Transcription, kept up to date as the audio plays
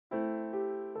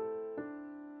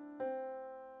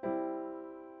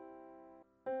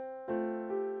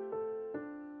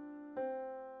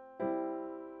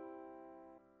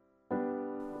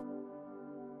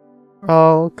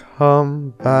I'll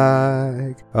come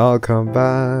back. I'll come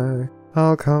back.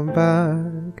 I'll come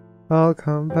back. I'll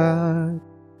come back.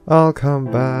 I'll come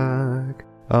back.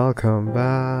 I'll come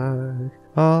back.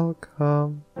 I'll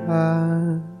come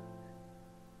back.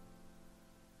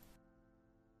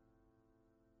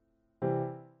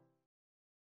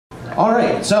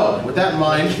 Alright, so with that in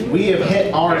mind, we have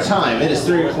hit our time. It is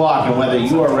 3 o'clock, and whether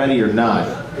you are ready or not,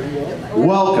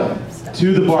 welcome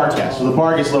to the Barcast. So the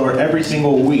bar gets lower every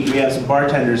single week. We have some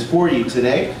bartenders for you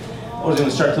today. I was going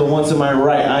to start to the ones to my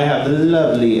right. I have the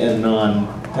lovely Anon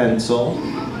Pencil.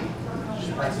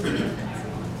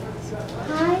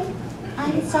 Hi,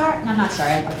 I'm sorry. No, I'm not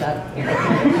sorry, I fucked up.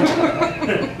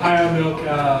 Hi, I'm Milk.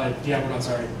 Yeah, we're not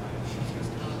sorry.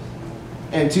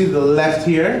 And to the left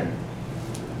here,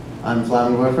 I'm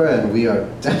Flammable, and we are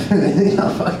definitely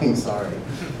not fucking sorry.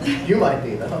 You might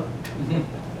be, though.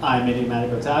 I'm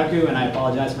Idiomatic Otaku, and I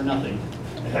apologize for nothing.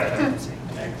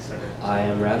 I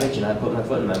am Ravage, and I put my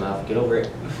foot in my mouth. Get over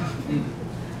it.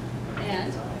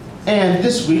 and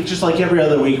this week, just like every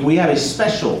other week, we have a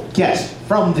special guest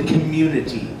from the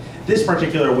community. This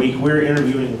particular week, we're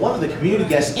interviewing one of the community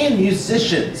guests and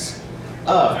musicians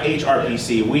of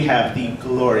HRPC. We have the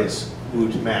glorious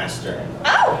Wootmaster.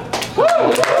 Oh!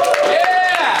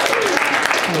 Yeah!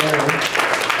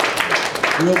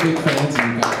 Real big fans of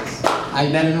you guys. I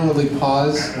generally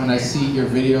pause when I see your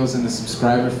videos in the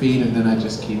subscriber feed, and then I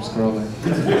just keep scrolling.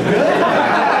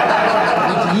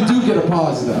 You do get a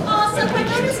pause, though. Awesome, I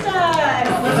noticed that!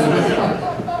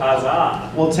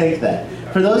 Huzzah! We'll take that.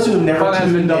 For those who have never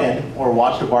tuned in or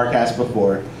watched a Barcast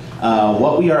before,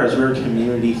 what we are is we're a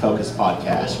community-focused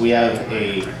podcast. We have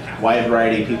a wide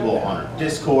variety of people on our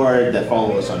Discord that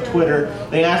follow us on Twitter.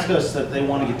 They ask us that they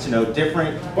want to get to know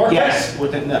different guests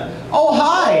within the... Oh,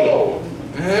 hi!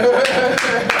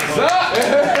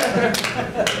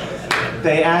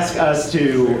 They ask us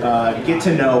to get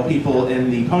to know people in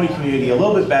the pony community a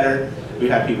little bit better. We've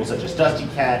had people such as Dusty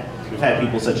Cat. We've had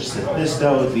people such as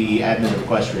Sithisto, the admin of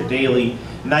Equestria Daily,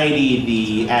 Nighty,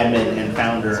 the admin and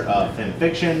founder of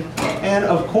FinFiction, and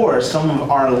of course some of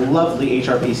our lovely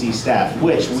HRPC staff,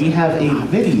 which we have a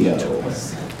video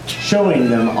showing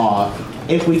them off.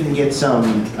 If we can get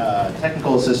some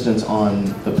technical assistance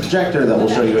on the projector that we'll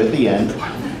show you at the end.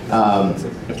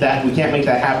 If that we can't make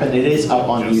that happen, it is up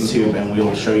on YouTube, and we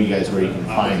will show you guys where you can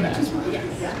find that.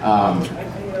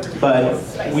 But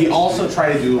we also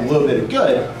try to do a little bit of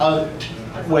good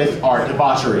with our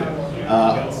debauchery.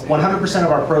 100%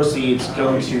 of our proceeds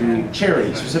go to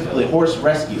charity, specifically horse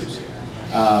rescues.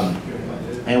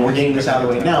 And we're getting this out of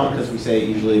the way now because we say it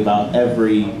usually about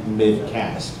every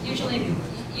mid-cast.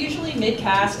 Usually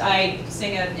mid-cast, I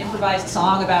sing an improvised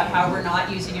song about how we're not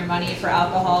using your money for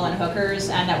alcohol and hookers,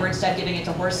 and that we're instead giving it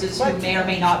to horses who may or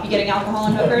may not be getting alcohol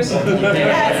and hookers. So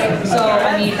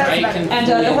I mean, and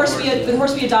the horse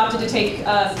we adopted to take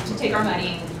our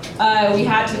money. We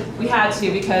had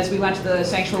to because we went to the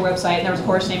Sanctuary website and there was a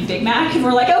horse named Big Mac, and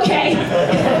we're like, okay,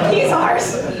 he's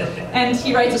ours. And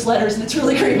he writes us letters, and it's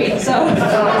really creepy. So.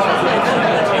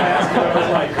 It was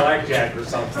like blackjack or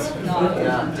something.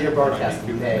 Yeah, dear Barcast,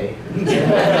 today.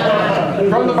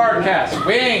 From the Barcast,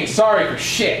 we ain't sorry for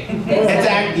shit.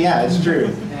 Yeah, it's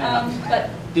true. But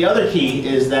the other key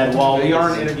is that while we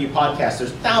are an interview podcast,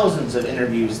 there's thousands of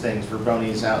interviews things for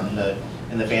bronies out in the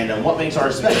fandom. What makes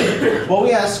ours special? Well,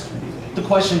 we ask the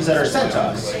questions that are sent to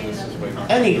us.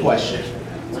 Any question.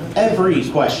 Every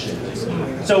question.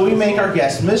 So we make our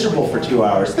guests miserable for 2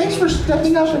 hours. Thanks for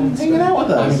stepping up and hanging out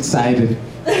with us. I'm excited.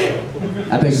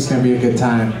 I think it's going to be a good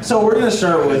time. So we're going to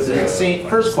start with the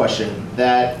first question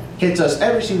that hits us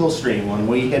every single stream when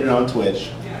we hit it on Twitch.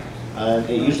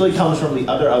 It usually comes from the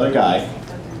other guy.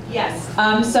 yes,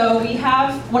 so we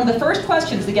have one of the first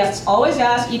questions the guests always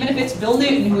ask, even if it's Bill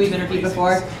Newton, who we've interviewed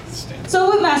before. So,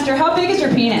 Wootmaster, how big is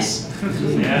your penis?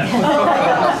 Last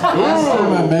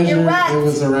time I measured, it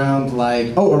was around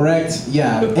like, erect,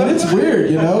 yeah. And it's weird,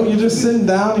 you know? You're just sitting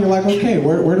down and you're like, okay,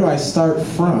 where do I start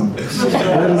from?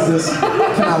 Where does this,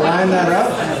 can I line that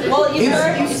up? Well, you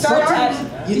start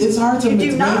at... It's hard to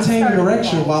maintain an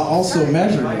erection while also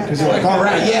measuring it, because you're like, all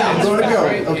right, yeah, I'm going to go,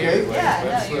 okay?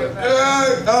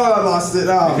 Oh, I lost it,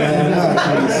 oh man, no,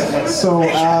 geez. So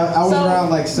I was around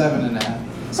like 7.5.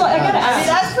 So I gotta ask.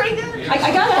 That's pretty good. I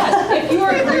gotta ask, if you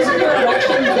are losing your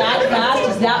erection that fast,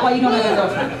 is that why you don't have a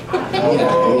girlfriend?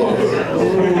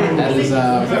 That is,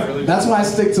 that's why I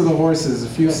stick to the horses, a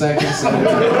few seconds.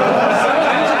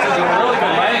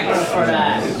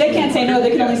 They can't say no,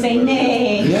 they can only say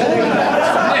nay. Yeah.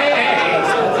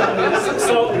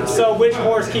 So which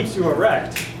horse keeps you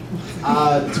erect?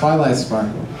 Twilight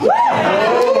Sparkle.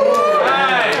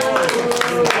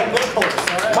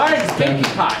 Mine's Pinkie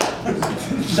Pie.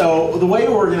 So the way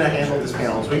we're going to handle this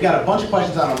panel is we've got a bunch of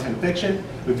questions out on conviction.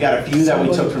 We've got a few that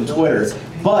we took from Twitter.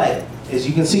 But as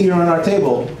you can see here on our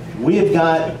table, we have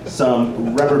got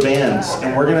some rubber bands,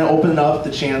 and we're going to open up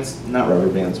the chance. Not rubber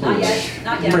bands. Not yet.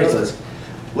 Not yet. Bracelets.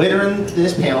 Later in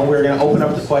this panel, we're going to open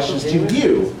up the questions to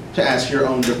you to ask your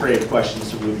own depraved questions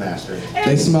to Wootmaster.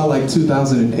 They smell like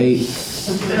 2008.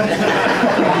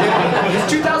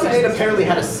 2008 apparently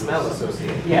had a smell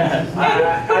associated. Yeah.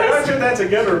 I'm not sure that's a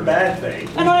good or a bad thing.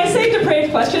 And when I say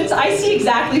depraved questions, I see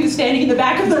exactly who's standing in the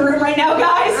back of the room right now,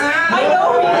 guys. I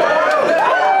know who you are.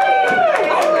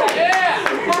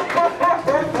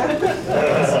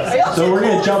 So we're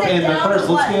going to jump in, but first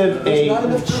let's give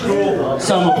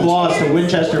some applause to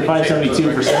Winchester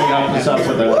 572 for setting up this up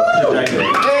with a projector.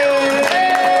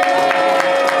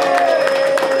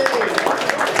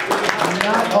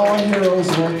 Not all heroes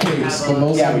wear capes, but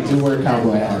most of them do wear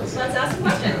cowboy hats. Let's ask some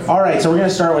questions. All right, so we're going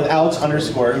to start with Alex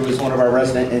 _, who is one of our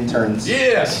resident interns.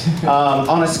 Yes.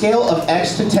 On a scale of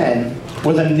X to 10,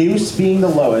 with a noose being the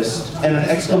lowest and an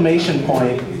exclamation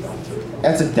point,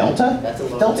 that's a delta? That's a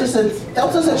low. Delta's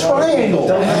a triangle.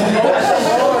 Do I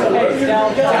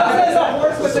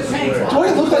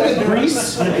look like a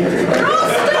grease?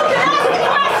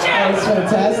 That's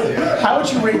fantastic. How would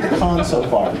you rate the con so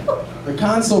far? The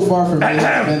con so far for me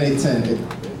has been a 10.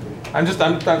 I'm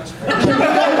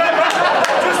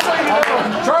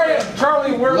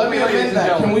Charlie, where Let me amend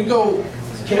that.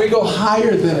 Can we go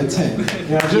higher than a 10? You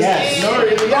know, just, Yes.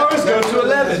 Always go to It's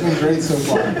 11. been great so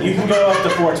far. You can go up to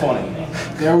 420.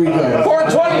 There we go.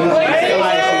 420,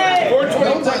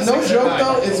 No joke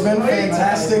though, it's been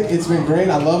fantastic. It's been great.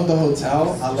 I love the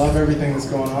hotel. I love everything that's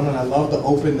going on, and I love the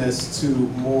openness to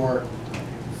more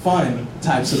fun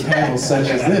types of panels such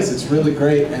as this. It's really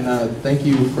great, and thank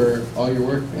you for all your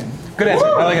work, man. Good answer.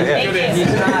 I like it. Yeah. Thank you.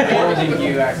 Holding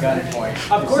you at gunpoint.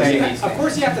 Of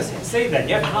course you have to say that.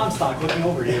 You have Comstock looking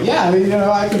over you. Yeah, I mean, you know,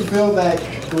 I can feel that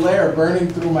glare burning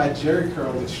through my jerry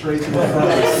curl and straight through the front.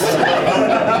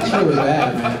 It's really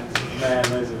bad, man. Man,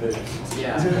 there's a vision.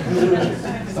 Yeah.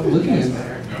 Stop looking at me.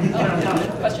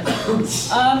 Question.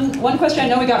 One question I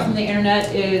know we got from the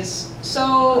internet is,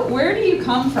 so where do you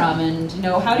come from, and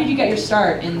how did you get your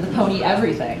start in the pony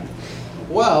everything?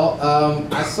 Well,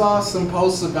 I saw some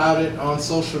posts about it on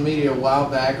social media a while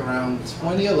back, around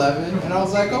 2011, and I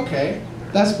was like, okay,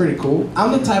 that's pretty cool.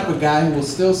 I'm the type of guy who will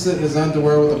still sit in his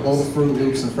underwear with a bowl of Fruit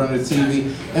Loops in front of the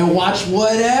TV and watch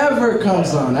whatever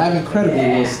comes on. I have incredibly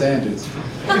low standards.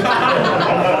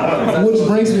 Which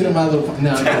brings me to my little...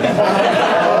 No, I'm kidding.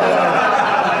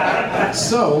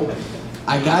 So,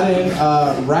 I got in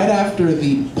right after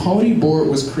the pony board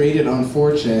was created on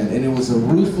 4chan, and it was a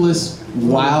ruthless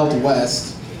Wild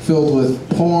West filled with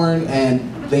porn, and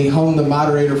they hung the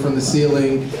moderator from the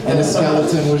ceiling, and the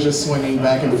skeleton was just swinging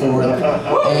back and forth,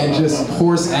 and just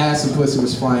horse ass and pussy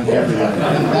was flying everywhere.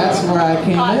 And that's where I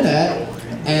came in at,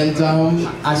 and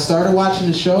I started watching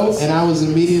the show, and I was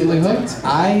immediately hooked.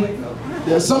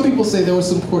 Some people say there was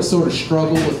some sort of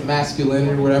struggle with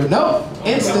masculinity or whatever. No,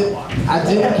 instant. I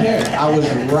didn't care. I was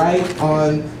right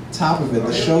on top of it.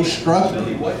 The show struck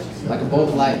me like a bolt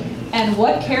of lightning. And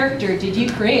what character did you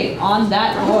create on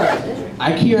that board?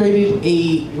 I curated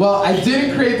I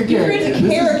didn't create the character. You created the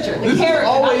character,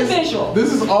 not the visual.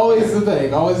 This is always the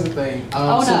thing, Oh,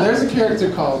 so no. there's a character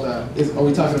called, are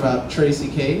we talking about Tracy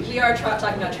Cage? We are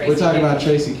talking about Tracy. We're talking about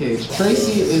Tracy Cage.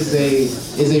 Tracy is a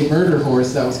murder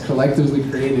horse that was collectively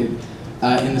created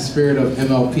in the spirit of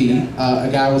MLP. A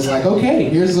guy was like, okay,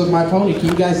 here's my pony. Can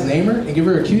you guys name her and give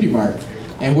her a cutie mark?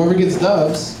 And whoever gets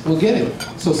dubs will get it.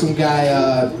 So some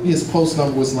guy, his post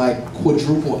number was like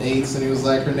quadruple 8s, and he was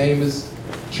like, her name is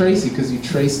Tracy because you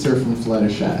traced her from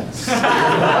Fluttershy.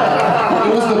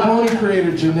 It was the pony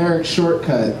creator generic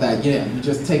shortcut that, you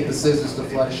just take the scissors to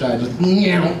Fluttershy, just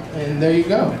and there you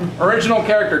go. Original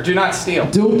character, do not steal.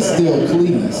 Don't steal,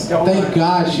 please. Thank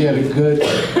God she had a good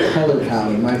color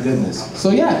palette, my goodness.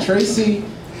 So yeah, Tracy's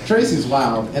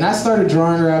wild. And I started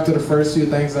drawing her after the first few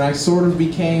things, and I sort of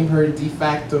became her de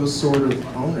facto sort of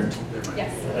owner.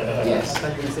 Yes. Yes. I thought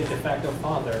you were going to say de facto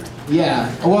father. Yeah.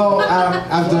 Well,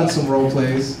 I've done some role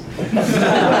plays.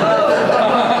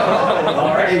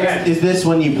 Is this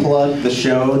when you plug the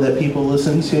show that people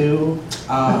listen to?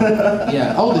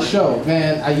 Yeah. Oh, the show,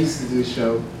 man. I used to do a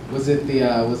show. Was it the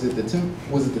Tempo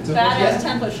Badass show?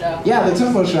 Tempo show. Yeah, the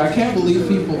Tempo show. I can't believe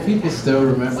people still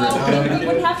remember Well, it. you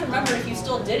wouldn't have to remember if you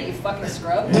still did it, you fucking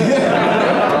scrub.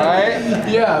 Right?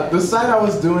 Yeah, the site I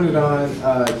was doing it on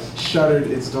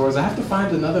shuttered its doors. I have to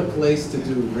find another place to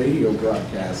do radio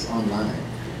broadcasts online.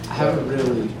 I haven't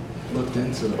really looked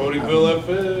into it. Ponyville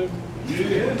FM.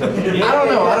 I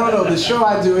don't know. The show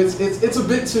I do, it's a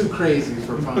bit too crazy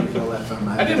for Ponyville FM.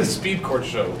 I did a speed court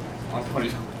show on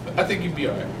Ponyville. I think you'd be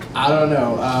alright. I don't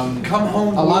know. Come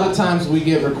home. A lot of times we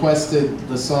get requested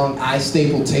the song "I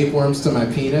Staple Tapeworms to My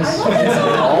Penis." I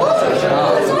love that song.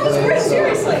 That song is great,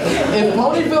 seriously. If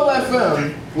Ponyville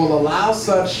FM will allow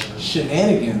such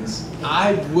shenanigans,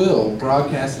 I will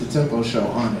broadcast the tempo show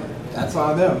on it. That's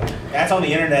all I know. That's on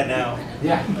the internet now.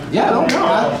 Yeah, I don't know.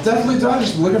 I definitely do. I'm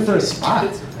just looking for a spot.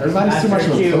 Everybody's too much of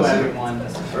a pussy. Everyone.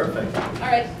 Perfect. All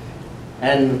right.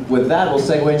 And with that, we'll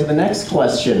segue into the next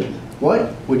question.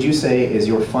 What would you say is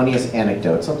your funniest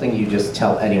anecdote? Something you just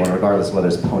tell anyone, regardless of whether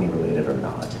it's pony related or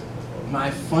not.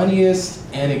 My funniest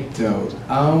anecdote.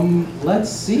 Let's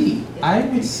see. I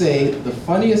would say the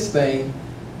funniest thing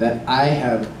that I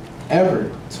have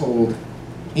ever told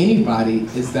anybody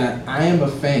is that I am a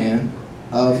fan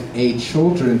of a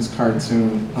children's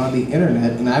cartoon on the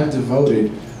internet, and I've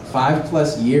devoted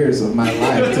 5+ years of my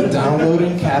life to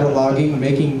downloading, cataloging,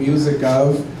 making music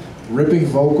of, ripping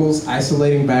vocals,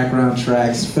 isolating background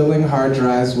tracks, filling hard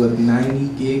drives with 90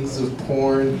 gigs of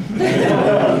porn,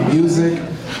 and music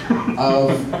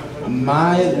of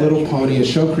My Little Pony, a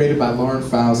show created by Lauren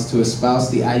Faust to espouse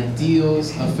the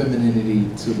ideals of femininity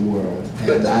to the world.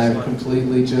 And I've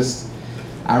completely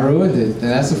I ruined it.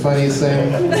 That's the funniest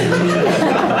thing.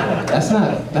 That's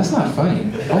not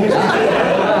funny. Oh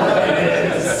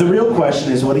God. The real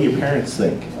question is, what do your parents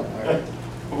think?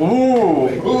 Ooh.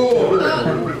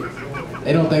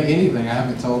 They don't think anything. I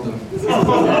haven't told them.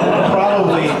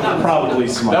 Probably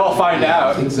smart. They'll find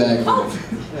out. Exactly. Oh,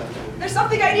 there's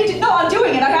something I need to. No, I'm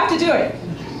doing it. I have to do it.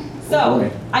 So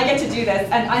I get to do this,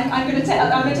 and I'm going to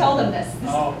tell them this.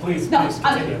 Oh, please. No, please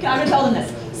I'm continue. going to tell them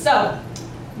this. So,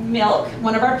 Milk,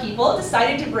 one of our people,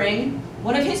 decided to bring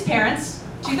one of his parents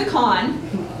to the con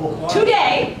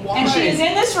today, and she is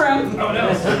in this room. Oh, no.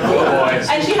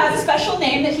 And she has a special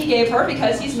name that he gave her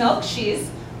because he's Milk. She's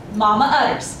Mama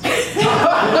Utters. And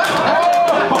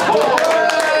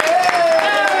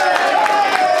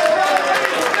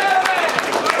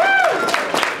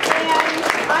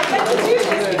I get to do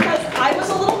this because I was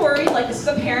a little worried, like, this is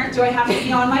a parent, do I have to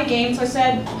be on my game? So I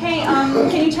said, hey,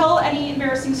 can you tell any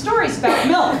embarrassing stories about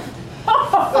Milk? And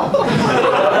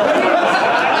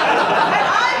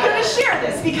I'm going to share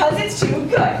this because it's too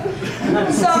good.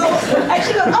 So, and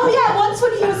she goes, oh yeah, once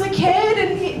when he was a kid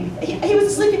and he was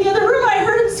asleep in the other room, I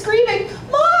heard him screaming,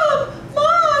 Mom,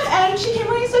 Mom! And she came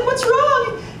running and said, what's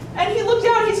wrong? And he looked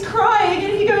down, he's crying,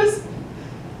 and he goes,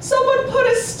 someone put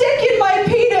a stick in my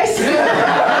penis! And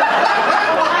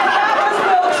that was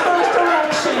Milk's first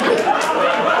erection.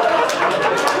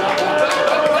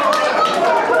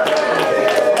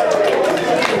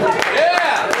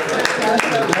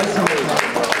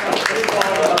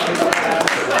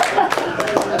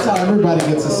 That's how everybody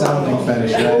gets a sounding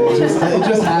fetish, right? It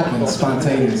just happens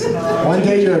spontaneously. One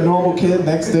day you're a normal kid,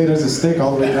 next day there's a stick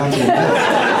all the way down to your neck.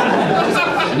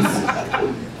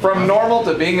 From normal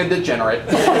to being a degenerate.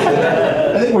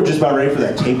 I think we're just about ready for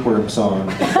that tapeworm song.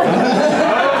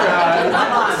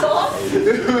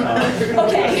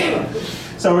 Okay.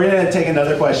 So we're gonna take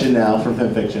another question now from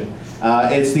Pimp Fiction.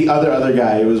 It's the other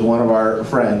guy. It was one of our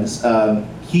friends.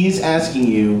 He's asking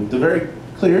you the very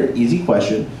clear, easy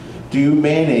question: do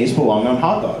mayonnaise belong on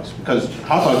hot dogs? Because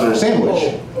hot dogs are a sandwich.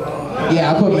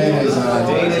 Yeah, I put mayonnaise on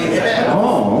it.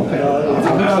 Oh, okay.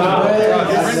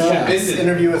 This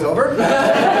interview is over? I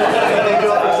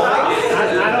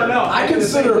don't know. I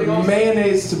consider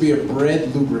mayonnaise to be a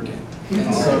bread lubricant.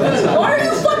 And so that's how Why are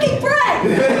you fucking bread?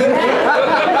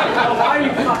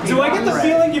 Do I get the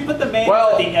feeling you put the mayonnaise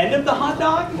Well- at the end of the hot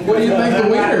dog? What do you think the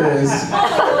wiener is?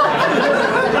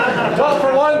 Well,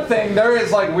 for one thing, there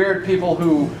is like weird people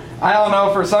who, I don't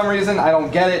know, for some reason, I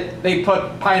don't get it, they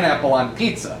put pineapple on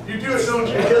pizza. You do it, don't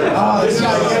you? Oh, this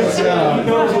guy gets He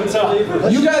knows what's up.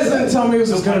 You guys didn't tell me this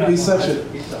was going to be such a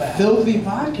filthy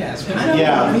podcast. Pineapple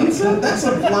Yeah. pizza? That's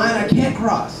a line I can't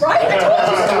cross. Right? I told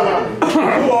you so.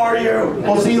 Who are you?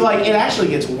 Well, see, like, it actually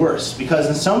gets worse because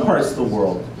in some parts of the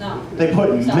world, No. they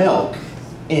put milk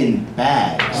in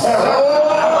bags.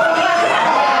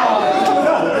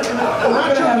 I'm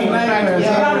going to have nightmares. You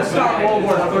gotta start World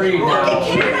War III now.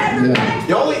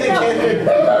 The only thing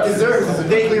Canada deserves is a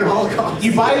nuclear holocaust.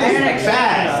 You buy this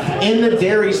bag in the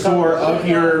dairy store of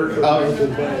Canada.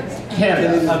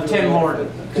 Of Tim Horton.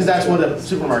 Because that's what a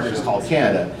supermarket is called,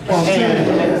 Canada.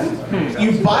 And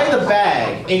you buy the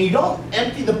bag, and you don't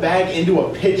empty the bag into a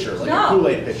pitcher, like a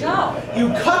Kool-Aid pitcher. No.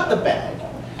 You cut the bag,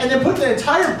 and then put the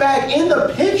entire bag in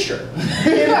the pitcher,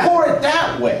 and pour it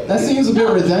that way. That seems a bit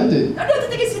redundant. No, the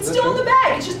thing is, it's still in the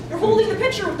bag. It's just you're holding the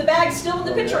pitcher with the bag still in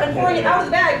the pitcher and pouring it out of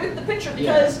the bag with the pitcher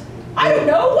because I don't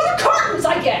know. What are cartons,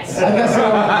 I guess? I guess they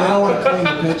don't want to clean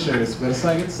the pictures, but it's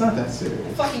like, it's not that I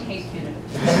serious. fucking hate Canada.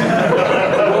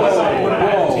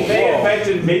 They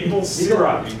invented maple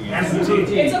syrup.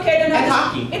 It's okay, they're not. And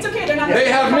hockey. It's okay, they're not. They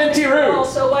have minty root.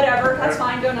 So whatever, that's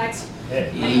fine. Go Knights.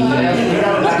 It's gonna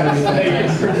be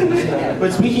fantastic.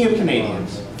 But speaking of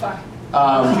Canadians, Fuck.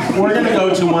 we're going to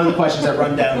go to one of the questions that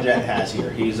Rundown Jet has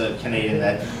here. He's a Canadian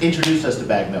that introduced us to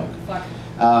Bag Milk. Fuck.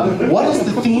 What is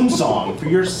the theme song for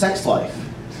your sex life?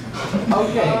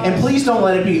 Okay. And please don't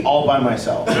let it be All By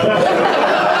Myself.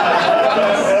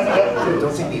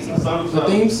 The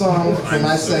theme song for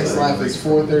my sex life is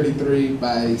 433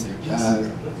 by the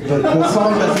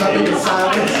song that's nothing but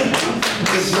silence.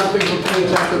 It's nothing but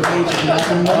page after page of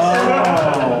nothingness.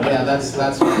 Oh. Yeah, that's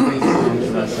what the theme song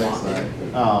for my sex life.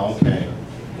 Oh, okay.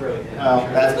 Well,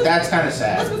 that's kind of Let's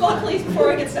sad. move on, please,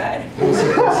 before I get sad.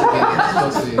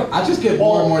 I just get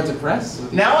more and more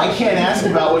depressed. Now I can't ask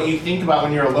about what you think about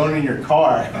when you're alone in your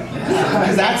car,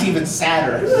 because that's even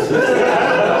sadder.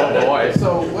 Oh boy.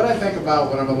 So what I think about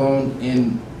when I'm alone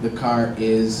in the car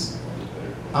is,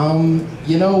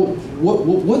 you know,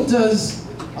 what does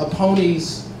a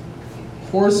pony's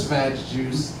horse vag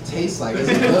juice taste like? Is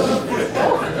it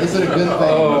good? Is it a good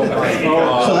thing?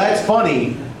 So that's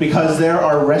funny, because there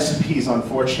are recipes on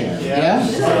 4chan. Yeah?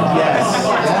 Yes,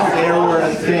 there were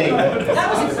a thing. That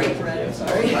was a great thread, I'm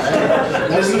sorry.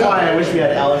 This is why I wish we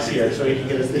had Alex here, so he could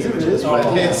get us the images. But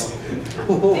it's,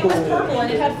 It was purple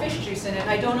and it had fish juice in it, and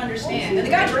I don't understand. And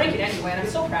the guy drank it anyway, and I'm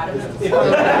so proud of him.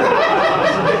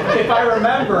 If I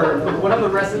remember, one of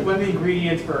the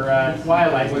ingredients for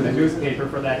Twilight was a newspaper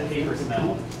for that paper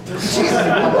smell.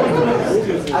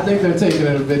 I think they're taking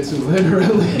it a bit too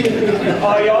literally.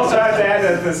 Oh, you also have to add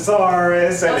a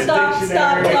thesaurus and a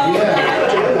dictionary.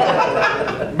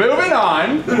 Moving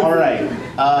on. all right.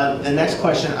 The next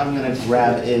question I'm going to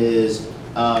grab is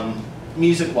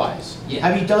music-wise. Yeah.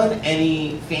 Have you done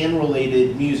any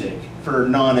fan-related music for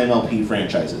non-MLP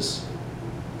franchises?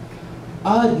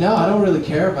 No, I don't really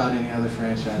care about any other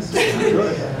franchises.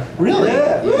 Really?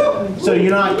 Yeah. So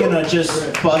you're not going to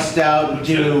just bust out and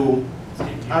do,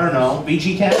 I don't know,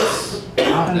 VG Cats?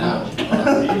 No.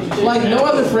 Like, no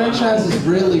other franchise has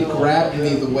really grabbed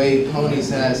me the way Ponies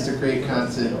has to create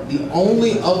content. The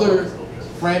only other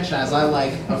franchise I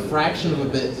like a fraction of a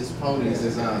bit is Ponies,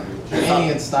 is Annie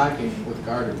and Stocking with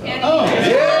Carter. Oh,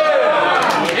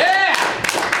 Yeah!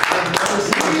 I've never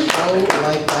seen a show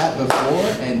like that before,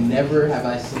 and never have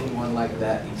I seen one like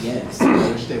that again. So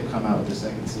I wish they'd come out with the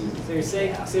second season.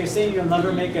 So you're saying you'll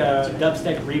never make a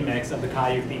dubstep remix of the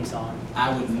Caillou theme song?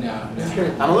 I would no.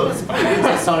 I'm a little surprised. It's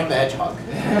like Sonic the Hedgehog.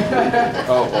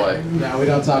 Oh boy. No, we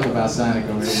don't talk about Sonic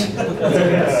over here.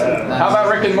 How about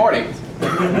Rick and Morty?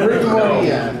 Rick and Morty,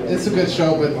 yeah, it's a good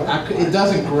show, but it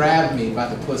doesn't grab me by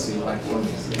the pussy like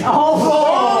Ponies.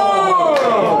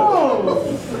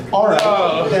 all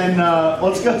right. Then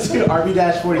let's go to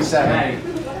RB-47,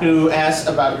 who asks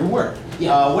about your work.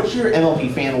 What's your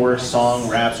MLP fan work, song,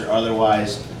 raps, or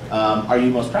otherwise, are you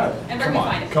most proud of? And where can we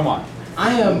find it? Come on.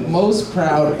 I am most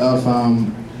proud of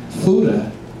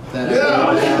Fuda. That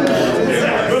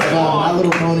My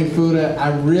Little Pony Fuda.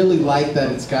 I really like that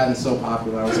it's gotten so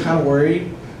popular. I was kind of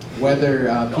worried whether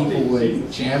people would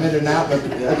jam it or not, but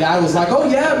the guy was like, oh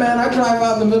yeah, man, I drive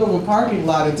out in the middle of a parking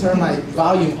lot and turn my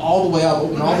volume all the way up,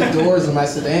 open all the doors of my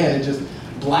sedan, and just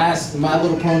blast My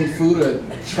Little Pony Fuda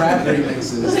trap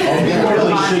remixes. You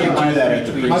really shouldn't do that at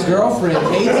the My girlfriend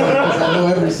hates it because I know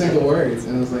every single word,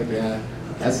 and I was like, yeah.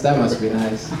 That must be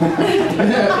nice.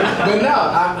 But no,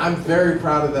 I'm very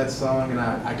proud of that song, and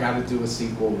I got to do a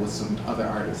sequel with some other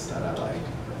artists that I like.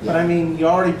 Yeah. But I mean, you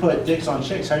already put dicks on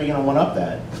chicks. How are you going to one up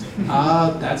that?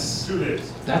 That's Do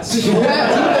this. that's Are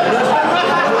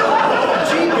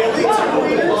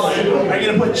you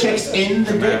going to put chicks in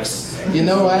the dicks? You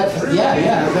know what?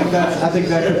 Yeah. I think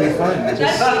that could be fun. That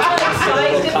seems like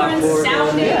size difference,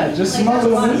 sounding. Yeah, just like,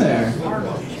 smuggle that's them in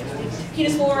there.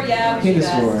 Penis war, yeah. we should do Penis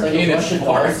that. war. Penis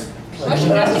wars. Russian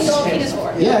girl penis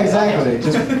war. Yeah, exactly.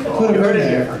 Just put them in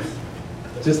there.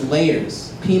 Just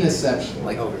layers. Penisception.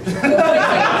 Like So you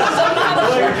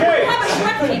have a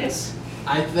Shrek penis.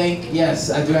 I think, yes,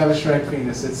 I do have a Shrek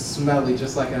penis. It's smelly,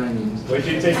 just like onions. Would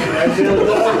you take a red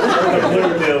dildo or a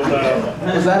blue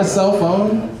dildo? Was that a cell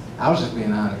phone? I was just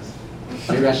being honest.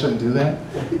 Maybe I shouldn't do that.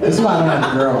 This is why I don't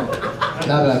have a girl.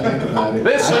 Now that I think about it.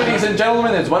 This, ladies and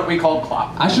gentlemen, is what we call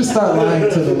clop. I should start lying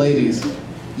to the ladies.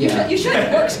 Yeah. You should.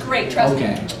 It works great, trust me.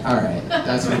 Okay. All right.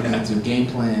 That's what we're gonna do. Game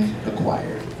plan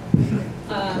acquired.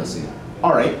 Pussy.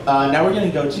 All right. Now we're going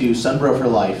to go to Sunbro for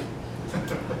Life,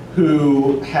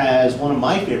 who has one of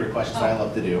my favorite questions that I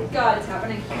love to do. God, it's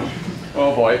happening.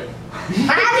 Oh boy.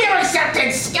 Have you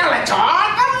accepted Skeletor,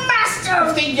 the master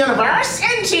of the universe,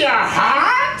 into your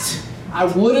heart? I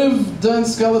would have done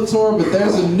Skeletor, but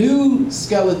there's a new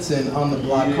skeleton on the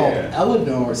block called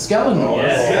Skeletor.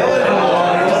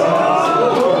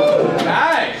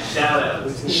 Nice. Shout out.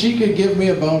 She could give me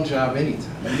a bone job anytime.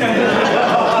 Now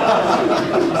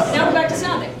we're back to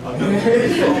sounding.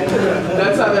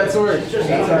 That's how that's worked.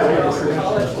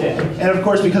 And of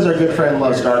course, because our good friend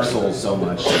loves Dark Souls so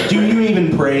much, do you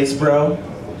even praise, bro?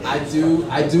 I do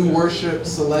worship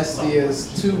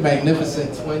Celestia's two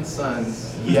magnificent twin sons.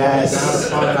 Yes.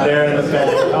 They're in the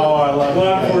bed. Oh, I love it.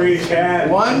 One for each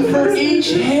hand. One for each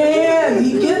hand.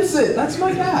 He gets it. That's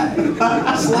my guy.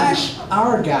 Slash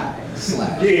our guy.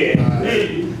 Slash.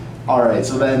 Yeah. All right,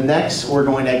 so then next we're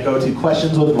going to go to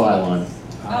questions with Vylon.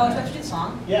 Oh, do I have to do the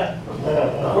song? Yeah.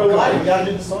 We're live. We gotta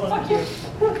do the song. Fuck you.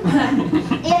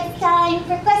 It's time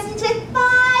for questions with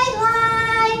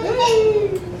Byline.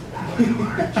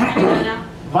 Now.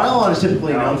 Vylon is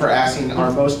typically known for asking our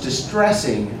most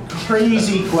distressing,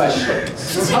 crazy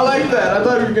questions. I like that. I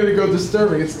thought you were going to go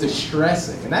disturbing. It's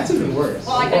distressing. And that's even worse.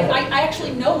 Well, I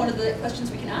actually know one of the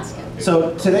questions we can ask him.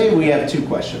 So today we have two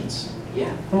questions. Yeah.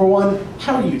 Number one,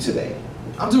 how are you today?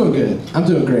 I'm doing good. I'm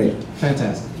doing great.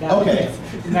 Fantastic. Okay.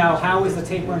 Now, how is the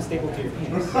tapeworm stapled to your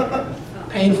penis?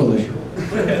 Painfully.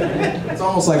 It's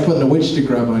almost like putting a witch to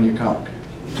grub on your cock.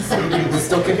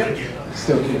 Still kicking?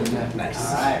 Still kidding, yeah. Nice.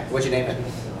 All right. What'd you name it?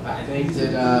 I named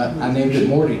it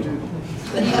Morty.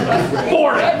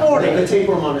 Morty. The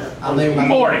tapeworm on it. I'll name my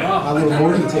little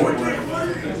Morty tapeworm.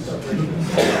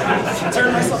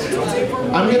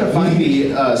 I'm gonna find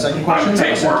the second question. that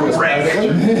was sent to us privately.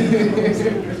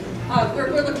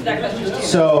 We're looking at that question too.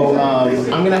 So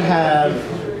I'm gonna have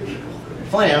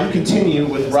Flam continue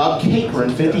with Rob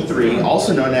Cakeron, 53,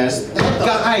 also known as the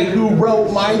guy who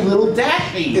wrote My Little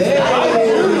Dashie.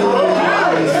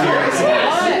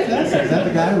 Is that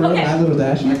the guy who wrote My Little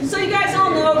Dashie? So you guys all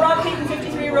know Rob Cakeron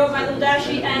 53 wrote My Little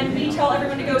Dashie, and we tell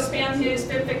everyone to go spam his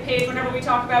fanfic page whenever we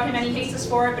talk about him, and he hates us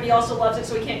for it, but he also loves it,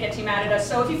 so he can't get too mad at us.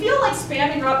 So if you feel like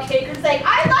spamming Rob Cakeron saying,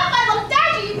 I love My Little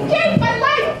Dashie, you saved my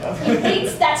life, he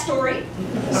hates that story.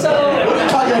 So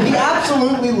He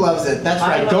absolutely loves it. That's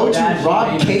right. Go to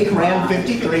Rob Cakeram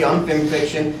 53 on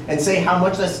FimFiction and say how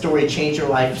much that story changed your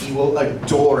life. He will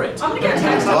adore it. I'm gonna get a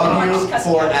text Love you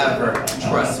forever.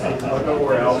 Trust me. Oh, don't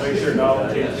worry, I'll make sure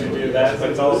Donald teaches you to do that.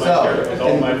 It's all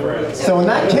my friends. So in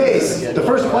that case, the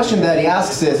first question that he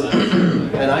asks is,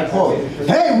 and I quote,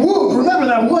 "Hey, Woot, remember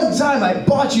that one time I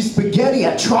bought you spaghetti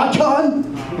at TrotCon?"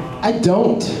 I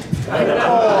don't.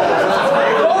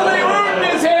 Only Woot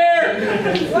is here!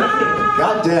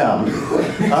 Goddamn.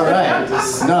 All right,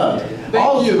 snubbed.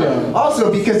 Thank you, though.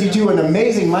 Also, because you do an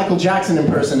amazing Michael Jackson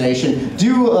impersonation,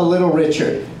 do a Little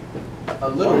Richard. A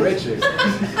Little Richard.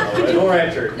 Little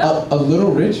Richard. A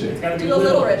Little Richard. do a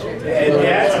little Richard. It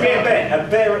has to be a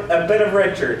bit of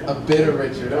Richard. A bit of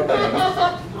Richard, okay.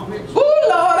 Ooh,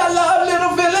 Lord, I love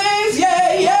little Phillies.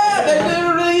 Yeah, yeah. They're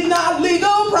literally not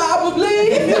legal, probably.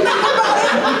 It's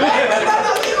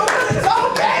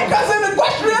okay, because in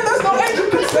equestrian, there's no age of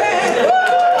consent.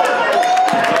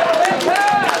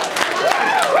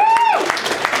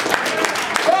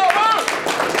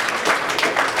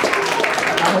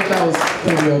 I hope that was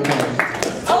pretty okay.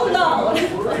 Oh no!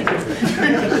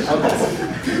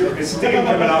 It's steam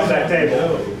coming off that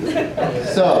table.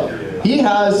 So, he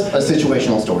has a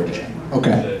situational story to share.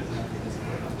 Okay.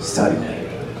 Suddenly,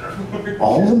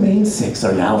 all the main six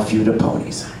are now Fuda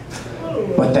ponies.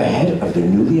 But the head of the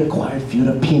newly acquired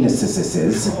Fuda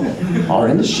penises are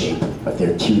in the shape of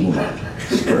their cutie mark.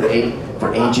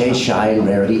 For AJ, Shy, and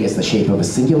Rarity is the shape of a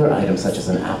singular item such as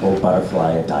an apple,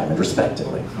 butterfly, and diamond,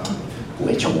 respectively.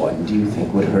 Which one do you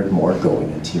think would hurt more going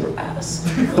into your ass?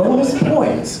 Bonus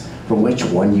points for which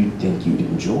one you think you'd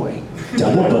enjoy.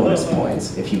 Double bonus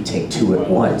points if you take two at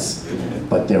once.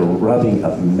 But their rubbing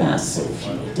of massive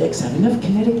Fuda dicks have enough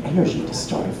kinetic energy to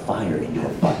start a fire in your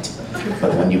butt.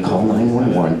 But when you call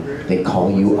 911, they call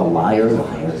you a liar,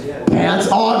 pants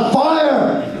on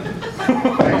fire!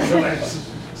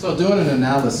 So doing an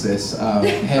analysis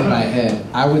head by head,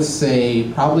 I would say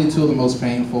probably two of the most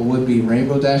painful would be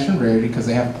Rainbow Dash and Rarity because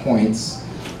they have points.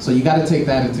 So you got to take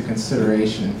that into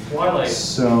consideration. Twilight.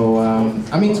 So,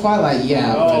 I mean Twilight,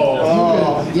 yeah.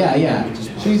 Oh. But yeah.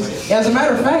 She's, as a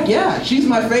matter of fact, yeah, she's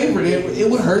my favorite. It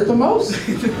would hurt the most.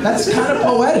 That's kind of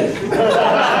poetic.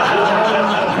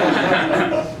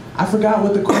 I forgot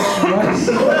what the question was.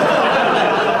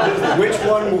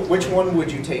 Which one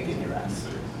would you take in your ass?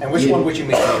 And which one would you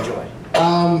make me enjoy?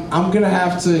 I'm gonna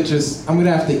have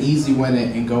to easy win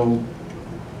it and go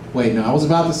Wait, no, I was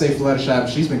about to say Fluttershy, but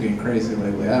she's been getting crazy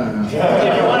lately. I don't know. If you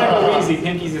want to go easy,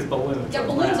 Pinky's is balloons. Yeah,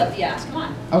 balloons up the ass. Come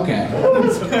on. Okay. I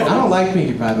don't like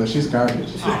Pinkie Pie though. She's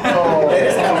garbage.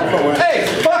 Hey,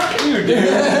 fuck you, dude.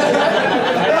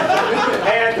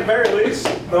 Hey, at the very least,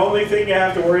 the only thing you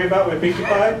have to worry about with Pinkie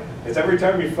Pie is every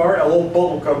time you fart, a little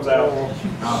bubble comes out. No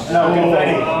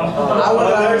confetti.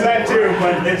 There's that too,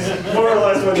 but it's more or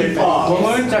less when they pop.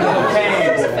 Balloons are cocaine.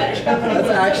 That's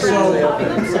actually.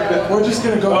 We're just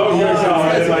gonna go. Oh, with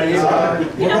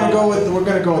you're we're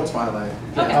gonna go with Twilight.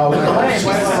 Okay.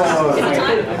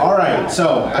 All right,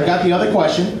 so I got the other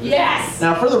question. Yes.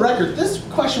 Now, for the record, this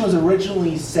question was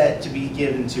originally set to be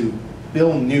given to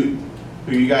Bill Newton,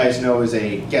 who you guys know is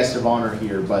a guest of honor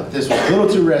here, but this was a little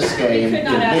too risque We and could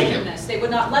not didn't ask make him it. this. They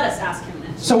would not let us ask him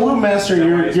this. So,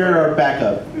 Wootmaster, you're our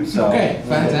backup. So Okay,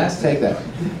 fantastic. Take that.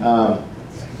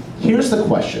 Here's the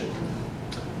question.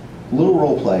 Little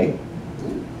role play.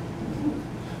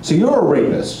 So you're a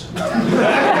rapist.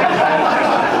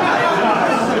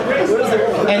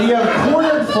 And you have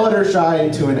cornered Fluttershy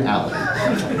into an alley.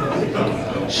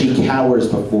 She cowers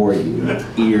before you,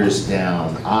 ears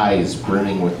down, eyes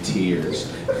brimming with tears,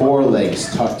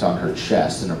 forelegs tucked on her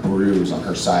chest and a bruise on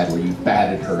her side where you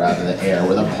batted her out of the air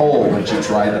with a pole when she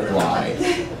tried to fly.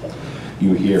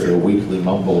 You hear her weakly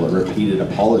mumble a repeated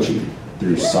apology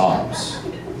through sobs,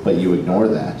 but you ignore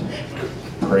that.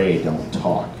 Pray don't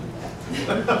talk.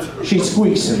 She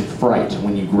squeaks in fright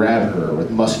when you grab her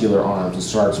with muscular arms and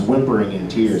starts whimpering in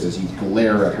tears as you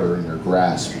glare at her in your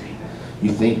grasp.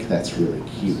 You think that's really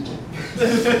cute.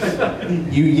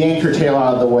 You yank her tail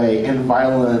out of the way and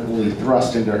violently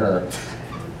thrust into her.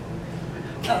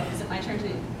 Oh, is it my turn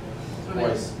to?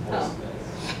 Voice. Oh.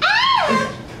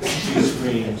 She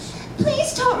screams.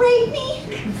 Please don't rape me.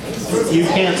 You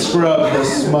can't scrub the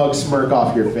smug smirk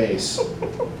off your face.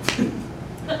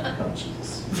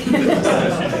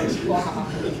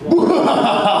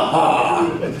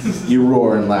 You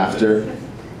roar in laughter.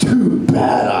 Too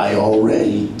bad I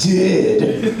already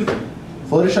did.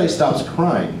 Fluttershy stops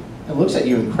crying and looks at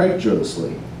you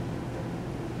incredulously.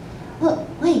 Well,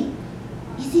 wait.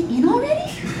 Is it in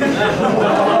already?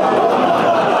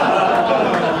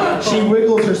 She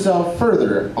wiggles herself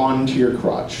further onto your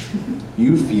crotch.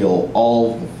 You feel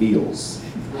all the feels.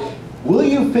 Will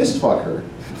you fist fuck her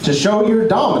to show your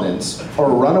dominance or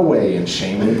run away in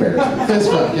shame and embarrassment? Fist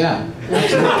fuck, yeah.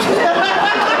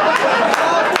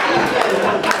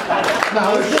 No,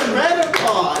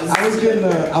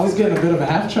 I was getting a bit of a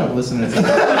half chub listening to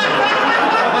that.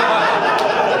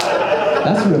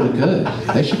 That's really good.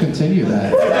 They should continue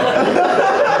that.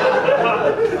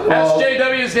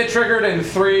 SJWs get triggered in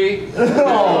 3. It's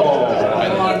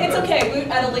okay.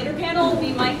 At a later panel,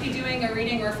 we might be doing a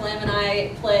reading where Flam and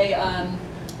I play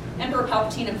Emperor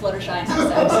Palpatine and Fluttershy and have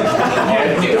sex.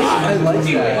 I like that.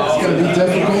 It's going to be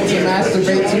difficult to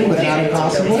masturbate to, but not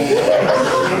impossible.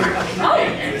 Oh,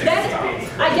 then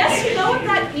I guess you know what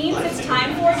that means. It's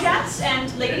time for gents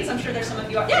and ladies. I'm sure there's some of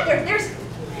you. Yeah, there's a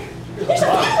few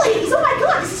ladies. Oh my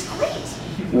god, this is great.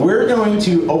 We're going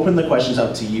to open the questions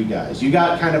up to you guys. You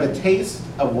got kind of a taste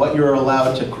of what you're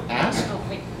allowed to ask. Oh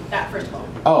wait, that first of all.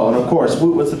 Oh, and of course,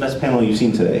 what's the best panel you've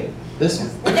seen today? This one.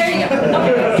 There you go.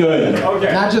 Okay. Good.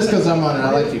 Okay. Not just because I'm on it. I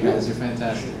like you guys. You're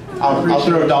fantastic. I'll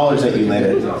throw dollars at you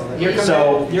later.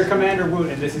 Your Commander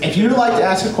Woot, and this is. If you'd like to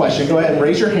ask a question, go ahead and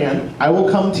raise your hand. I will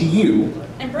come to you,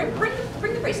 And bring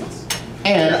the bracelets.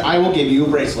 and I will give you a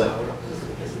bracelet.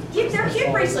 They're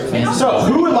cute bracelets. They don't- So,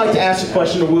 who would like to ask a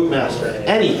question to Wootmaster?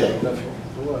 Anything.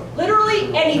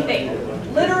 Literally anything.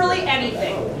 Literally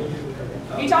anything.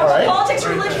 You talk about politics or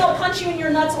religion, they'll punch you in your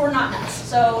nuts or not nuts.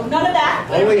 So none of that.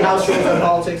 Only house rules on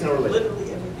politics and religion.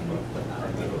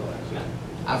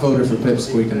 I voted for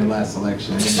Pipsqueak in the last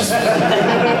election. Let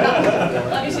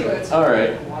me see what it's. All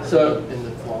right. So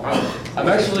I'm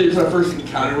actually, it's our first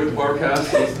encounter with the Barcast,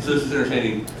 so this is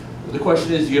entertaining. The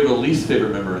question is, do you have a least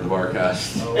favorite member of the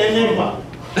Barcast? Enigma.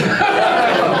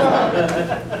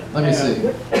 Let me see.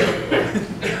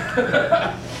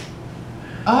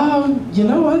 You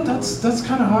know what? That's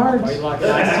kind of hard. Why are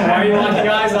you locking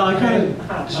eyes on? I kind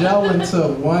of gel into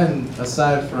one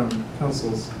aside from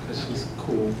Pencils because she's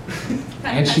cool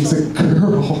and she's a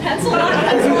girl. Pencil, not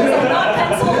pencils, not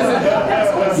pencils, not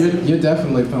pencils. You're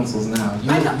definitely Pencils now.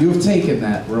 You've taken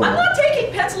that role. I'm not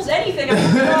taking pencils anything. I'm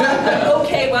an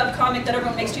okay webcomic that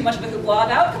everyone makes too much of a hoopla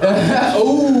about.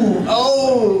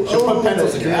 She'll put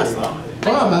pencils in your ass though.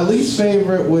 Well, my least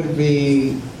favorite would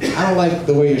be, I don't like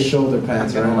the way your shoulder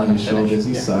pads are on your shoulders.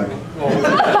 You suck.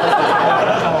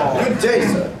 Good day,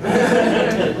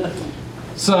 sir.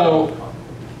 So,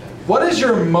 what is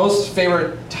your most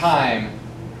favorite time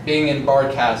being in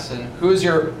Barcast, and who is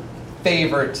your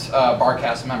favorite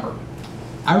Barcast member?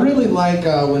 I really like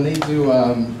when they do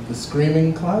the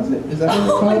Screaming Closet. Is that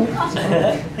what it's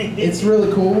called? It's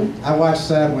really cool. I watch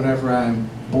that whenever I'm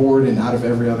bored and out of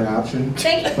every other option.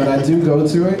 Thank you. But I do go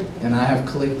to it, and I have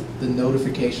clicked the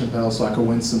notification bell so I can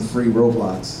win some free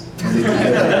Roblox.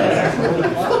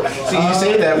 See, you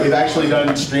say that, we've actually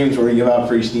done streams where we give out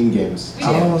free Steam games.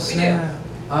 Oh, snap.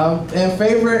 And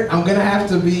favorite, I'm gonna have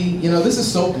to be, this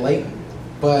is so blatant,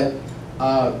 but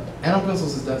Anna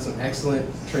Pencils has done some excellent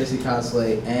Tracy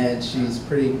cosplay, and she's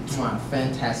pretty,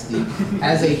 fantastic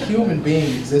as a human being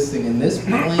existing in this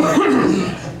plane.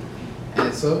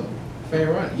 And so,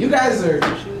 fair one. You guys are,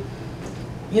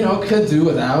 could do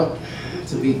without,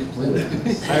 to be completely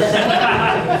honest.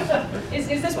 Is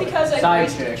this because I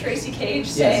heard Tracy Cage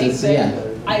Yes, say that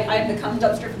I've become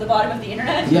dumpster for the bottom of the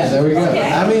internet? Yeah, there we go.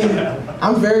 Okay. I mean,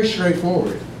 I'm very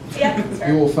straightforward. Yeah, that's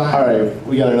fair. You will find. All right,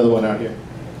 we got another one out here.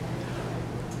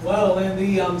 Well, in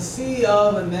the sea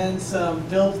of immense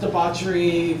filth,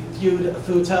 debauchery,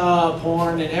 futa,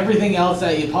 porn, and everything else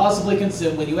that you possibly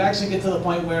consume, when you actually get to the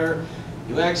point where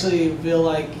you actually feel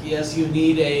like, yes, you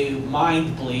need a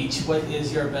mind bleach, what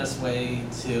is your best way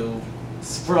to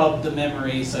scrub the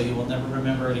memory so you will never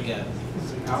remember it again?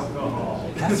 Alcohol.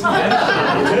 That's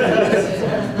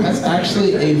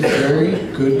actually a very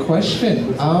good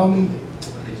question.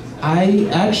 I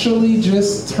actually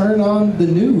just turn on the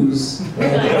news.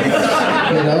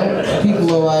 And,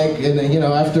 people are like, and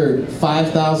after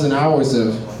 5,000 hours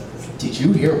of, did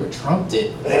you hear what Trump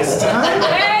did this time?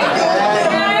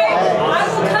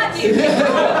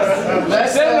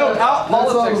 That's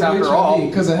politics after all.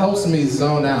 Because it helps me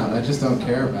zone out. I just don't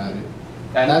care about it.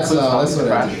 And that's what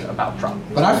I do. About Trump.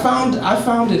 But I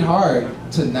found it hard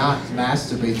to not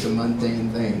masturbate to mundane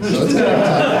things. So it's getting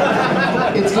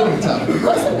tough. It's getting tough.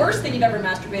 What's the worst thing you've ever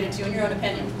masturbated to, in your own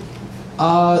opinion?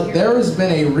 There has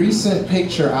been a recent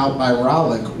picture out by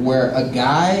Rollick where a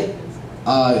guy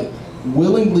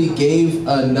willingly gave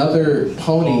another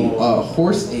pony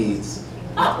horse AIDS.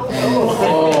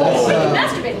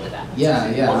 Masturbated to that.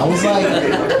 Yeah. I was like,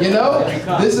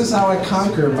 this is how I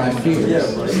conquer my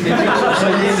fears. So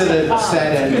into the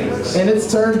sad endings. And it's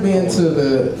turned me into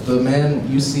the man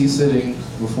you see sitting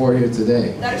before here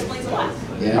today. That explains a lot.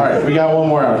 Yeah. All right, we got one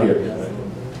more out here.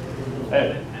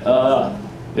 Hey,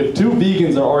 if two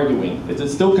vegans are arguing, is it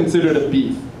still considered a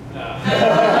beef?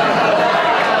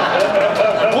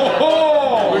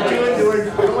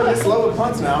 We're doing this slow with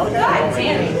punts now. God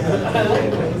damn it.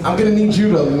 I'm gonna need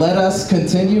you to let us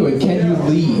continue, and can you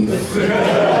leave?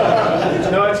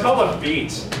 No, it's called a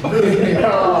beat. We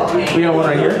got one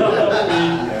right here.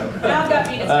 Now I've got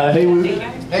Venus.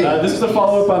 Hey, this is a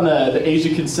follow-up on the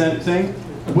Asia consent thing.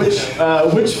 Which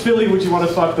Philly would you want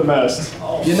to fuck the most?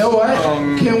 You know what?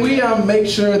 Can we make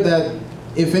sure that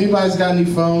if anybody's got any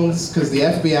phones, because the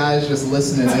FBI is just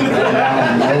listening in right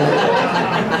now.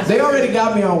 They already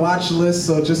got me on watch list,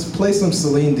 so just play some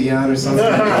Celine Dion or something.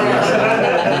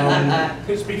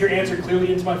 Could the speaker answer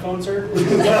clearly into my phone, sir? We're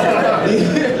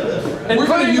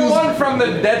going to use one from the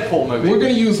Deadpool movie. We're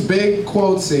going to use big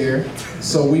quotes here,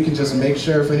 so we can just make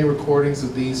sure if any recordings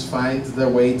of these find their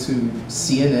way to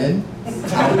CNN,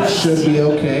 it should be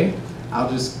okay. I'll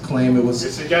just claim it was.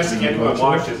 You're suggesting anyone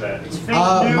watches that.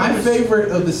 My favorite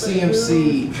of the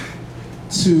CMC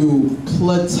to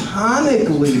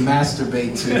platonically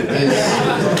masturbate to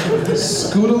is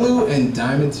Scootaloo and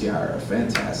Diamond Tiara.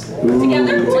 Fantastic.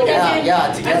 Together?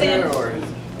 Together or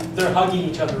they're hugging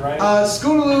each other, right?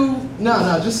 Scootaloo,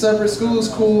 no, just separate. Scootaloo's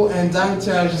cool, and Diamond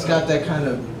Tiara just got that kind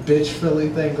of bitch Philly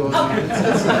thing going on. It's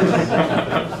nice.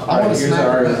 I want to smack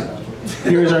her.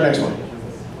 Here's our next one.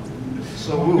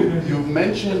 So, Woo, you've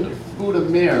mentioned Fuda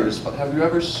mares, but have you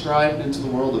ever strived into the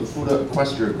world of Fuda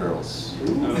equestrian girls?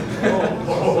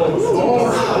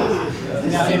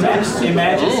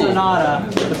 Imagine Sonata,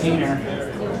 the painter.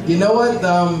 You know what?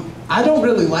 I don't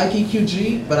really like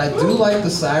EQG, but I do like the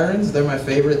sirens. They're my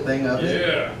favorite thing of it.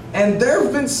 Yeah. And there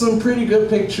have been some pretty good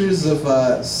pictures of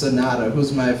Sonata,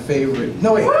 who's my favorite.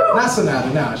 No, wait, not Sonata.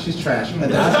 No, she's trash.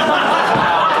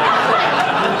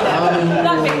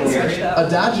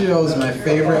 Adagio is my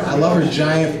favorite. I love her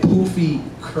giant, poofy,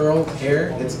 curled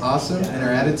hair. It's awesome, and her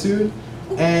attitude.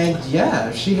 And yeah,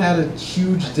 if she had a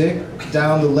huge dick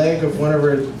down the leg of one of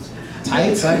her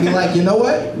tights, I'd be like, you know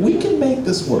what? We can make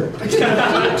this work. Do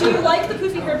you like the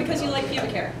poofy hair because you like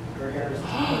pubic hair?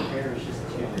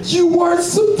 You weren't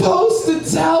supposed to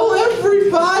tell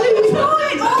everybody.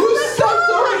 You stepped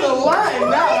over the line.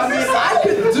 Now, I mean, I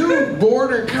could do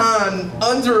border con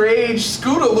underage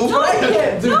Scootaloo, but I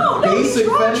can't do basic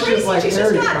fetishes like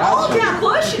Harry Crotch.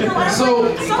 Push, and you're like,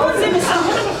 So someone's in the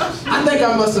I I think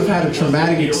I must have had a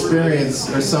traumatic experience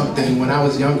or something when I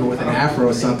was younger with an afro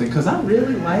or something, because I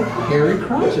really like hairy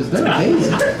crotches. They're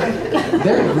amazing.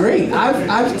 They're great.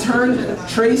 I've turned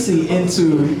Tracy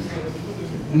into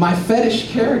my fetish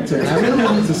character, and I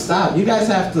really need to stop. You guys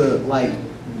have to like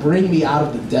bring me out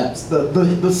of the depths,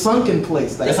 the sunken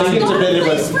place. I think it's a bit of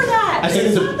a. I think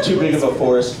it's too big of a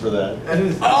forest for that.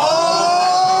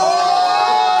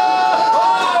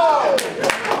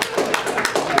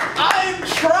 I'm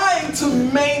trying to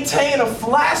maintain a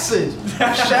flaccid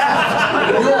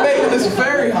shaft. You're making this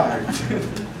very hard.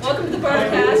 Welcome to the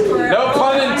Barcast, where No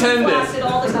pun I'm intended. blasted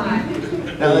all the time.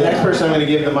 Now the next person I'm going to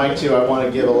give the mic to, I want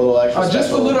to give a little extra.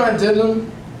 Just a little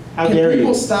addendum. How Can dare people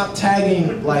you? stop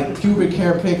tagging like pubic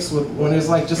hair pics when there's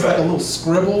like just like a little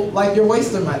scribble? Like you're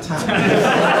wasting my time.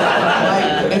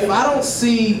 Like if I don't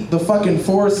see the fucking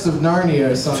forests of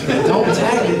Narnia or something, don't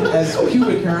tag it as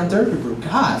pubic hair on Derby Brew.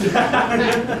 God,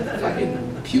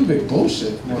 fucking pubic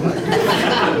bullshit.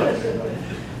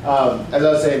 As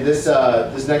I was saying, this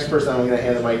next person I'm going to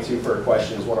hand the mic to for a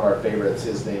question is one of our favorites.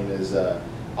 His name is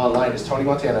online is Tony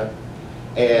Montana.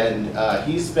 And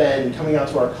he's been coming out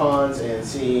to our cons and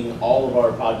seeing all of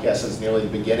our podcasts since nearly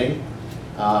the beginning.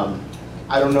 I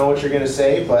don't know what you're going to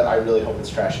say, but I really hope it's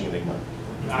Trashing Enigma.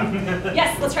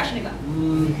 Yes, let's trash Enigma.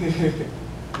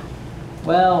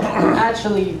 Well,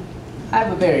 actually, I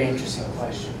have a very interesting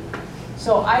question.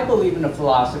 So I believe in the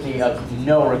philosophy of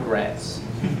no regrets.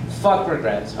 Fuck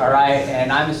regrets, all right?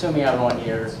 And I'm assuming everyone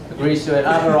here agrees to it.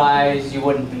 Otherwise, you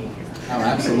wouldn't be here. Oh,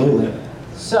 absolutely.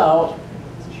 So,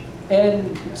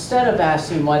 instead of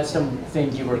asking what's some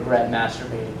things you regret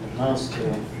masturbating the most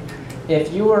to,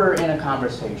 if you were in a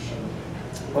conversation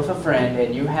with a friend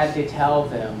and you had to tell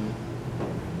them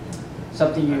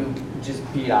something you just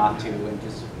beat off to and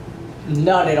just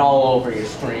nut it all over your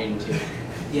screen to,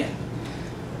 yeah,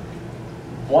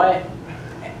 what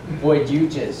would you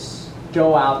just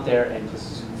go out there and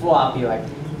just full out be like,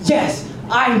 yes,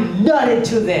 I nutted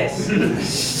to this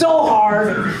so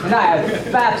hard, and I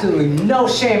have absolutely no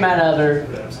shame at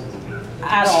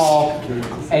all,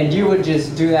 and you would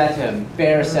just do that to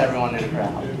embarrass everyone in the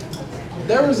crowd.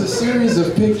 There was a series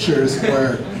of pictures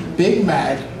where Big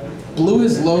Mac blew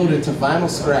his load into vinyl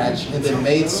scratch and then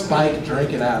made Spike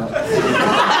drink it out. It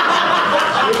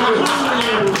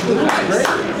was great.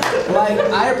 Like,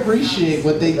 I appreciate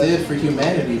what they did for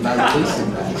humanity by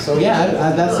releasing that. So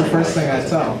yeah, that's the first thing I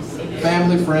tell.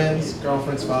 Family, friends,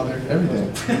 girlfriend's father,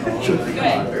 everything.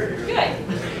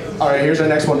 Good. All right, here's our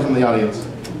next one from the audience.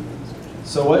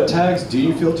 So what tags do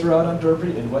you filter out on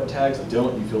Derpy, and what tags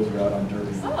don't you filter out on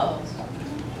Derpy?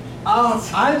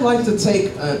 I'd like to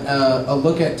take a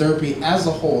look at Derpy as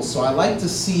a whole. So I like to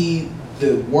see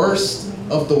the worst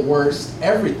of the worst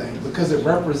everything, because it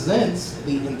represents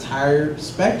the entire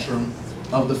spectrum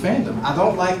of the fandom. I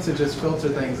don't like to just filter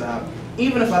things out,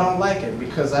 even if I don't like it,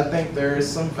 because I think there is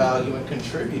some value in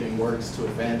contributing works to a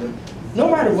fandom, no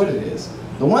matter what it is.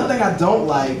 The one thing I don't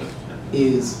like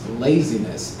is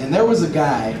laziness. And there was a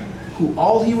guy who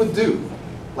all he would do,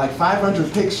 like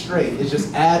 500 pics straight, is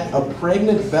just add a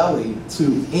pregnant belly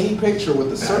to any picture with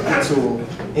the circle tool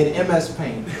in MS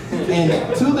Paint.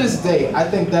 And to this day, I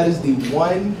think that is the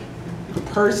one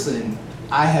person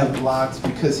I have blocked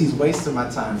because he's wasting my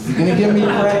time. If you're gonna get me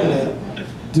pregnant,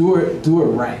 do it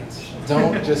right.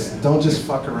 Don't just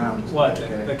fuck around. What,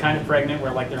 the kind of pregnant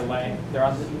where like it's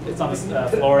on the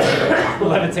floor and they're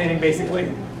levitating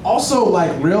basically? Also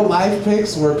like real life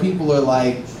pics where people are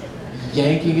like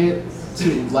yanking it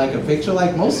to like a picture.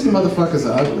 Like most of you motherfuckers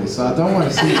are ugly, so I don't want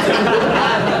to see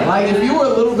it. Like if you were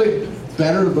a little bit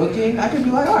better looking, I could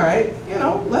be like, all right,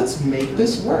 let's make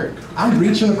this work. I'm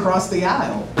reaching across the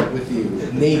aisle with you,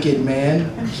 naked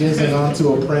man, jizzing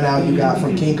onto a printout you got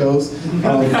from Kinko's of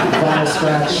vinyl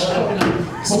scratch.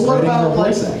 But what about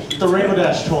like the Rainbow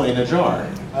Dash toy in a jar?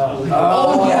 Oh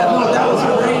yeah, no, that was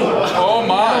great. Oh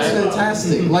my. That was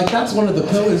fantastic. Like that's one of the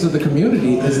pillars of the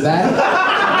community, is that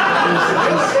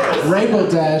is Rainbow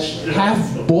Dash half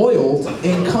boiled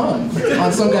in cum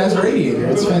on some guy's radiator.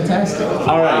 It's fantastic.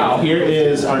 All right, here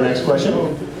is our next question.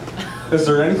 Is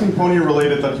there anything pony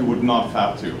related that you would not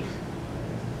fap to?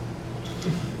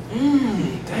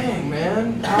 Dang,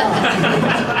 man.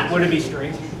 Would it be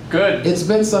straight? Good. It's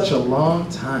been such a long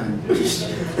time.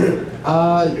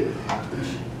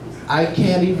 I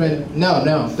can't even,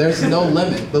 no, there's no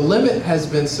limit. The limit has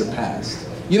been surpassed.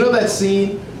 You know that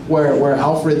scene where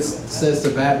Alfred says to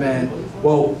Batman,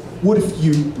 well, what if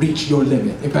you reach your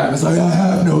limit? And Batman's like, I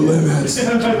have no limits.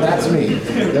 That's me.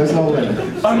 There's no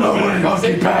limit. I'm not wearing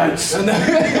hockey pads.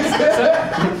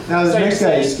 Now this next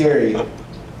guy is scary.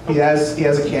 He has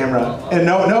a camera. And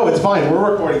no, it's fine.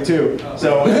 We're recording too.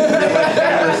 So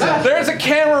there's a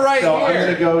camera right so here. I'm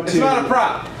gonna go to. It's not a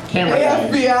prop. Camera.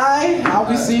 Hey, FBI, I'll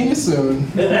be seeing you soon.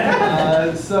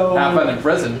 So, have fun in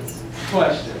prison.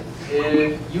 Question.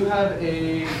 If you have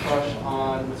a crush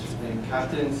on, what's his name?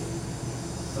 Captain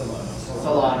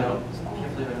Solano. I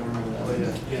can't believe I don't remember that. But yeah.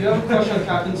 If you have a crush on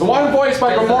Captain The one voiced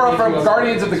by does that Gamora make from you a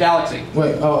Guardians of furry? the Galaxy.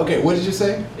 Wait, oh, okay, what did you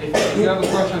say? If you have a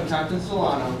crush on Captain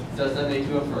Solano, does that make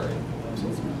you a furry?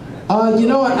 You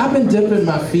know what? I've been dipping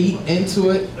my feet into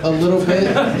it a little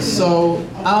bit, so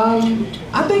I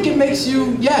think it makes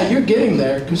you, yeah, you're getting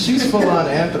there, because she's full on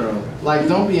anthro. Like,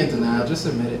 don't be in denial, just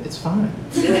admit it. It's fine.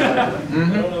 I don't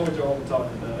know what you're all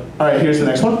talking about. All right, here's the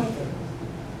next one.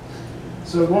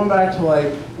 So going back to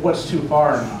like what's too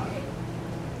far or not.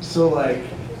 So like,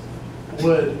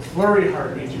 would flurry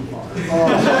heart be too far?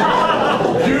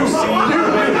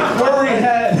 Flurry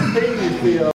head.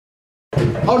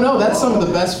 Oh no, that's some of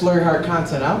the best Flurry Heart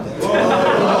content out there.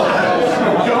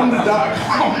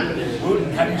 Gums.com.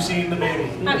 Have you seen the baby?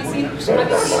 Have you seen the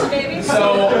baby?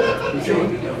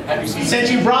 Since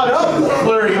you brought up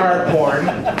flurry heart porn,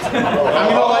 I'm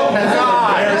gonna let Penza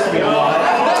embarrass me a lot.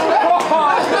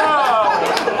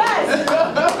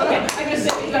 Okay, I'm gonna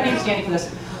sit. I need to stand for this.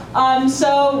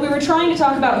 So we were trying to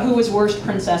talk about who was worst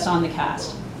princess on the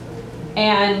cast,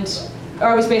 and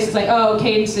I was basically like, oh,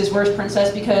 Cadence is worst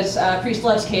princess because Priest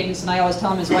loves Cadence, and I always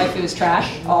tell him his wife is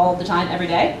trash all the time, every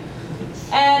day.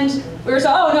 And we were so,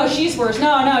 oh no, she's worse.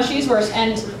 No, she's worse.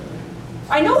 And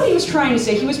I know what he was trying to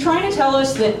say. He was trying to tell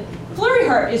us that Flurry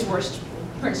Heart is worst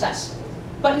princess.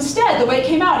 But instead, the way it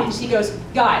came out, he goes,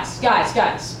 guys,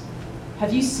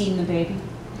 have you seen the baby?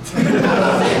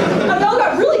 And we all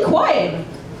got really quiet.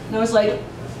 And I was like,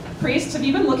 Priest, have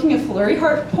you been looking at Flurry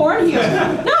Heart porn? He goes,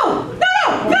 no.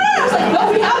 I was like,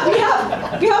 no,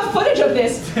 we have footage of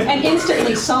this. And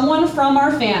instantly, someone from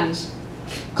our fans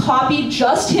copied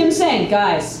just him saying,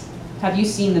 guys, have you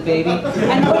seen the baby?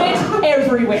 And put it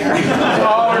everywhere.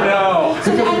 Oh no.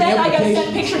 So, and then I got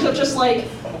sent pictures of just like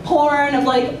porn of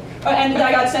like, and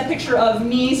I got sent picture of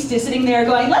me sitting there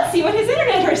going, let's see what his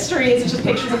internet history is. It's just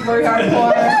pictures of Flurry Heart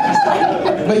porn.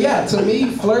 But yeah, to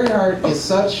me, Flurry Heart is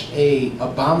such a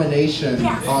abomination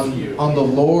on the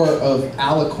lore of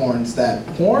alicorns that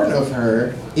porn of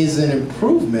her is an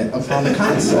improvement upon the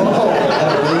concept.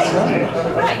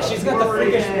 Right, she's got the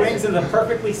freakish wings and the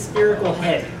perfectly spherical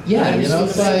head. Yeah, you know,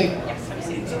 it's like.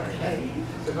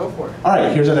 So go for it. All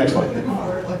right, here's the next one.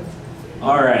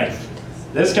 All right.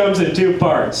 This comes in two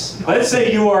parts. Let's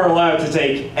say you are allowed to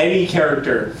take any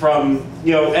character from,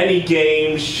 any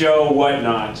game, show,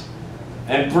 whatnot,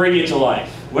 and bring it to life.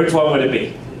 Which one would it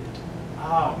be?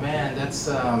 Oh man, that's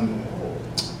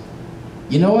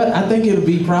you know what? I think it'll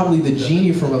be probably the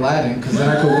genie from Aladdin, because then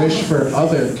I could wish for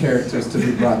other characters to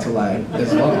be brought to life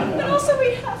as well. And also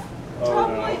we have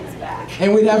Rob Williams back.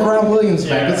 And we'd have Rob Williams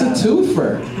back. It's a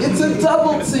twofer. It's a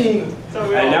double team.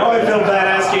 And now I feel bad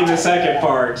asking the second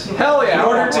part. Hell yeah. In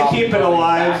order to keep it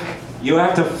alive, you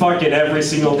have to fuck it every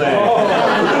single day.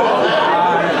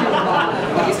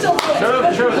 Should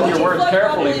have chosen your words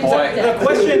carefully, boy. The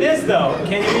question is though,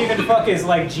 can you even fuck his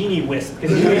like genie wisp?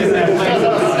 Because he doesn't have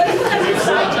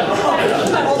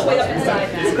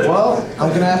Well, I'm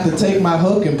gonna have to take my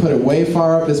hook and put it way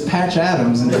far up as Patch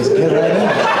Adams and just get right in.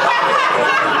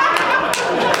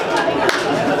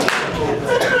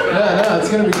 Yeah, it's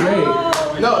gonna be great.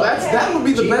 No, that would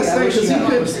be the best thing,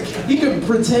 because he could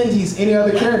pretend he's any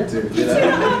other character. You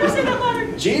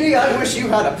know? Genie, I wish you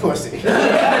had a pussy.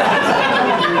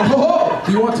 Oh,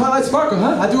 do you want Twilight Sparkle,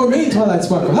 huh? I do a mean Twilight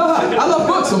Sparkle. Ha ha! I love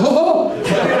books. Oh,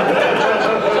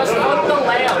 Just fuck the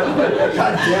lamb.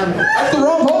 God damn it. that's the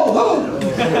wrong hole. Oh.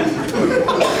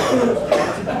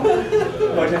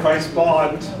 What if I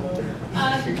spawned?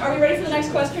 Are we ready for the next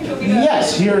question?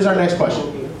 Yes, here's our next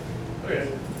question.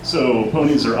 So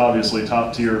ponies are obviously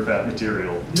top tier fat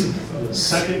material.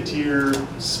 Second tier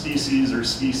species or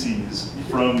species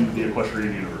from the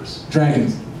equestrian universe.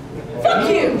 Dragons. Fuck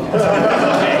you!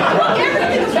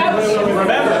 Everything about you.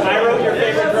 Remember, I wrote your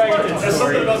favorite dragon That's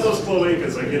story. something about those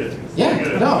cloacas, I get it.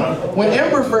 Yeah, no. When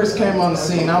Ember first came on the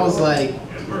scene, I was like,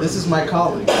 this is my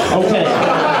calling. Okay.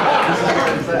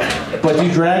 But do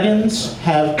dragons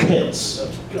have pits?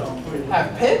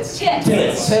 Have pits?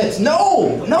 Tits. Tits.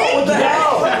 No! What the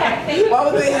hell? Why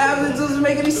would they have it? It doesn't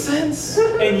make any sense.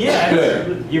 And yes,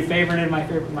 Good. you favorited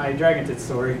my dragon tit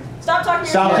story. Stop talking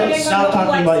Stop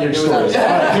talking about your stories. All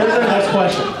right, here's our next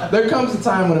question. There comes a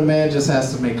time when a man just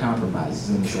has to make compromises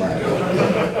in his life.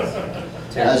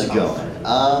 How's it going?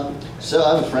 So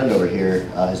I have a friend over here.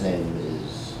 His name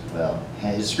is,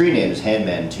 his screen name is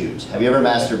Handman Tubes. Have you ever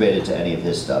masturbated to any of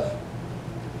his stuff?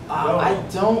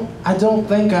 I don't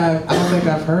think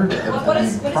I've heard of What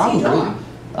does he probably. draw?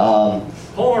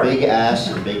 Big ass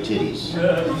and big titties.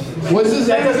 What's his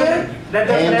name again? That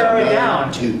doesn't narrow it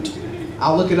down. Toot.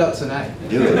 I'll look it up tonight.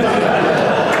 Do it. He's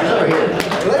over here.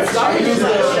 Let's use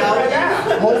that, shall we?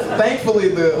 Thankfully,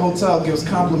 the hotel gives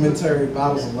complimentary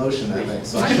bottles of lotion, I think.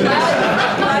 So I should.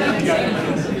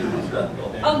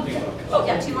 Oh,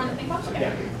 yeah, 2 more in the ping pong?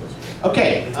 Okay.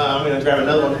 Okay, I'm going to grab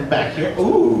another one from back here.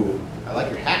 Ooh, I like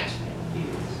your hat.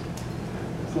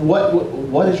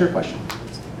 What is your question?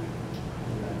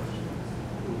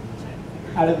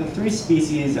 Out of the 3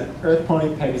 species, Earth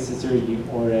Pony, Pegasus, or a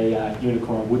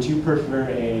unicorn, would you prefer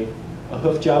a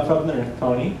hoof job from an Earth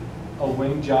Pony, a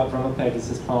wing job from a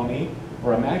Pegasus pony,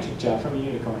 or a magic job from a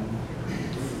unicorn?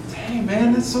 Dang,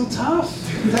 man, that's so tough.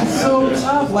 That's so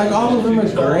tough. Like, all of them are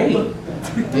great.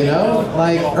 You know?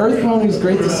 Like, Earth Pony's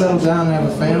great to settle down and have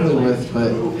a family with,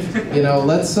 but, you know,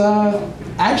 let's,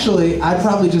 actually, I'd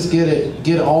probably just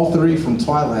get all 3 from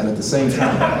Twilight at the same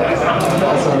time.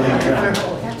 That's all right.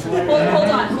 Hold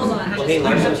on. Well, hey,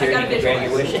 Larson's here. You can grant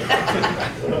your wish.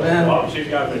 Man, she's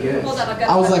got it. Hold on, I've got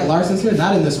I was like, Larson's here?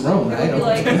 Not in this room, right? It would be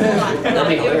like, hold on. That'd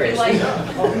be hilarious.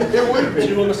 It would be.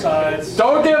 2 on the sides.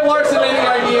 Don't give Larson any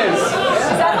ideas. Is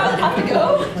that how it have to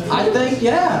go? I think,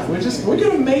 yeah. We're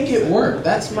gonna make it work.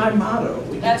 That's my motto.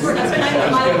 That's kind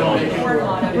of my word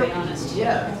motto, to be honest.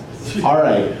 Yeah. All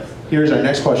right, here's our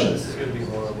next question. This is going to be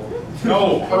horrible.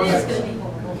 No. It is going to be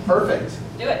horrible. Perfect.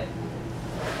 Do it.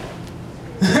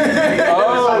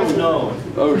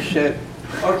 Oh shit.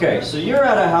 Okay, so you're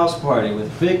at a house party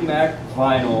with Big Mac,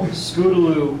 Vinyl,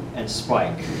 Scootaloo, and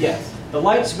Spike. Yes. The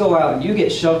lights go out and you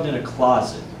get shoved in a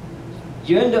closet.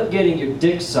 You end up getting your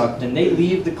dick sucked and they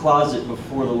leave the closet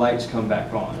before the lights come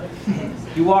back on.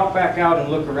 You walk back out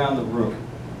and look around the room.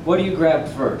 What do you grab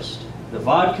first? The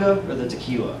vodka or the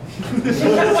tequila?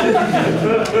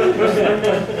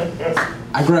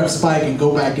 I grab Spike and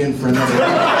go back in for another.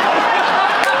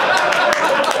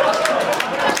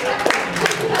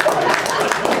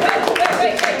 Is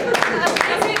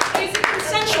it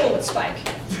consensual with Spike?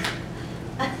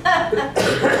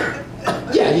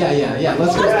 Yeah.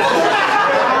 Let's go.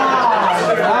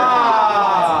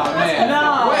 Man.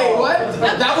 No. Wait, what?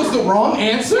 That was the wrong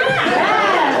answer?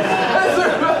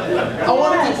 I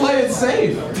wanted to play it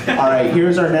safe. All right,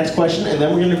 here's our next question, and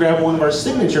then we're going to grab one of our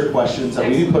signature questions that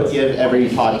we put in every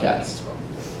podcast.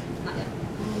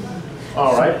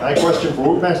 All right, my question for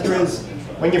Wootmaster is,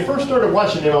 when you first started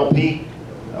watching MLP,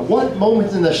 what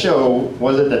moment in the show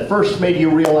was it that first made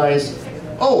you realize,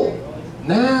 oh,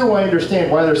 now I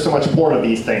understand why there's so much porn of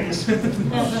these things?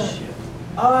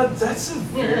 That's a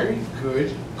very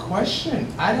good question.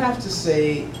 I'd have to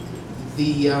say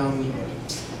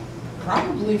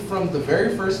probably from the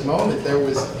very first moment there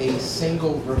was a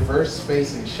single reverse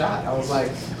facing shot. I was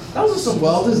like, those are some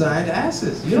well-designed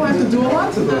asses. You don't have to do a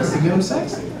lot to those to get them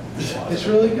sexy. It's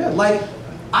really good. Like,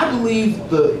 I believe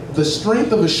the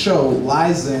strength of a show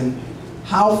lies in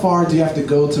how far do you have to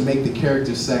go to make the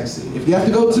character sexy. If you have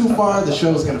to go too far, the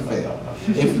show's gonna fail.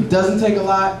 If it doesn't take a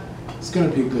lot, it's gonna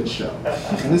be a good show.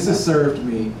 And this has served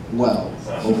me well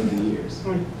over the years.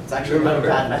 It's actually a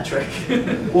bad metric.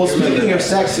 Well, speaking of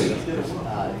sexy,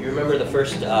 You remember the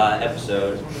first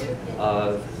episode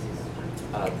of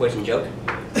Poison Joke?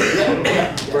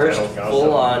 First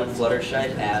full-on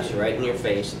Fluttershy's ass right in your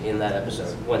face in that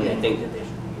episode when they think that they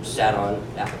sat on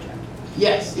Applejack.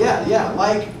 Yes, yeah.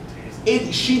 Like,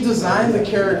 she designed the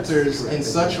characters in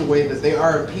such a way that they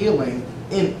are appealing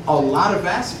in a lot of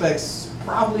aspects,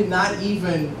 probably not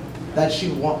even that she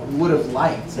would have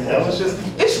liked. You know?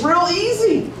 It's real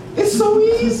easy. It's so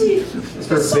easy. It's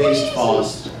for based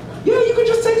cost. Yeah, you could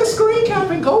just take a screen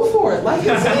cap and go for it. Like,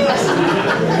 it's easy.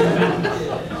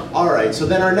 All right, so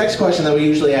then our next question that we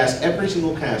usually ask every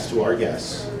single cast to our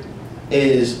guests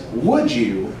is, would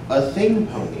you a thing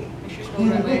pony? Make sure you scroll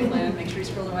the right way, Glenn. Make sure you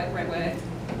scroll the right way.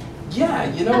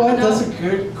 Yeah, you know what? That's a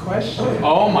good question.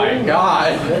 Oh my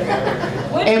god.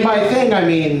 And by thing, I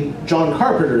mean John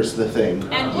Carpenter's The Thing.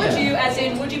 And would you, as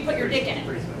in, would you put your dick in it?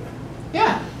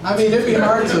 Yeah, I mean, it'd be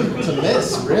hard to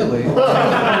miss, really.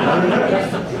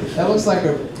 That looks like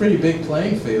a pretty big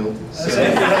playing field. So. We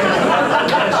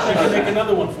can make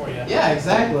another one for you. Yeah,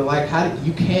 exactly. Like,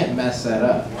 you can't mess that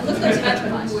up. And look at those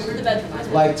bedroom eyes. We're the bedroom eyes.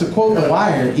 Like, to quote The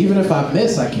Wire, even if I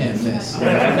miss, I can't miss.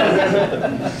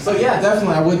 So yeah,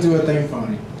 definitely, I would do a thing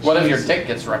pony. What if your dick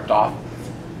gets ripped off?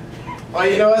 Oh,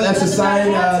 you know what? That's a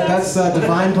sign. That's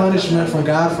divine punishment from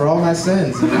God for all my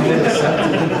sins. And I will accept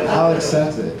it. I'll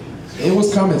accept it. It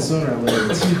was coming sooner or later.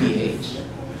 TBH.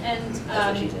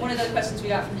 And one of the questions we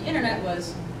got from the internet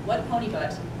was, what pony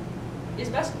butt is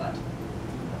best butt?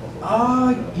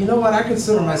 You know what? I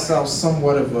consider myself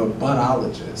somewhat of a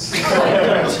buttologist.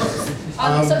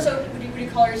 So would you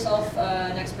call yourself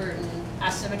an expert in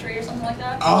asymmetry or something like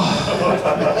that?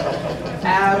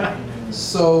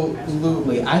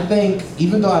 Absolutely. I think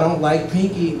even though I don't like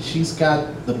Pinky, she's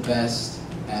got the best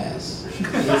ass.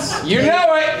 You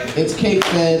know it! It's cake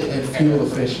fed and fuel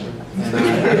efficient. And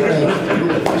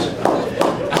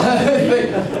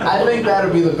I think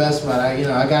that'll be the best one.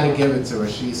 I gotta give it to her.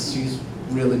 She's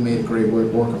really made a great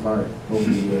work of art over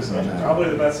the years on that. Probably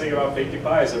the best thing about Pinkie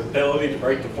Pie is the ability to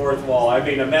break the fourth wall. I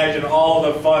mean, imagine all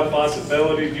the fun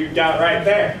possibilities you got right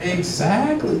there.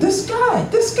 Exactly. This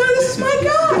is my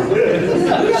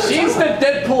guy. She's the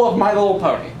Deadpool of My Little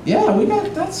Pony. Yeah,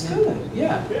 that's good.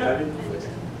 Yeah.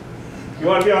 You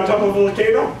want to be on top of a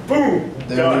volcano? Boom!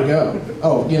 There we go.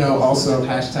 Oh, also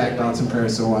hashtag Thoughts in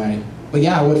Paris, Hawaii. But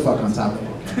yeah, I would fuck on top of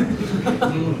it.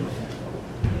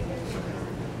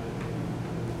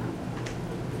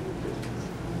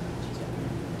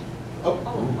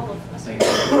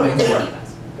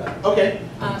 Okay.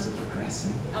 I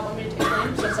want me to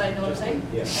explain since I know what I'm saying?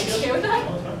 Yes. Are you okay with that?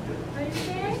 Are you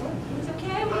okay? It's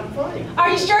okay? I'm fine. Are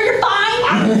you sure you're fine?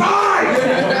 I'm fine!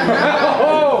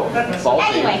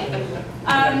 Anyway,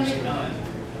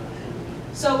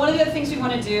 so one of the other things we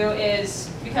want to do is,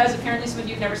 because apparently some of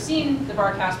you have never seen the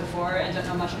Barcast before and don't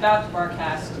know much about the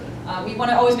Barcast, we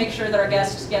want to always make sure that our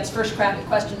guest gets first crack at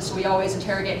questions, so we always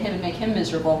interrogate him and make him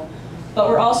miserable. But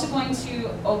we're also going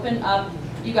to open up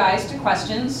you guys to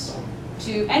questions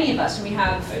to any of us. And we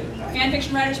have fan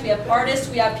fiction writers, we have artists,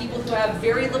 we have people who have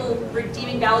very little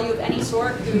redeeming value of any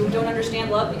sort, who don't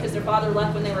understand love because their father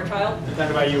left when they were a child. Talk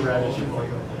about you, Radish.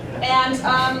 And we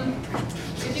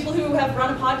have people who have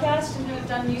run a podcast and who have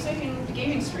done music and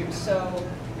gaming streams. So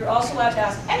you're also allowed to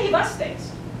ask any of us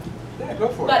things. Yeah, go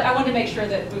for it. But I wanted to make sure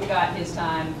that we've got his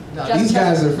time. No, these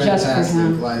guys are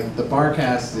fantastic. Like the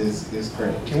Barcast is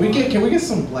great. Can we get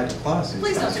some applause?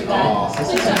 Please don't do that. Please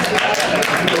don't do that.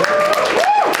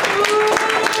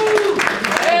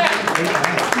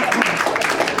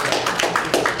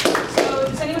 So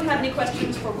does anyone have any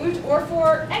questions for Woot or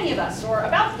for any of us or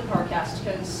about the Barcast?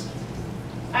 Because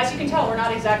as you can tell, we're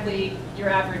not exactly your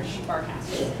average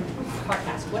Barcast.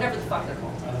 Barcast, whatever the fuck they're called.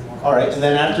 All right, and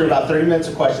then after about 30 minutes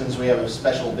of questions, we have a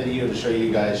special video to show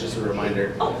you guys, just a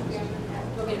reminder. Oh, you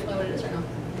want me to explain what it is right now?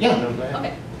 Yeah, no, go ahead.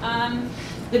 Okay.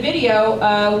 The video,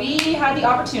 we had the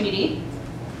opportunity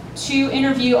to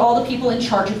interview all the people in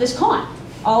charge of this con,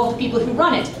 all of the people who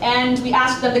run it, and we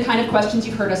asked them the kind of questions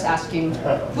you've heard us asking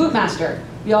Wootmaster.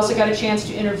 We also got a chance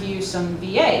to interview some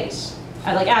VAs,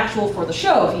 like actual for the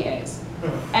show VAs,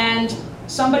 and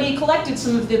somebody collected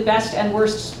some of the best and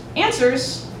worst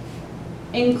answers,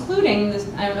 including this,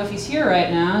 I don't know if he's here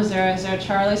right now. Is there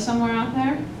Charlie somewhere out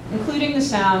there? Including the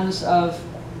sounds of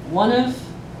one of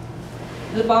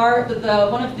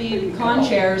the con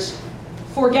chairs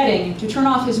forgetting to turn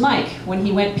off his mic when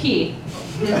he went pee.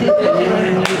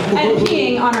 And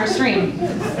peeing on our stream.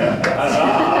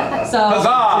 So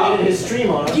his stream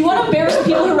on. if you want to embarrass the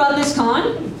people who run this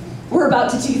con, we're about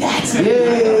to do that.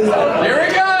 Here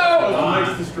we go!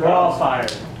 We're all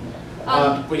fired.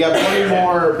 We got 20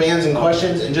 more bands and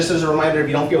questions, and just as a reminder, if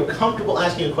you don't feel comfortable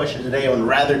asking a question today, I would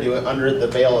rather do it under the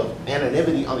veil of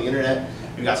anonymity on the internet.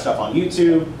 We've got stuff on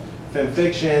YouTube,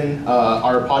 FemFiction.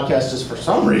 Our podcast is for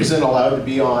some reason allowed to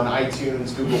be on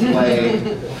iTunes, Google Play.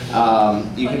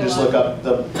 You can just look up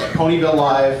the Ponyville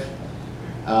Live.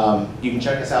 You can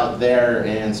check us out there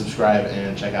and subscribe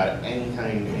and check out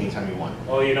anytime you want.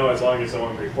 Well, as long as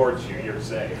someone reports you, you're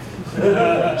safe.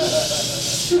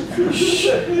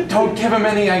 Don't give him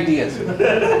any ideas.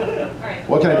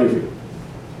 What can I do for you?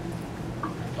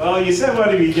 Well, you said one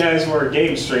of you guys were a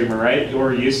game streamer, right?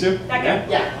 Or used to?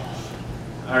 Yeah.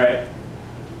 All right.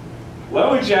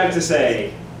 What would you have to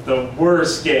say the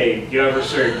worst game you ever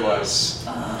streamed was?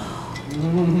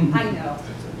 I know.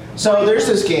 So there's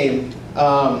this game.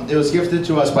 It was gifted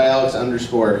to us by Alex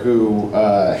 _ who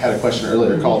had a question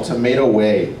earlier called Tomato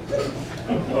Way.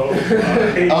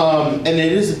 And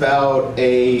it is about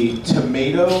a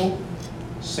tomato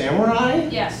samurai.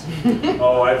 Yes.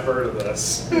 Oh, I've heard of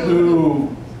this.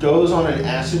 Who goes on an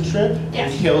acid trip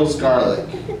and kills garlic.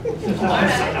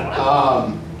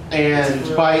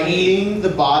 And by eating the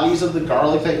bodies of the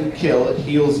garlic that you kill, it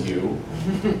heals you.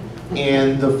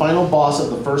 And the final boss of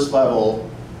the first level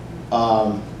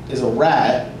is a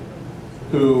rat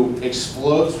who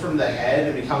explodes from the head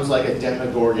and becomes like a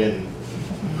demogorgon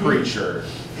creature.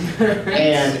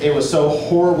 And it was so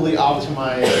horribly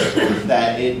optimized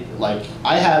that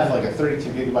I have like a 32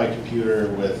 gigabyte computer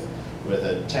with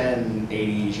a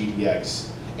 1080 GTX,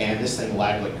 and this thing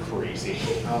lagged like crazy.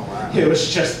 Oh wow. It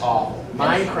was just awful.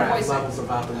 Minecraft levels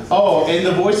of optimism. Oh, and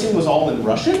the voicing was all in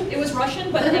Russian? It was Russian,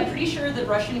 but I'm pretty sure the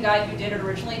Russian guy who did it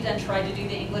originally then tried to do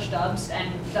the English dubs and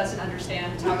doesn't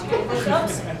understand how to do English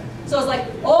dubs. So it's like,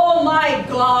 oh my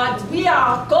god, we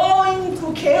are going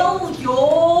to kill you.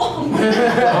 Oh my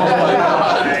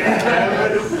god.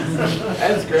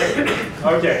 That's great.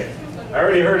 Okay, I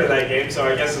already heard of that game, so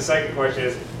I guess the second question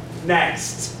is,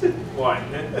 next one.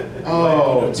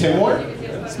 Oh, Timor?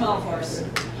 Small horse.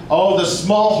 Oh, the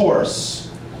small horse.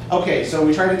 Okay, so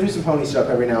we try to do some pony stuff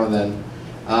every now and then.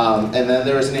 And then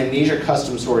there was an Amnesia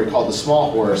custom story called The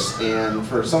Small Horse, and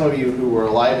for some of you who were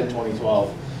alive in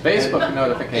 2012, Facebook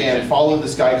notification. And followed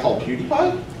this guy called PewDiePie?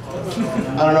 I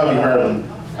don't know if you heard of him.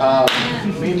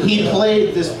 He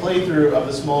played this playthrough of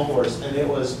The Small Horse, and it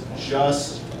was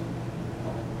just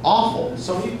awful.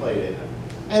 So he played it,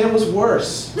 and it was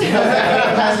worse. It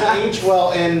hasn't aged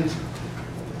well, and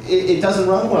it doesn't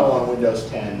run well on Windows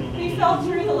 10. He fell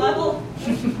through the level.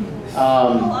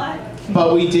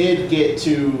 But we did get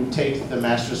to take the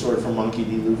Master Sword from Monkey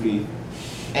D. Luffy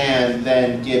and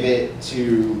then give it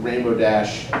to Rainbow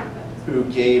Dash, who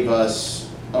gave us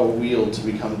a wheel to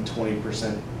become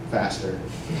 20% faster.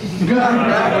 And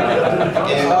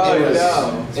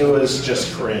it was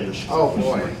just cringe. Oh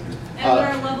boy. And when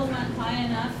our level went high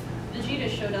enough, Vegeta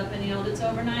showed up and yelled, "It's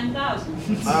over 9,000."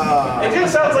 It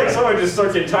just sounds like someone just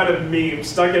took a ton of memes,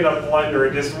 stuck in a blender,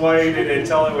 and just waited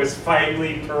until it was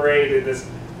finely paraded this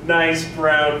nice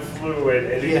brown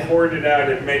fluid, and he poured it out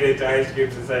and made it into ice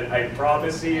cubes and said, "I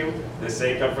promise you, this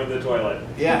ain't come from the toilet."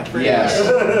 Yeah. Yes.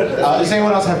 Does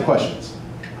anyone else have questions?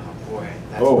 Oh boy,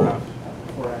 that's rough.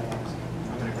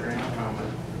 I'm gonna cry out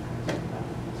comment.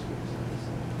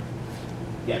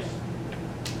 Yes.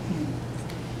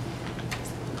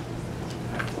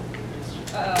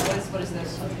 What is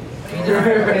this? What are you doing?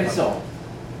 Pencil.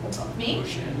 Me?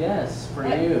 Yes, for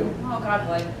What? you. Oh God,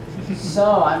 what?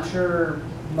 So I'm sure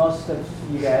most of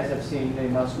you guys have seen the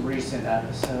most recent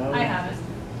episode. I haven't.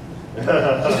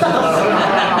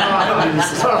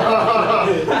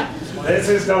 This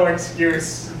is no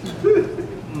excuse.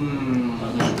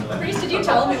 Priest, did you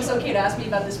tell him it was okay to ask me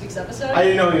about this week's episode? I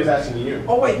didn't know he was asking you.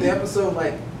 Oh wait, the episode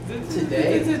like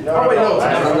today? No, oh wait, no, no,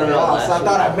 I no.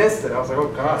 thought I missed it. I was like, oh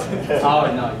god. Oh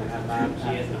no, you have not.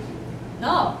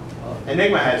 No.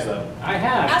 Enigma has though. I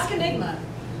have. Ask Enigma.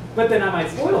 But then I might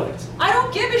spoil it. I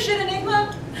don't give a shit,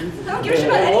 Enigma. I don't give a shit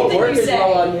about anything you say.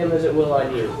 on him as it will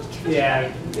on you. Yeah.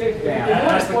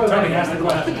 Ask the question. Ask the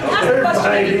question. Ask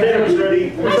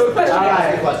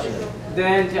the question.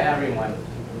 Then to everyone,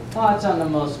 thoughts on the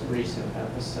most recent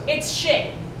episode? It's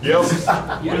shit. Yep.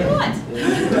 What do you want?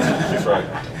 That's right.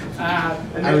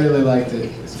 I really liked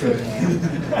it. It's good.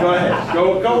 Go ahead.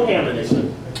 Go ham it.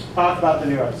 Talk about the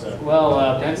new episode.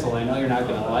 Well, Pencil, I know you're not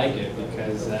going to like it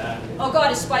because... Oh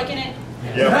God, is Spike in it?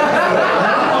 You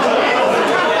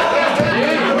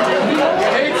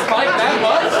hate Spike that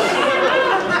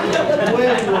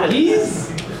much? He's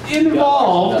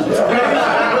involved.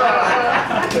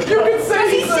 You can say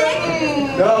Does he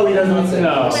sing? No, he doesn't sing.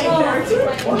 No.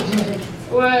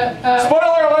 Well,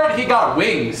 spoiler alert, he got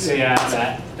wings. Yeah,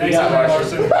 that. Thanks,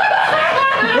 Larson.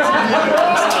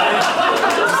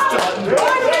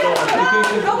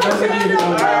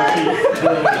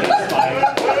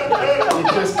 You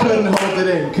just couldn't hold it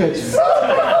in, could you?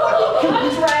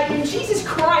 I'm dragging. Jesus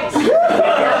Christ.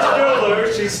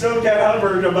 She still got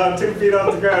hovered about 2 feet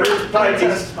off the ground. Her pipe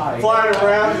just flying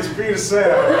around the speed of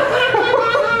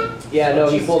sound. Yeah, no,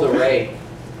 he pulled a Ray.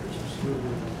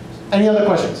 Any other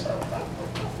questions?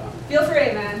 Feel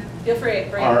free, man. Feel free.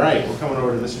 Bring it. All right, we're coming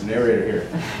over to Mr. Narrator here.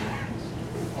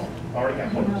 Already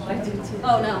got one.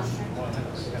 Oh no.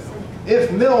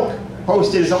 If Milk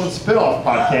hosted his own spin-off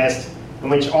podcast in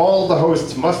which all the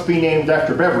hosts must be named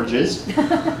after beverages,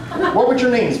 what would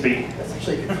your names be? That's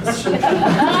actually a good question.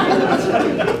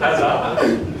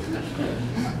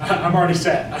 I'm already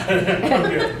set. I'm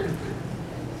good.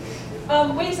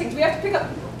 Wait a second. Do we have to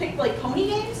pick like pony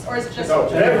names, or is it just? No,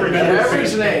 beverage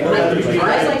name. I was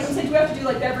like, so do we have to do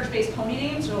like beverage-based pony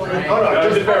names, or like? Oh no,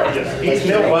 just beverages. He's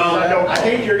milk. Well, I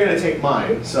think you're gonna take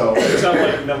mine. So You sound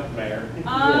like Milk Mayor.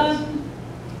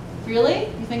 Really?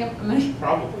 You think I'm gonna?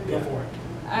 probably go for it.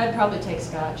 I'd probably take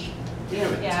Scotch.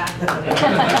 Damn it. Yeah.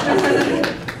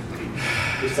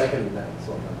 You're second in that,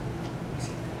 so.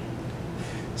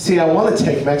 See, I want to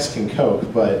take Mexican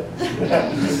Coke, but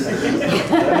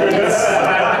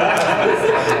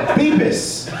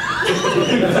Beepus.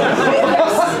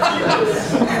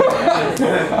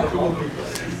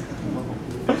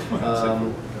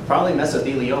 Probably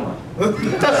mesothelioma.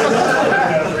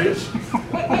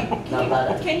 Wait,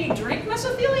 Can you drink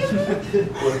mesothelium?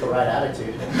 With the right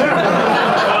attitude.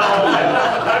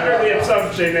 Under the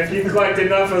assumption if you collect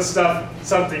enough of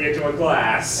something into a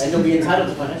glass. And you'll be entitled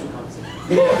to financial compensation.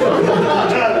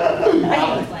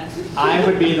 I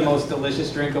would be the most delicious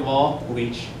drink of all,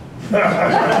 bleach.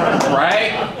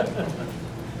 Right?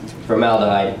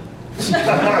 Formaldehyde.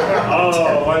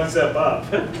 Oh, one step up.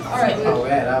 All right. Oh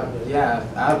man,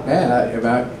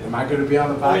 am I going to be on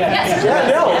the podcast? Yes. You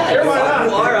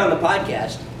are on the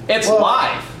podcast. It's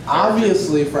live.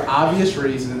 Obviously, for obvious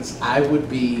reasons, I would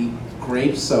be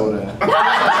grape soda.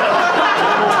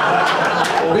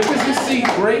 Because you see,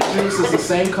 grape juice is the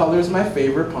same color as my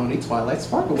favorite pony, Twilight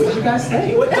Sparkle. What did you guys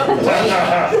think?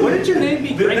 Wouldn't your name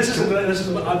be Grape? This is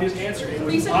an obvious answer. It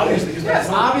was obviously Yes,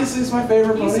 obviously it's my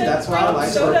favorite pony. That's why I like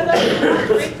soda. it.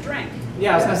 Grape drink.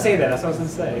 Yeah, I was gonna say that. That's what I was gonna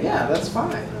say. Yeah, that's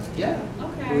fine. Yeah.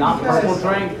 Okay. Not purple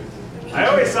drink. I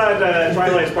always thought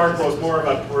Twilight Sparkle was more of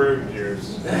a prune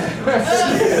juice.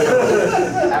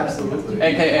 Absolutely.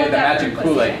 AKA the magic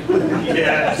Kool-Aid.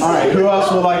 Yes. All right, who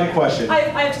else would like a question? I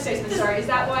have to say something. Sorry. Is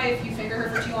that why if you finger her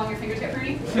for too long, your fingers get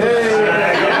pruny? Hey!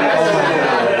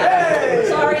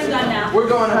 Sorry, I'm done now. We're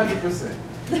going 100%.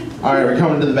 All right, we're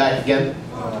coming to the back again.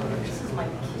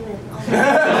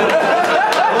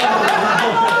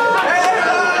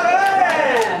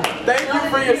 Thank you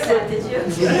for your service.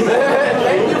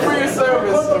 Thank you for your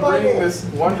service for bringing this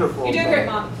wonderful. You're doing great,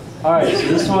 Mom. All right, so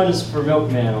this one is for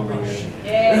Milkman over here.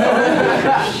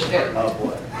 Yeah. Shit. Oh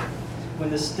boy.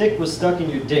 When the stick was stuck in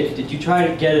your dick, did you try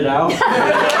to get it out?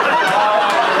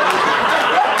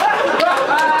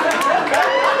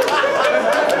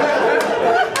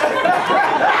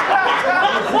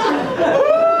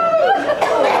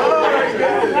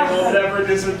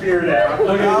 Disappeared out.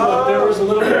 Okay, look, there was a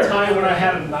little bit of time when I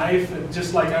had a knife, and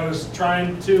just like I was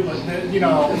trying to, but then, you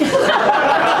know.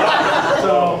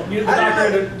 So the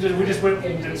doctor, we just went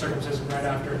and did circumcision right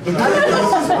after. I didn't know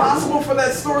it was possible for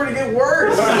that story to get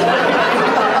worse.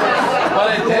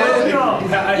 But it did. You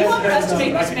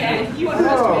underestimate this man. You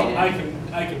underestimate it.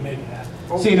 I can make it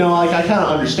happen. See, I kind of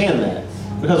understand that.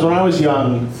 Because when I was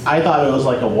young, I thought it was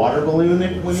like a water balloon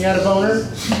when you had a boner.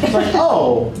 It's like,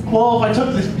 oh, well, if I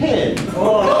took this pin. You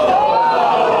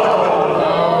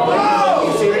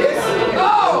serious?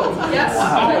 Oh! Yes.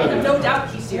 I have no doubt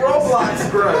he's serious.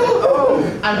 Roblox, bro. Oh!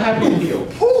 I'm happy to heal.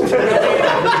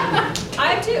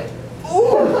 I am too.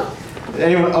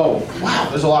 Anyone? Oh, wow,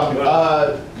 there's a lot of people.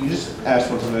 You just asked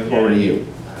for something over to you.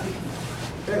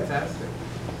 Fantastic.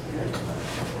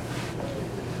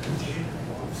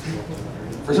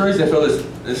 For some reason, I feel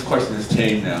this question is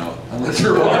tame now. I'm not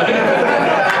sure why.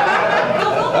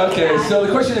 Okay, so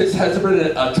the question is, has there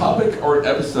been a topic or an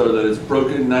episode that has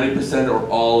broken 90% or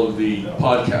all of the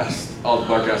podcasts, all the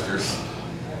podcasters?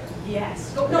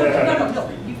 Yes. No.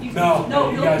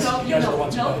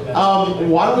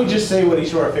 Why don't we just say what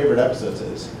each of our favorite episodes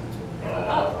is?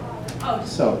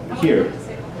 So, here.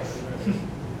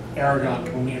 Aragon,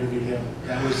 when we interviewed him,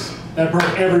 that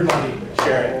broke everybody.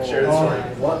 Share the story.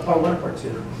 What, part 1 or part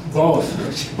 2? Both.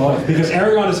 Because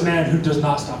Aragon is a man who does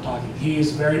not stop talking. He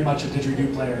is very much a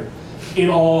didgeridoo player, in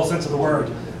all sense of the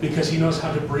word, because he knows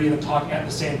how to breathe and talk at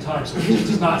the same time. So he just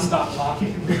does not stop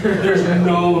talking. There's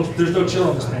no chill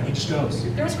on this man. He just goes.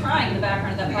 There was crying in the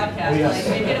background of that podcast. Oh, yes.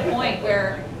 Like, it hit a point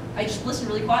where I just listened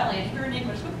really quietly and heard Nick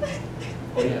just go.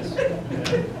 Oh yes.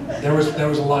 There was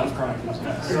a lot of crying.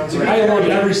 So I loved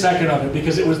every second of it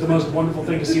because it was the most wonderful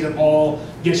thing to see them all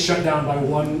get shut down by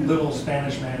one little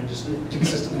Spanish man just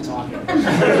consistently talking.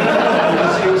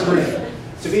 It was great.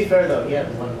 To be fair though, he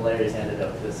had one hilarious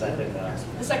antidote to the second. The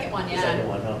second one, yeah. The second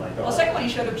one, oh my god. Well, the second one he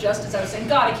showed up just as I was saying,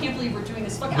 God, I can't believe we're doing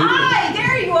this fucking. Hi,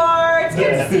 there you are. It's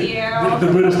good to see you. The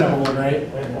Buddhist devil one, right?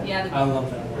 Yeah. I love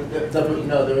that one.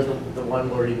 No, there was the one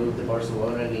where he moved to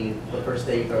Barcelona and the first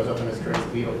day he throws up in his crib, it's a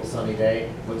beautiful sunny day,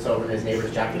 looks over and his neighbor's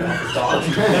jacking off his dog.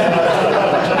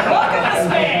 Welcome to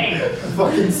Spain!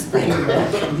 Fucking Spain,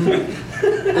 man.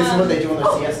 This is what they do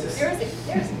on their siestas.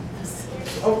 There's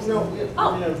Oh, no.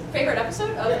 Oh, favorite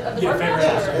episode of the Yeah, Barcast?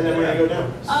 favorite. And then we're gonna go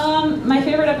down. My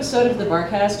favorite episode of the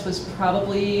Barcast was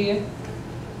probably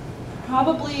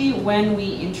when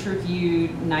we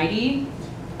interviewed Nighty,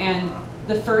 and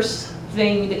the first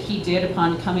thing that he did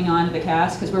upon coming on to the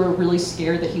cast, because we were really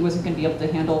scared that he wasn't going to be able to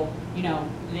handle,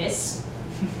 this.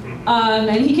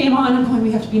 And he came on, I'm going,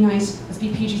 we have to be nice, let's be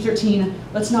PG-13,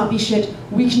 let's not be shit,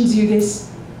 we can do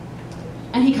this.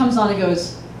 And he comes on and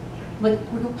goes, we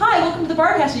go, hi, welcome to the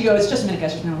Barcast. He goes, just a minute,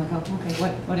 guys. And I'm like, oh, okay,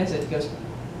 what is it? He goes,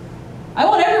 I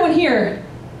want everyone here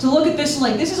to look at this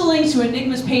link. This is a link to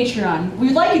Enigma's Patreon.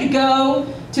 We'd like you to go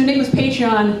to Enigma's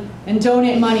Patreon and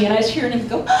donate money. And I just hear Enigma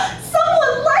go,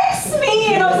 someone likes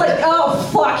me! And I was like, oh,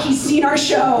 fuck, he's seen our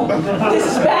show. This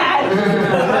is bad.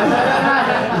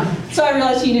 So I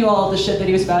realized he knew all of the shit that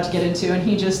he was about to get into, and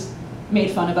he just made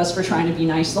fun of us for trying to be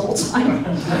nice the whole time.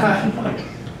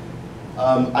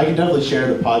 I can definitely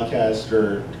share the podcast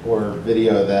or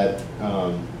video that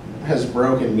has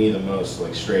broken me the most,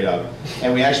 like straight up.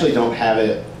 And we actually don't have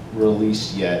it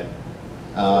released yet.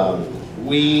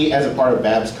 We, as a part of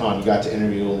BabsCon, got to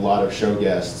interview a lot of show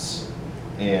guests,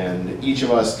 and each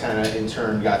of us kind of in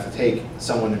turn got to take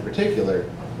someone in particular.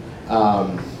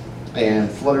 And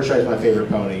Fluttershy's my favorite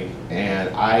pony, and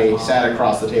I sat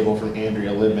across the table from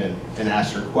Andrea Libman and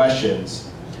asked her questions,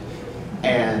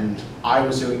 and I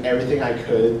was doing everything I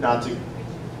could not to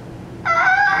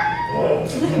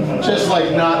just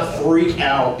like not freak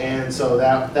out, and so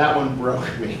that one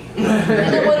broke me. And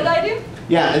then what did I do?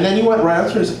 Yeah, and then you went right up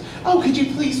to her and said, "Oh, could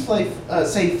you please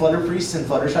say Flutter Priest in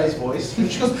Fluttershy's voice?" And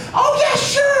she goes, "Oh yeah,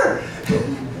 sure."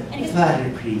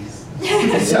 Flutter Priest.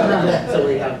 So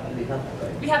we have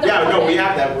that. Yeah, no, we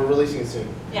have that. We're releasing it soon.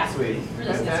 Yeah, Sweet.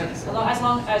 releasing it soon. As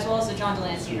well as the John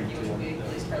Delancey interview, which will be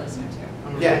released fairly soon too.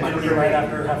 Yeah, It'll be right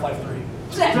after Half-Life 3.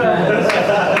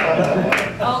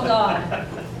 Oh God.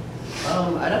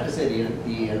 I'd have to say the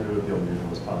interview with Bill Newton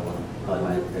was probably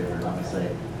my favorite, honestly.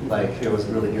 Like, it was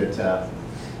really good to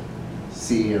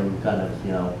see him kind of,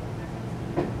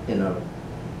 in a,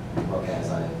 okay,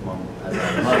 as I muddle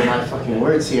my fucking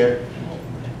words here,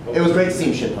 it was great to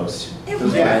see him shitpost. It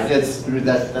was great.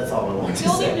 That's all I wanted to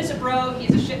Bill Newton say. is a bro.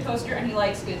 He's a shit poster, and he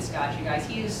likes good scotch. You guys,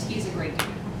 he's a great dude.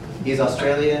 He's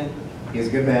Australian, he's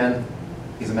a good man,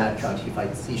 he's a mad cunt, he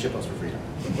shitposts for freedom.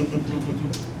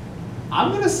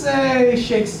 I'm gonna say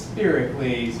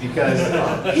Shakespeareically because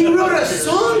he wrote a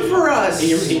song for us.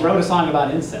 He wrote a song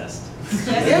about incest.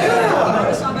 Yes, he wrote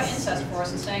a song about incest for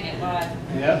us and sang it live.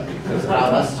 Yep.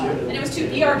 And it was to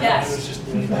be our guest.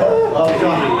 Oh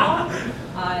God.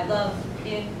 I love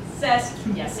incest.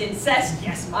 Yes, incest.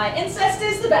 Yes, my incest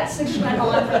is the best. And she went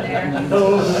on from there.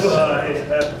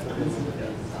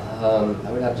 I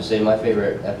would have to say my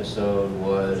favorite episode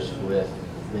was with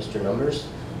Mr. Numbers.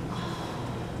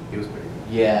 He was pretty good.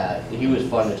 Yeah, he was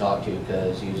fun to talk to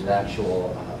because he was an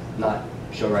actual, not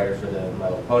show writer for the My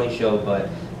Little Pony show, but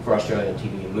for Australian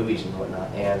TV and movies and whatnot.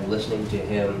 And listening to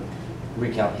him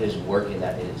recount his work in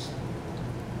that is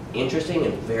interesting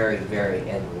and very, very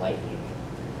enlightening.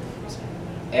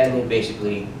 And they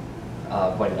basically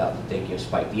pointed out that they give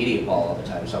Spike the idiot ball all the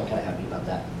time, so I'm kind of happy about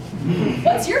that.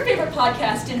 What's your favorite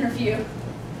podcast interview?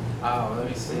 Oh, let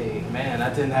me see. Man,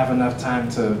 I didn't have enough time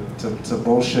to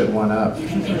bullshit one up.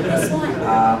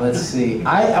 Let's see.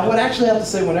 I would actually have to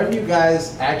say, whenever you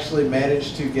guys actually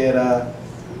manage to get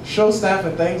show staff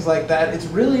and things like that, it's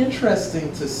really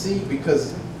interesting to see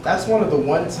because that's one of the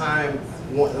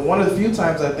few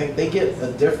times I think they get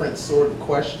a different sort of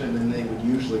question than they would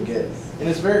usually get. And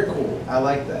it's very cool. I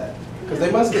like that. Because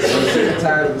they must get so sick and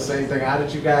tired of the same thing. How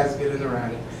did you guys get into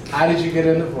writing? How did you get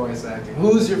into voice acting?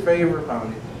 Who's your favorite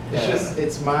pony?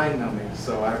 It's mind-numbing,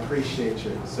 so I appreciate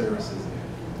your services and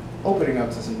opening up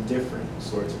to some different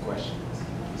sorts of questions.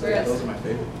 So yeah, those are my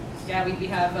favorite. Yeah, we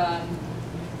have,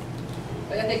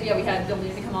 I think, we had Bill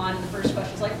Newton come on, and the first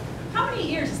question was like, how many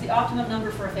ears is the optimum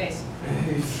number for a face?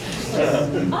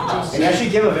 Oh. And you actually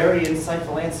give a very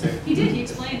insightful answer. He did, he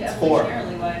explained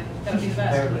evolutionarily why that would be the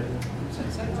best.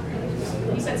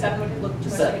 He said 7 would look too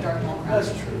much like a dark hole.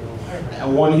 That's true.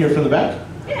 And one here from the back.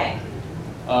 Yay.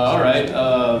 All right.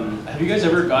 Have you guys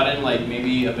ever gotten like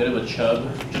maybe a bit of a chub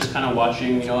just kind of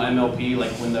watching, MLP,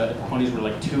 like when the ponies were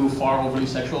like too far overly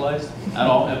sexualized at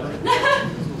all ever?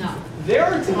 No. There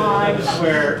are times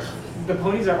where the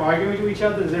ponies are arguing to each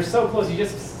other. They're so close, you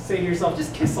just say to yourself,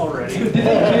 just kiss already. Did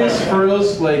they kiss for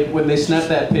reals? Like when they snapped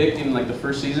that pic in like the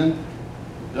first season?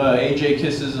 AJ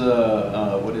kisses,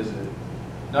 what is it?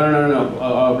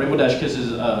 No. Rainbow Dash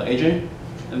kisses AJ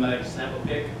and like snap a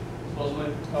pic,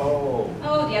 supposedly. Oh,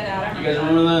 yeah, that. I remember. You guys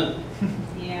remember that?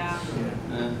 Yeah.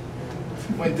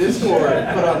 When Discord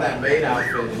put on that maid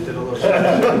outfit and did a little shit,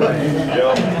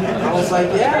 I was like,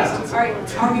 yeah. All right,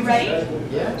 are we ready?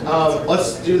 Yeah.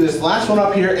 Let's do this last one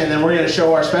up here, and then we're going to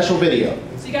show our special video.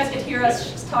 So you guys get to hear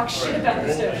us just talk shit about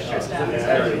the show staff.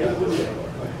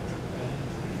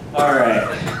 All right.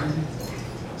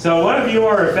 So one of you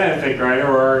are a fanfic writer,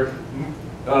 or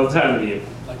all 10 of you?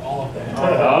 Like all of them.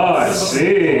 Oh, I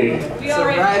see. We all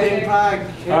right.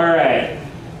 All right.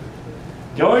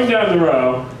 Going down the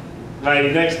row, my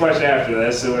next question after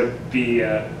this, it would be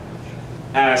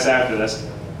asked after this.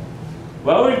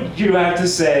 What would you have to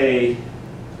say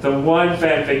the one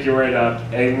fanfic you read up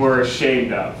and were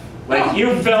ashamed of? Like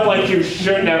you felt like you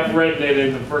shouldn't have written it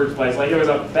in the first place, like it was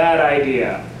a bad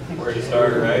idea. Where to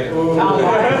start, right?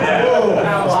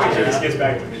 Wait till this gets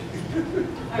back to me.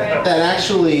 That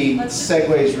actually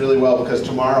segues really well because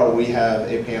tomorrow we have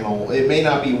a panel. It may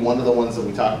not be one of the ones that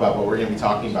we talk about, but we're going to be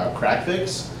talking about crack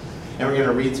fix. And we're going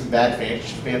to read some bad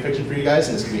fan fiction for you guys,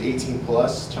 and it's going to be 18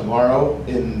 plus tomorrow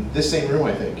in this same room,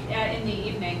 I think. Yeah, in the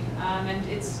evening. And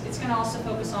it's going to also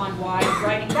focus on why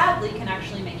writing badly can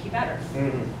actually make you better.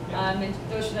 And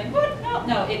those who think, what?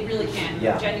 No, it really can.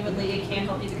 Yeah. Genuinely, it can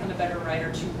help you become a better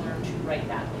writer to learn to write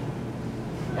badly.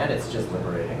 And it's just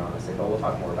liberating, honestly, but we'll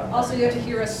talk more about that. Also, you have to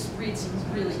hear us read some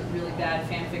really, really bad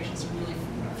fan fiction, some really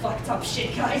fucked up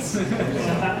shit, guys.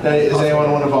 Does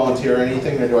anyone want to volunteer or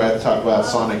anything, or do I have to talk about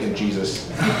Sonic and Jesus?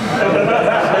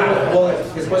 Well,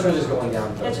 his question was just going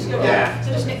down. Yeah, just go down.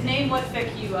 So just name what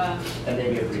fic you... And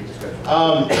maybe a brief description.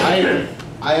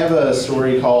 I have a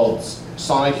story called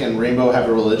Sonic and Rainbow Have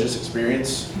a Religious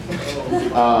Experience.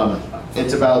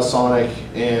 It's about Sonic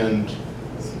and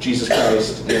Jesus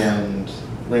Christ and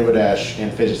Rainbow Dash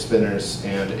and fidget spinners,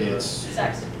 and it's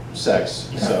Sex.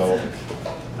 So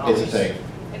it's a thing.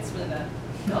 It's really bad.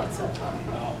 No, it's not talking.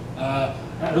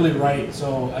 Not really right.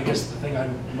 So I guess the thing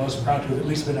I'm most proud to have at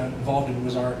least been involved in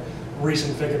was our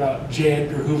recent fic about J.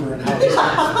 Edgar Hoover and how he's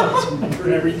responsible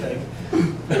for everything.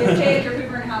 J. Edgar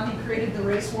Hoover and how he created the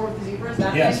race war with the zebras.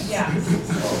 That Yes. thing?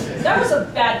 Yeah. That was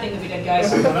a bad thing that we did, guys.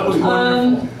 That was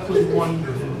wonderful. That was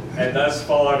wonderful. And thus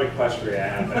Fallout Equestria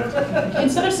happened.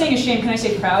 Instead of saying ashamed, can I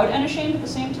say proud and ashamed at the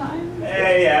same time?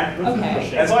 Yeah.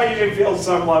 Okay. As long as you feel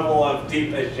some level of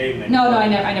deep ashamed. No, I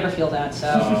never feel that. So,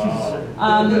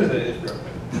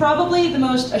 probably the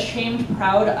most ashamed,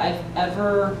 proud I've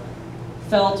ever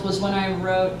felt was when I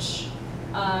wrote.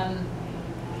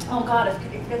 Oh God, I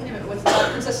forget the name of it. What's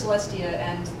Princess Celestia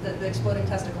and the exploding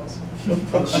testicles. That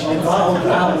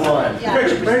one. Yeah.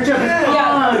 Friendship.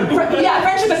 Yeah,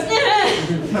 friendship is.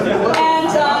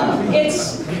 And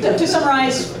it's to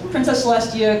summarize. Princess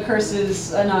Celestia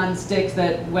curses Anand's dick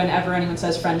that whenever anyone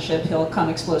says friendship, he'll come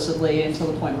explosively until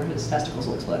the point where his testicles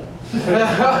will explode.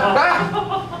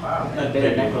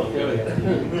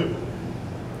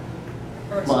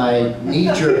 My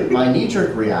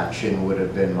knee-jerk reaction would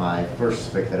have been my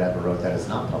first fic that I ever wrote that is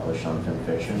not published on Film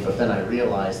Fiction, but then I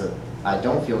realized that I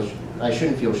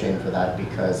shouldn't feel shame for that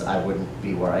because I wouldn't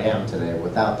be where I am today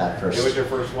without that first. It was your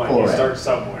first one. foray. You start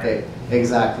somewhere. Okay,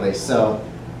 exactly. So,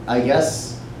 I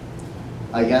guess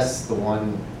the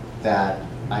one that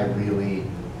I really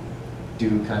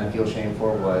do kind of feel shame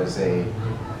for was a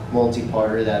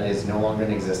multi-parter that is no longer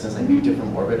in existence. I moved it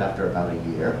from orbit after about a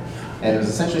year. And it was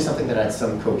essentially something that had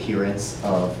some coherence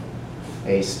of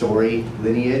a story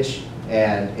lineage,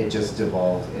 and it just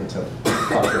devolved into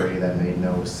fuckery that made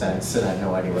no sense, and I had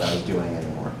no idea what I was doing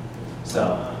anymore.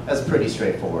 So that's pretty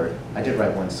straightforward. I did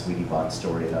write one Sweetie Bot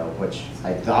story though, which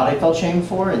I thought I felt shame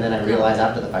for, and then I realized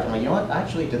after the fact, I'm like, you know what, I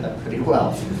actually did that pretty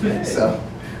well. So,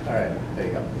 all right, there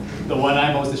you go. The one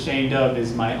I'm most ashamed of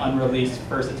is my unreleased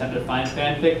first attempt at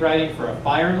fanfic writing for a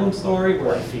Fire Emblem story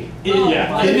where in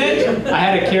it, I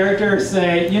had a character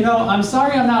say, you know, I'm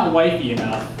sorry I'm not wifey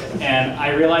enough. And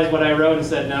I realized what I wrote and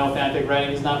said, no, fanfic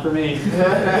writing is not for me.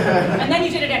 And then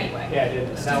you did it anyway. Yeah, I did.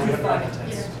 And now we have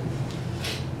architects.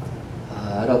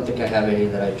 I don't think I have any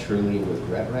that I truly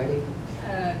regret writing.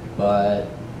 But,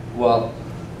 well,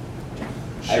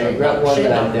 I regret one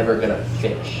that I'm never going to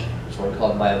finish. It's one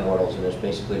called My Immortals, and it's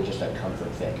basically just a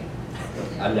comfort fic.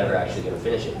 I'm never actually going to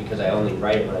finish it because I only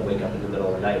write it when I wake up in the middle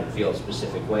of the night and feel a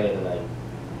specific way, and then I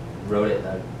wrote it,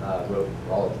 and I wrote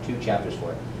all of 2 chapters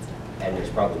for it, and it's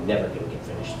probably never going to get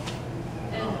finished.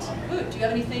 And Boot, do you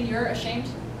have anything you're ashamed?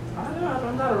 I don't know,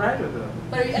 I'm not a writer though.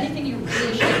 But are you anything you're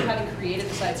really ashamed of having created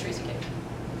besides Tracy Cake?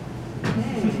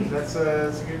 That's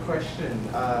a good question.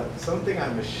 Something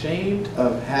I'm ashamed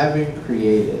of having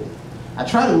created. I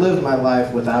try to live my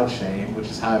life without shame, which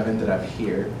is how I've ended up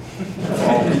here, of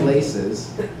all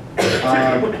places.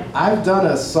 I've done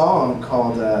a song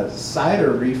called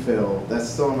Cider Refill that's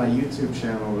still on my YouTube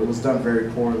channel. It was done very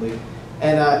poorly.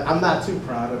 And I'm not too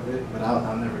proud of it, but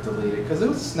I'll never delete it because it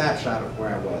was a snapshot of where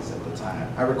I was at the time.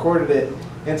 I recorded it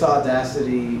into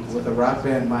Audacity with a Rock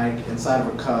Band mic inside of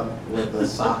a cup with a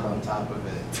sock on top of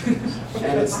it.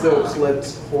 And it still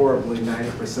clipped horribly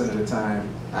 90% of the time.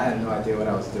 I had no idea what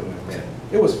I was doing, but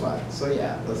it was fun. So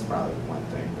yeah, that's probably one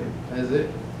thing, but that's it.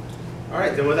 All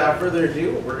right, then without further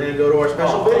ado, we're going to go to our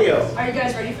special video. Are you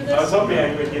guys ready for this? I was hoping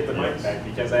I would get the mic back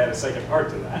because I had a second part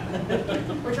to that.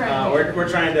 We're trying we're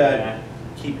trying to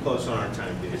keep close on our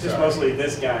time, dude. It's just mostly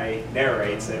this guy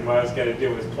narrates, and what I was going to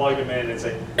do was plug him in and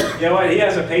say, you know what, he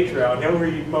has a Patreon. He'll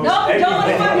read most anything. Don't let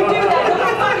me fucking do that. Don't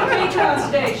let me fucking Patreons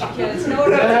today, kids. No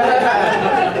one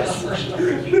The first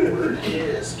keyword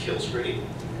is kill screen.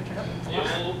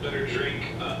 Y'all better drink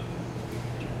up.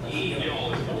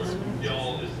 Y'all is the word.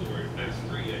 Y'all is the word. That's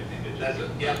 3A. That's it.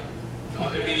 Yep.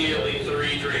 Immediately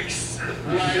 3 drinks.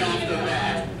 Right off the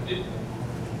bat.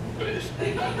 What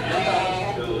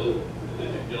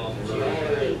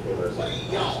do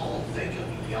y'all think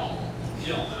of y'all?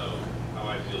 Y'all know how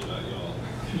I feel about y'all.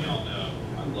 Y'all know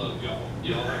I love y'all.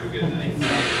 Y'all have a good night. You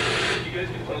guys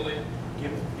can totally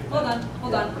Hold on.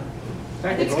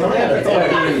 I think it's Oh, yeah, it's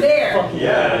not there.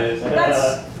 Yeah, it is.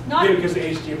 That's not. Yeah, because the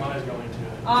HDMI is going to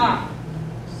it.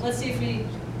 Let's see if we.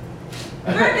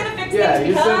 We're gonna fix Yeah, things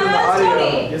you're sending the because audio.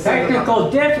 Tony. You're sending the- Technical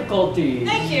difficulties.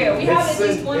 Thank you. We have at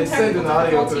least one it's technical sending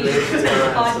audio to difficulty the in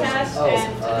this podcast,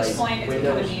 and at this point, it's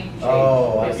become a meme.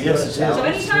 Oh, I see. So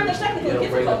anytime there's technical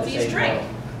difficulties, drink.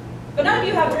 But none of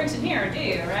you have drinks in here, do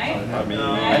you? Right? Oh,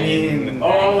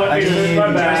 let me finish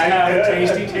my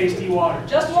bag. Tasty water.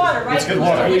 Just water, right? It's good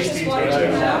water. Delicious water you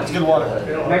have. It's good water.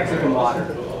 Mexican water.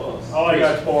 Oh, I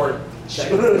got poured. That's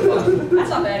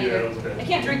not bad either. I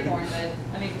can't drink corn, but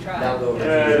I mean, we try.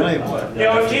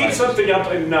 If he eats something up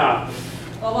enough.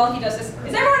 Well, while he does this,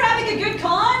 is everyone having a good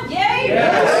con? Yay!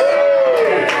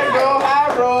 Yes! Go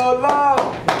high roller!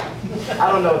 I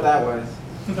don't know what that was.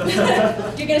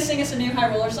 You're gonna sing us a new high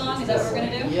roller song? Is that what we're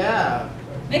gonna do? Yeah.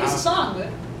 Make us a song, Woot.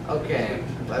 Okay,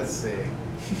 let's see.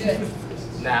 Good.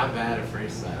 Nah, I'm bad at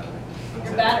freestyle.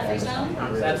 You're bad at freestyling?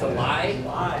 That's a lie?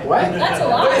 What? That's a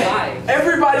lie.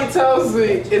 Everybody tells me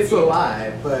it's a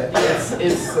lie, but it's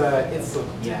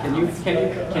yeah. Can you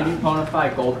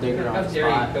quantify Gold Digger on the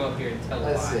spot? Come up here and tell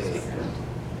Let's see.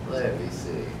 Let me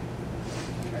see.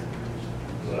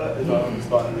 Is that on the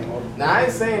spot anymore? Now I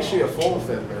ain't saying she a full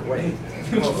fiddler. Wait,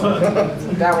 hold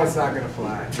on. That one's not gonna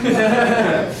fly.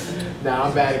 Nah,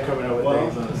 I'm bad at coming up with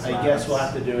things on the spot. I guess we'll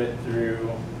have to do it through.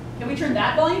 Can we turn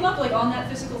that volume up, like on that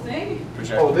physical thing?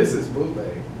 Oh, this is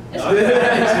bootleg. It's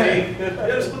Yeah,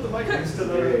 just put the mic next to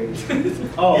the.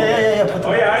 Oh, Yeah, I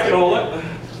can hold it.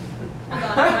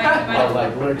 Oh,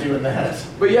 like we're doing that.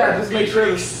 But yeah, just make sure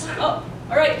this. Oh,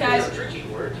 all right, guys.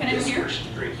 Drinking word. Can I This hear?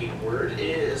 first drinking word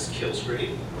is kill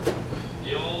screen.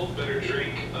 Y'all better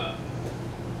drink up.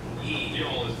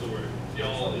 Y'all is the word.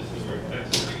 Y'all is the word.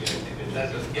 That's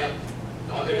it. Yep.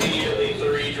 Immediately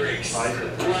 3 drinks.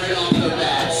 Right off the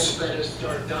bat. Better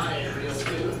start dying real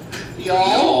soon.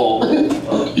 Y'all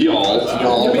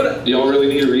really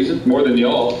need a reason? More than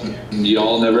y'all.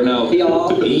 Y'all never know. Y'all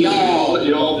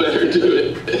better do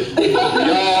it.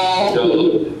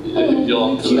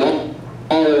 Y'all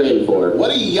are in for it.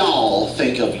 What do y'all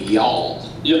think of y'all?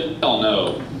 Y'all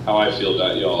know how I feel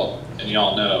about y'all, and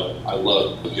y'all know I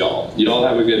love y'all. Y'all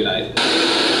have a good night.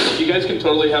 You guys can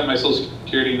totally have my social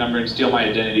security number and steal my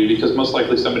identity, because most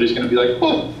likely somebody's going to be like,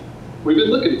 oh, we've been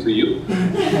looking for you. You've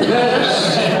been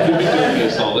doing me a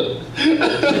solid.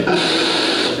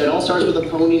 It all starts with a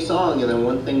pony song, and then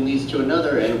one thing leads to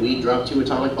another, and we drop 2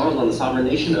 atomic bombs on the sovereign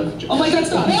nation of Japan. Oh my God,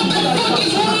 stop. What the fuck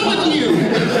is wrong with you?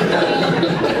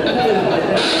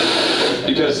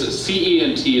 Because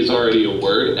CENT is already a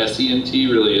word, SENT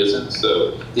really isn't,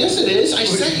 so. Yes, it is. I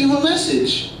sent you a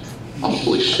message. Oh,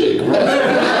 holy shit.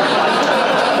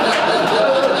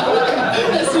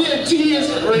 SENT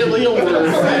isn't really a word.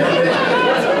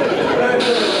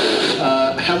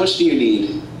 How much do you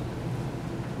need?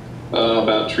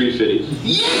 About $350.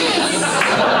 Yes!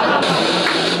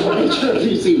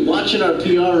 HRPC, watching our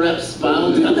PR reps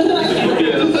file down.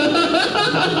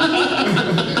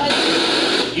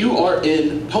 You are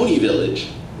in Pony Village.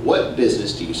 What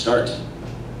business do you start?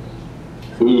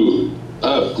 Ooh,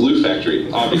 glue factory,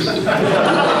 obviously.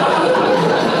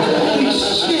 Holy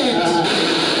shit!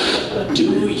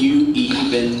 Do you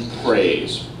even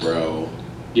praise, bro?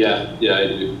 Yeah, I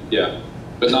do. Yeah,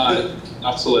 but not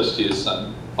Celestia's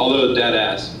son. Although dead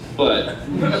ass, but.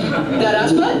 That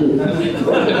ass butt?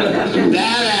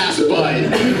 That ass butt!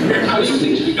 How do you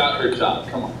think she got her job?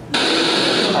 Come on.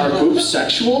 Are boobs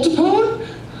sexual to Pone?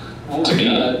 To me.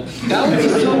 That would be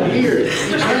so weird.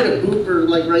 You try to boop her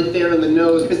like right there in the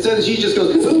nose, instead she just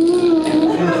goes.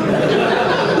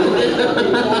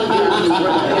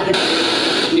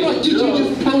 What did you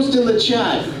just post in the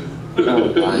chat?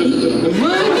 Oh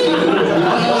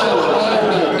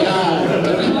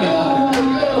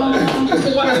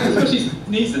What happens when she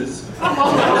sneezes?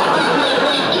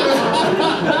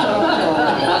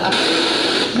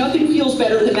 Nothing feels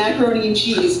better than macaroni and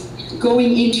cheese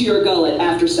going into your gullet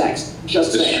after sex.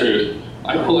 Just It's saying. true.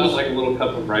 I pull out like a little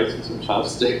cup of rice and some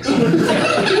chopsticks. Come on,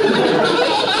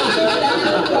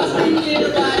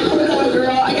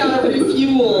 girl, I gotta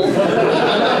refuel.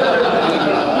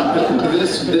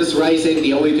 This rice ain't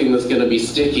the only thing that's gonna be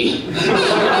sticky.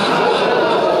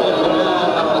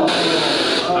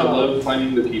 I love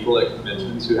finding the people at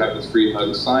conventions who have this free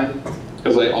hug sign.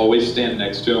 Because I always stand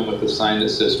next to him with a sign that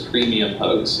says "Premium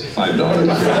Hugs, $5."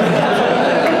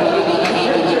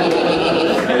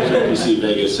 HRPC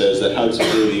Vegas says that Hugs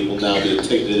and Booty will now be a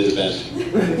ticketed event.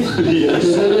 Yes.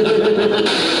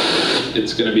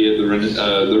 It's going to be at the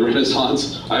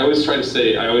Renaissance. I always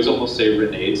almost say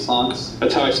Renaissance.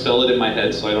 That's how I spell it in my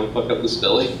head, so I don't fuck up the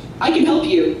spelling. I can help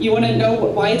you. You want to know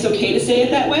why it's okay to say it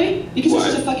that way? Because Why?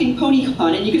 it's just a fucking pony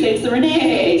con, and you can say it's the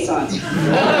Renaissance.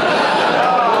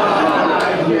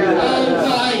 Oh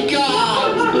my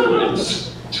God! It's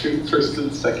first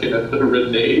and second at the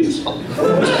Renaissance.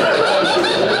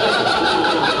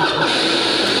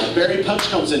 Barry Punch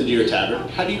comes into your tavern.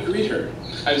 How do you greet her?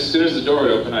 As soon as the door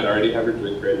would open, I'd already have her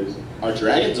drink ready. Are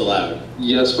dragons allowed?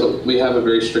 Yes, but we have a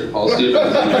very strict policy. We're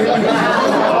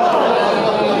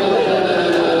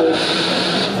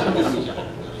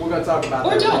gonna talk about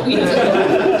Or that. don't.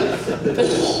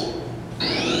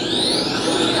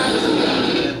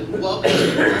 Welcome to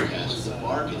the Barcast. The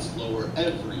bar gets lower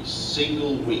every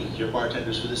single week. Your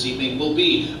bartenders for this evening will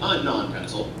be a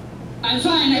non-pencil. I'm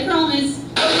fine, I promise.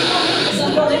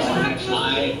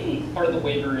 Part of the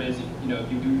waiver is,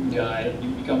 if you do die, you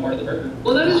become part of the burger.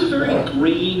 Well, that is a very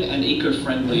green and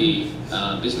eco-friendly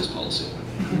business policy.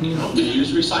 You know, we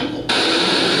use recycle.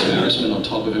 Embarrassment on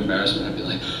top of embarrassment, I'd be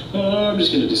like, oh, I'm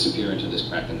just going to disappear into this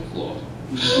crack in the floor.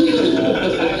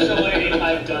 Actually,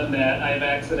 I've done that. I've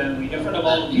accidentally, in front of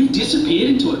all of You disappeared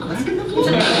into a crack in the floor?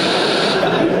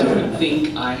 I don't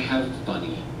think I have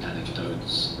funny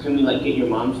anecdotes. Can we get your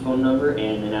mom's phone number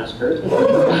and then ask her?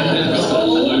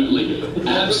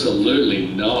 Absolutely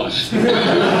not.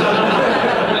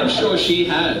 I'm sure she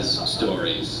has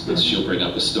stories. She'll bring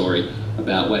up a story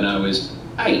about when I was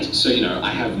 8. So, I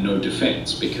have no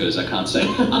defense because I can't say,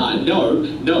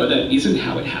 no, that isn't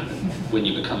how it happened. When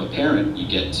you become a parent, you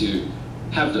get to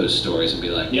have those stories and be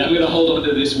like, yeah, I'm going to hold on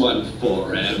to this one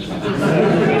forever.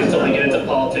 Until we get into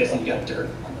politics and get dirt.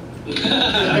 You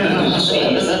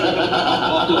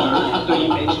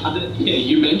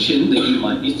mentioned that you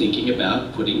might be thinking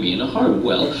about putting me in a home.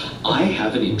 Well, I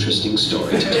have an interesting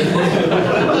story to tell.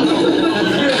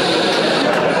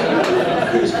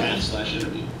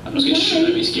 /interview. I'm not scared. Should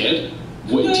I be scared?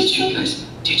 Wait,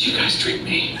 did you guys trick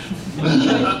me?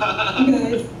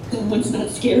 Guys, someone's not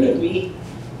scared of me.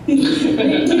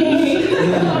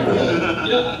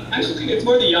 Actually, it's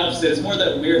more the opposite. It's more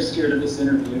that we're scared of this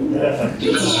interview.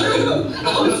 It's true.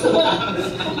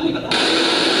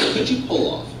 Could you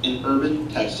pull off an urban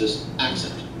Texas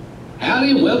accent? Howdy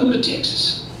and welcome to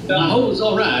Texas. I hope it's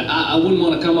all right. I wouldn't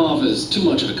want to come off as too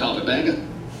much of a carpetbagger.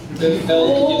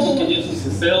 Bill, can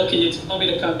you tell me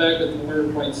to come back with more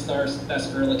white stars,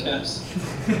 sarsaparilla caps?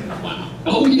 Wow.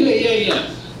 Oh, yeah.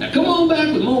 Now come on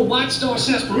back with more White Star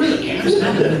sarsaparilla caps.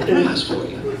 I've got a prize for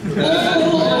you.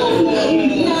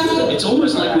 It's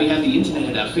almost like we have the internet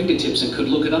at our fingertips and could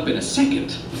look it up in a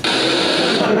second.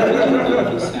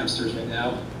 Those hamsters right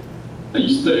now. Are you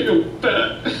saying I'm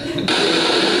fat?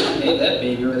 Hey, that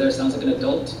baby over there sounds like an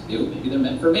adult. Ew, maybe they're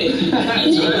meant for me.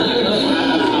 That's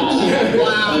right.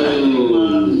 Wow.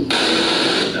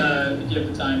 If you have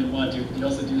the time and want to, you can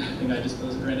also do the thing I just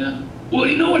posted right now. Well,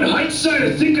 in hindsight,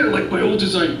 I think I like my old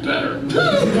design better. You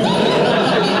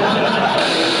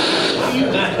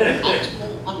have an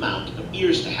optimal amount of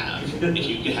ears to have if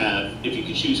you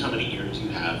could choose how many ears you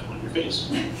have on your face.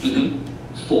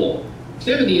 4.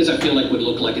 7 ears I feel like would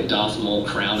look like a Darth Maul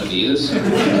crown of ears. You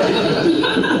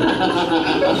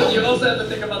also have to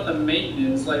think about the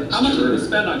maintenance. How much are we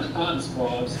spend on cotton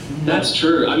swabs? That's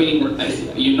true. I mean,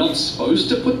 you're not supposed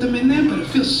to put them in there, but it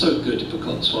feels so good to put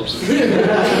cotton swabs in there.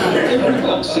 Every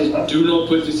box says, do not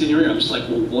put this in your ear. I'm just like,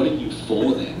 well, what are you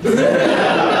for then?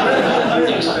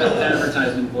 Yes,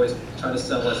 advertisement boys try to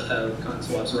sell us cotton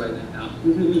swabs right now.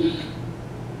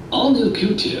 All new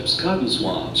Q-tips, cotton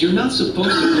swabs. You're not supposed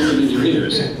to put them in your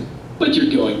ears, but you're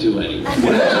going to anyway.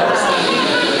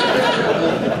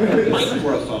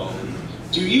 Microphone.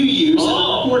 Do you use in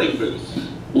a recording booth?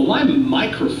 Well, my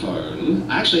microphone,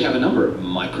 I actually have a number of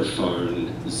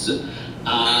microphones.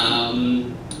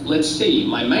 Let's see,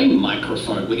 my main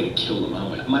microphone, we're going to kill them,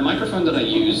 aren't we? My microphone that I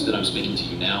use, that I'm speaking to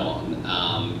you now on,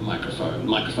 microphone.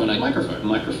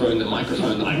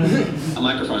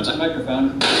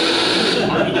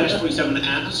 RB-47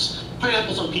 asks,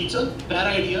 pineapples on pizza, bad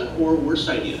idea or worst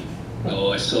idea?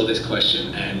 Oh, I saw this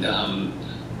question, and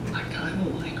I kind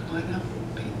of like pineapple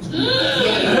pizza.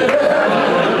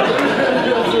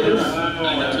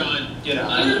 John, get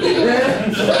out.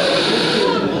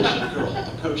 A girl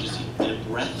approaches you and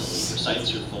breathlessly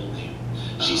recites your full name.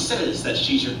 She says that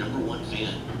she's your #1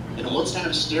 fan and wants to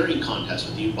have a staring contest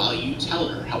with you while you tell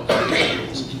her how pretty she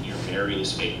is in your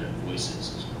various favorite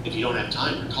voices. If you don't have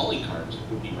time, her calling card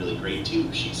would be really great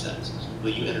too, she says.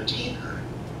 Will you entertain her,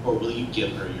 or will you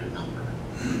give her your number?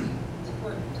 It's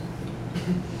important.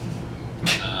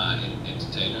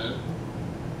 Entertain her.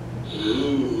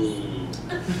 Ooh,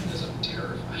 because I'm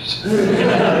terrified.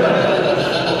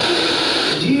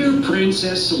 Dear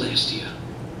Princess Celestia,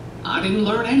 I didn't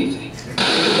learn anything.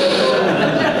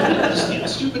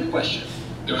 Stupid question.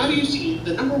 Have you seen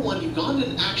the #1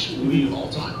 Ugandan action movie of all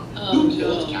time? Who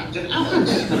killed Captain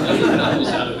Alex? Knuckles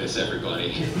out of this,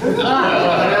 everybody.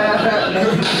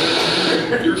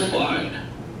 You're fine.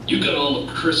 You got all of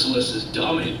Chrysalis's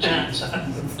dominant genes.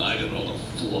 I got all the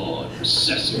flawed,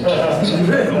 recessive genes.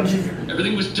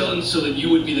 Everything was done so that you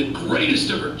would be the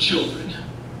greatest of her children.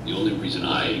 The only reason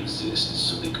I exist is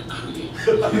so they could create.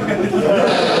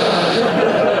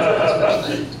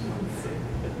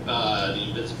 The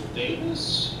Invincible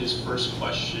Davis. His first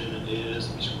question is,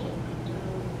 let me scroll.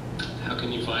 How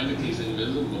can you find it? He's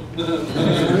invisible. There's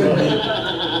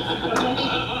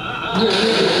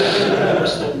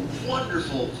the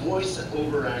wonderful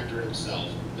voice-over actor himself,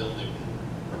 Bill Newton.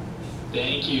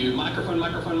 Thank you. Microphone.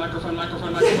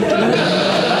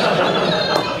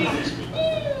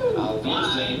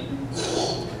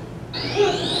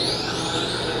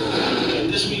 And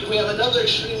this week we have another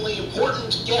extremely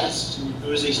important guest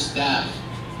who is a staff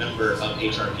member of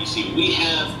HRPC. We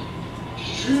have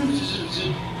Drew.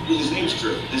 His name's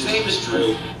Drew. His name is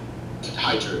Drew.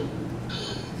 Hi, Drew.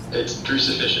 It's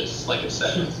Drucificious, like it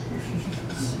says.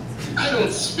 I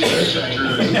don't speak Drew.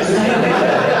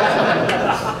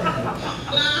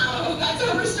 Wow, that's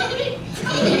how we're starting?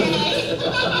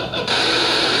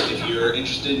 If you're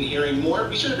interested in hearing more,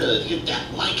 be sure to hit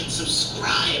that like and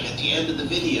subscribe at the end of the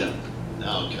video.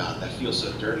 Oh God, that feels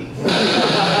so dirty.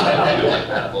 Okay,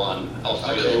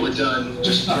 we're done.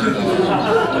 Just turn it off.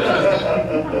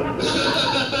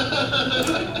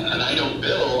 And I know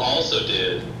Bill also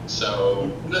did, so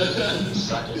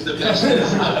the best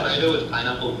is Alfredo with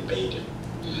pineapple and bacon.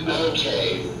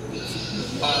 Okay.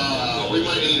 We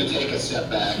might need to take a step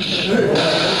back.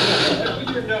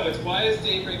 Your notes. Why is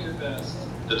Daybreaker best?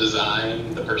 The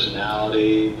design, the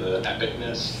personality, the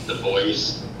epicness, the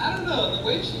voice. I don't know. The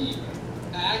way she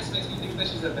acts makes me think that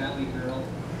she's a valley girl.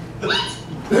 What?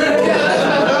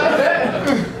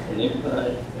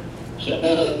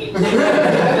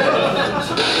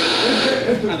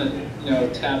 Kind of,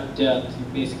 tap depth. You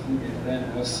basically did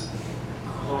Thanos.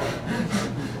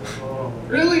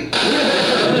 Really?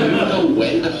 You know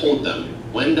when to hold them,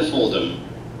 when to fold them,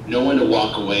 know when to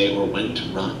walk away or when to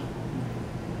run.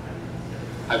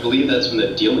 I believe that's when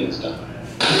the dealing's done.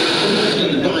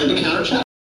 And behind the counter chat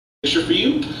picture for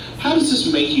you. How does this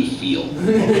make you feel?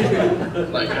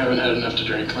 Like I haven't had enough to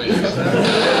drink lately. I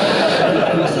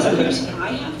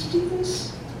have to do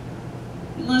this?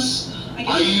 Unless I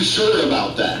Are you sure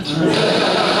about that? You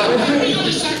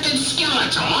accepted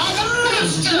Skeletor, the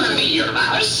master of the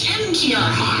universe, into your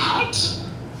heart.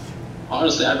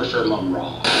 Honestly, I prefer Mum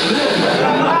Raw.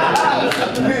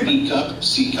 B cup,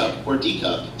 C cup, or D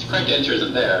cup. The correct answer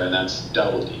isn't there, and that's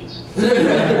double D's.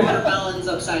 watermelons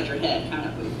upside your head kind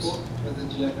of boobs. With the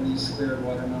Japanese squared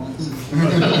watermelons.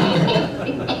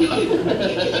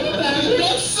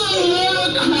 That's so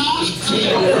crafty.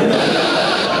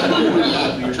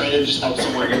 You're trying to just help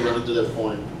someone get run through their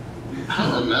point. I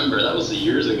don't remember. That was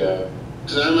years ago.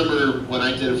 Because I remember when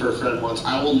I did it for a friend once,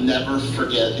 I will never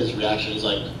forget his reaction. He's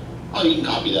like, oh, you can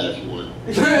copy that if you want.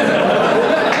 Me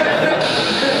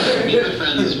and my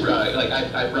friends,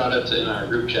 I brought it in our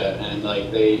group chat, and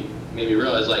they made me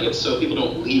realize it's so people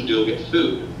don't leave to go get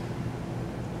food.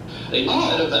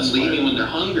 Instead of them leaving when they're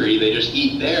hungry, they just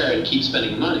eat there and keep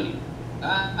spending money.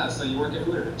 So you work at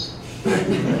Hooters.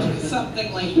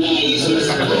 Something like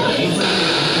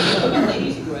that. What about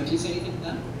ladies who go out? Do you say anything to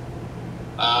them?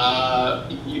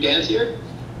 You dance here?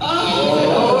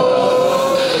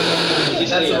 Oh! He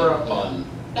said he had fun.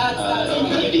 That's okay.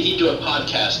 Maybe he'd do a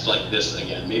podcast like this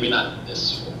again. Maybe not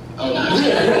this one. Oh, no,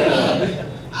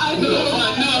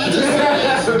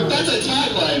 that's a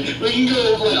tagline. We can go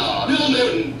like, Bill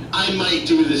Newton, I might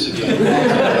do this again.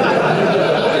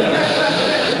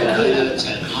 9 out of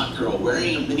 10, hot girl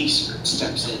wearing a miniskirt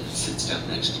steps in and sits down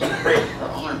next to you. Her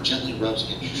arm gently rubs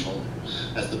against your shoulder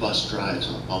as the bus drives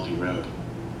on a bumpy road.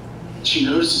 She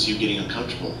notices you getting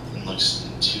uncomfortable and looks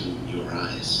into your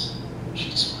eyes.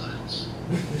 She smiles.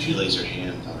 She lays her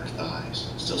hand on her thighs,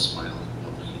 still smiling,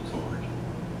 but looking forward.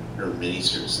 Her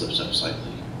miniskirt slips up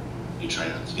slightly. You try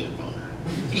not to get a boner.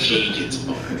 She gets a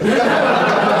boner.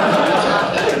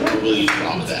 Or will you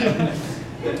drop that?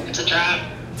 It's a trap.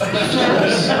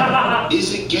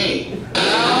 Is it gay?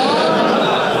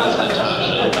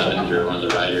 Natasha Levenger, one of the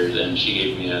writers, and she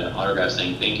gave me an autograph paragraph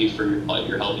saying, thank you for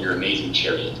your help in your amazing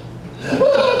chariot. Do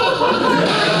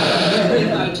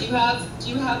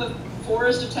you have a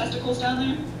forest of testicles down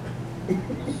there?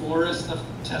 A forest of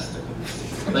testicles.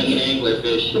 Like an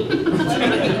anglerfish.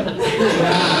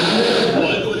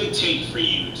 What would it take for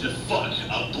you to fuck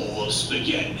a bowl of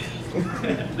spaghetti?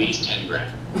 At least 10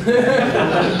 grand. You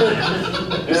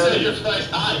said your price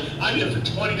high. I'm in for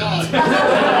 $20.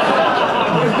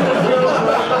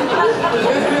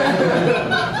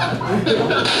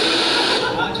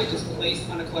 Object is placed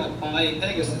on a cloud by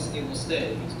Pegasus, it will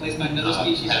stay. It's placed by another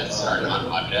species. Pets are not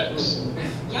objects.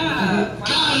 Yeah.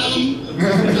 Wow.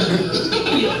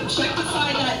 You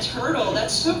objectify that turtle.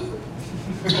 That's so.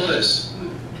 Tortoise.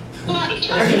 Fuck. Would you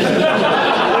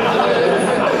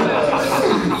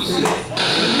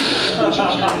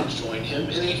care to join him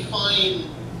in a fine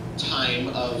time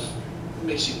of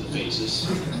mixing the faces?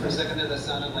 For a second there, that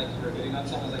sounded like you were getting on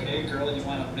someone. I was like, hey girl, you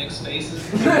want to mix faces?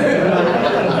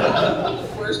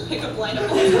 Worst pickup line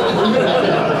of all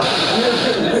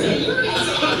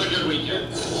Have a good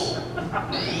weekend. It's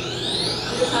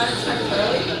time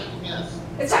Charlie? Yes.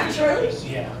 It's time Charlie?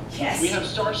 Yeah. Yes. We have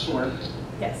Starstorm.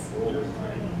 Yes.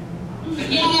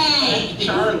 Yay!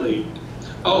 Charlie.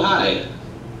 Oh, hi.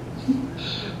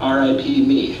 R.I.P.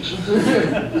 me.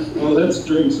 Oh, that's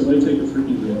drink, so I take a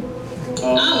freaky drink.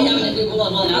 We'll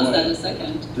announce that in a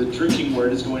second. The drinking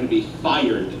word is going to be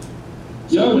fired.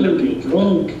 Yeah, I'm gonna get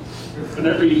drunk.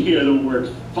 Whenever you hear the word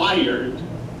fired,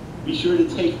 be sure to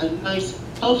take a nice,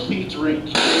 healthy drink.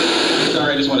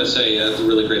 Sorry, I just want to say it's a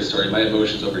really great story. My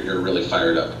emotions over here are really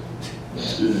fired up.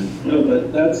 No,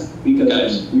 but that's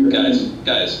because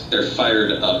Guys, they're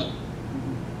fired up.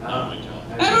 Oh my god.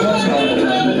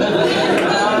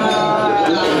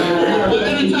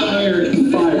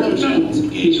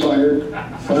 He's fired.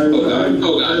 Fired.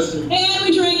 Oh god. And we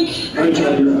drink. Alright,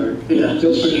 Charlie, you're hired. Yeah,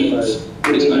 feel free to fire.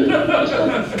 He's fired.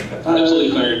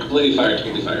 Absolutely fired. Completely fired.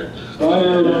 Totally fired.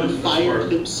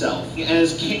 Fired himself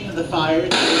as king of the fire.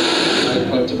 I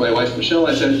went to my wife Michelle.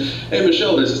 I said, "Hey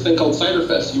Michelle, there's this thing called Cider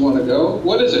Fest. You want to go?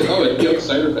 What is it? Oh, it's the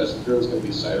Cider Fest. The girl's gonna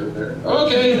be cider there.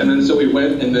 Okay." And then so we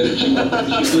went, and then she's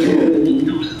like,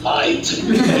 "You lied."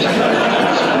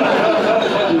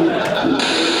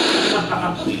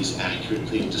 Please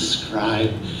accurately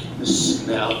describe the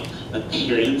smell,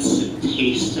 appearance, and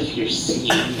taste of your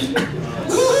semen.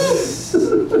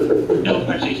 No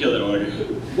particular order.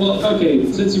 Well,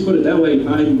 okay, since you put it that way,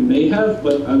 I may have,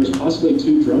 but I was possibly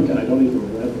too drunk and I don't even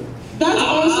remember. That's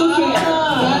also fair.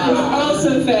 That is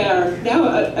also fair. Now,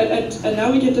 and now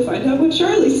we get to find out what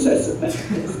Charlie says about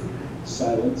this.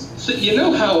 Silence. So you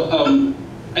know how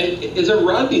is it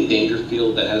Rodney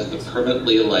Dangerfield that has the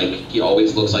permanently like he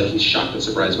always looks like he's shocked and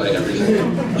surprised by everything?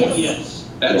 Yes.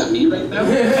 That's me right now.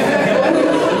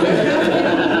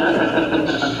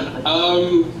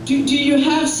 Do you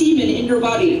have semen in your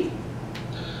body?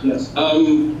 Yes.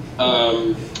 White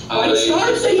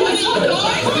Star, say yes.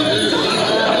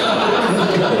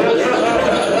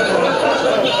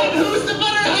 Who's the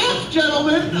better half,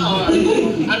 gentlemen?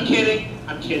 I'm kidding.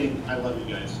 I love you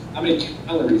guys. How many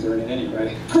calories are in it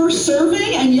anyway? Per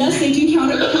serving, and yes, they do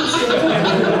count it per serving.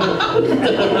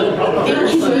 It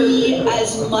can be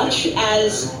as much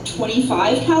as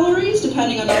 25 calories,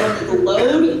 depending on not only the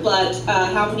load, but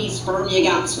how many sperm you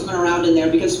got swimming around in there,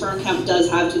 because sperm count does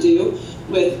have to do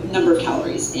with number of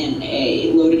calories in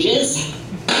a load of jizz.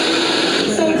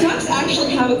 So ducks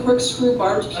actually have a corkscrew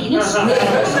barbed penis,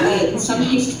 in some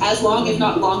cases as long, if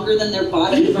not longer, than their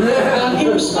body. In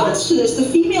response to this, the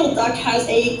female duck has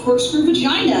a corkscrew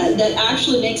vagina that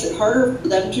actually makes it harder for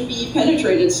them to be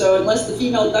penetrated. So unless the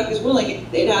female duck is willing,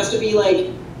 it has to be like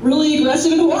really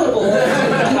aggressive and horrible to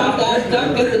have that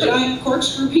duck get the giant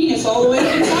corkscrew penis all the way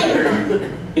inside her.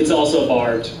 It's also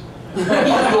barbed.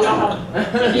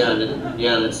 Yeah,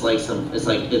 and it's like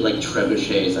it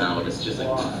trebuchets out. It's just like,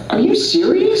 Are you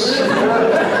serious?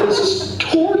 This is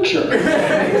torture.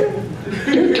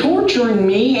 You're torturing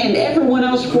me and everyone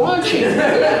else watching.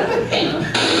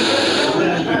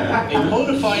 a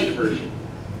modified version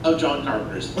of John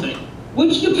Carpenter's thing.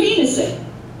 Which you penis it.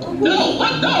 No,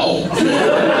 what? No!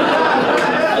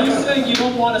 Are you saying you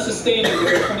don't want to sustain it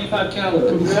with 25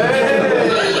 calories?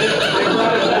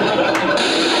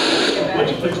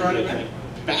 What brought it in a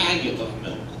bag of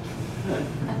milk?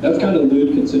 That's kind of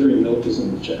lewd considering milk is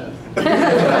in the chat. Or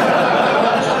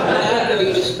are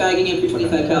you just bagging it for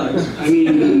 25 calories? I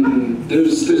mean,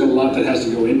 there's a lot that has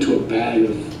to go into a bag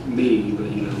of me, but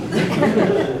you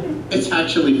know. It's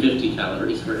actually 50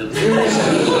 calories for him.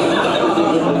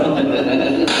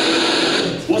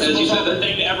 What was the most awkward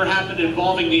thing to ever happen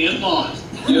involving the in-laws.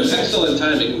 You have excellent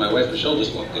timing. My wife Michelle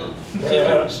just walked in.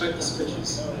 Respect the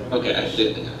switches. Okay, I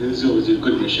did. This is a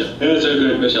good Michelle. It's a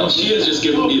good Michelle. She is just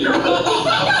giving me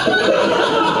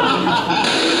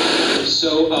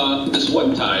So this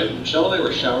one time, Michelle and I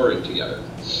were showering together,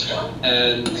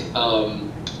 and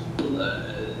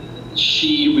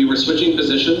we were switching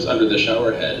positions under the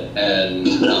shower head, and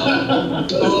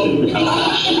oh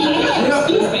gosh,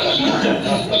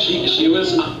 she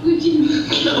was.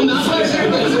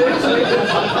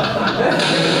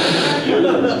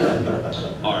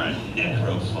 Are a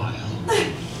necrophile.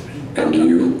 And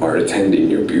you are attending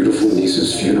your beautiful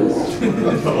niece's funeral.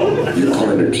 You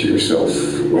cornered to yourself,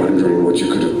 wondering what you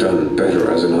could have done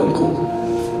better as an uncle,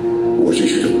 or what you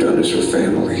should have done as her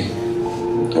family.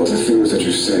 All the things that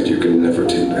you said you can never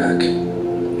take back.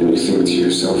 And you think to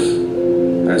yourself,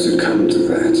 has it come to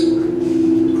that?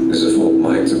 Is the fault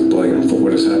mine to blame for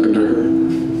what has happened to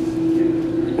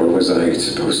her? Or was I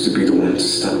supposed to be the one to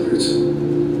stop it?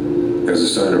 As a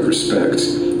sign of respect,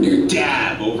 you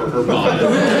dab over her body.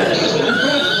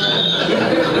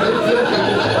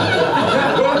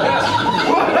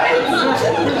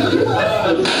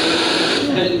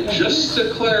 And just to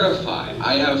clarify,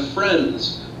 I have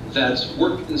friends that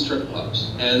work in strip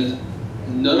clubs, and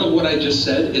none of what I just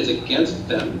said is against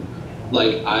them.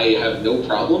 Like, I have no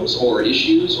problems or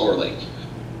issues or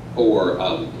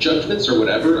judgments or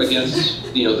whatever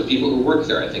against the people who work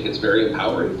there. I think it's very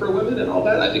empowering for women and all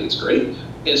that. I think it's great.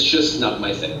 It's just not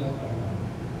my thing.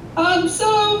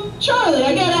 So, Charlie,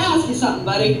 I gotta ask you something,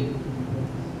 buddy.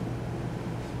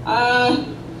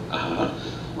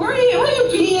 Were you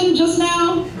peeing just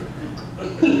now?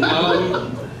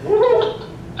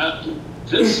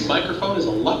 This microphone is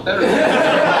a lot better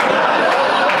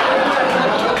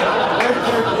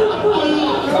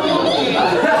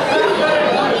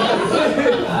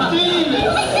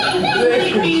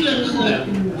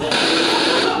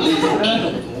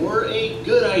Or a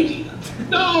good idea.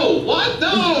 No! What?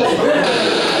 No!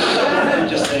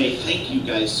 Just say thank you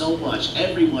guys so much,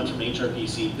 everyone from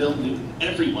HRPC, Bill Newton,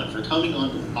 everyone for coming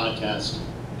on to the podcast.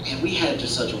 And we had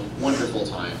just such a wonderful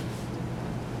time.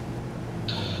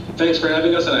 Thanks for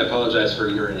having us, and I apologize for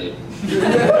urinating.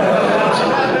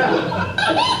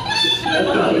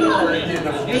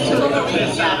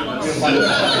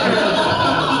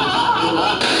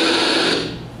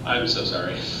 I'm so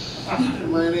sorry.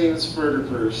 My name is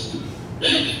Furterburst.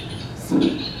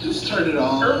 Just turn it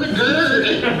off. What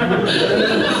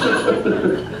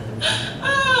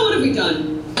have we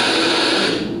done?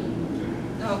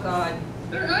 Oh God.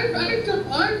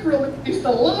 I've released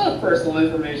a lot of personal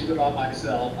information about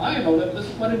myself. I am a limitless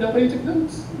one and nobody took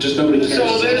notes. Just nobody cares.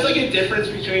 So there's like a difference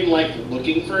between like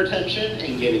looking for attention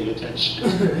and getting attention.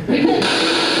 I'm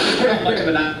not much of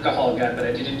an alcohol guy, but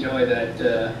I did enjoy that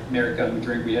American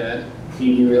drink we had.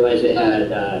 You realize it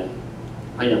had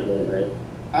pineapple in it, right?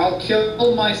 I'll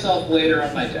kill myself later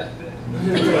on my deathbed.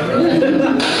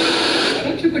 Why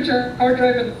don't you put your hard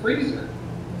drive in the freezer?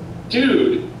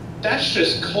 Dude, that's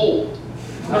just cold.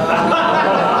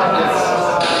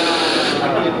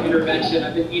 Intervention.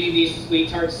 I've been eating these sweet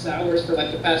tart sours for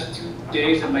like the past 2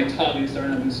 days, and my tummy is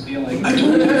starting to lose feeling. I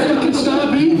told you to fucking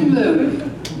stop eating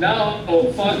them. No,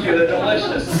 oh fuck you, they're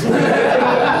delicious.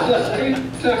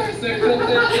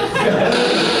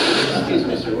 Excuse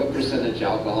me, sir, what percentage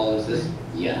alcohol is this?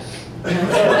 Yes. It's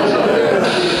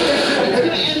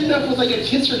gonna end up with like a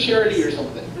Kids for Charity or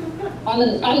something. On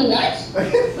the nuts?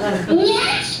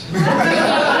 Nuts?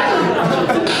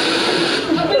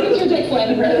 How big is your dick,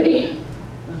 Flaming Rarity?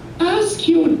 Ask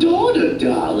your daughter,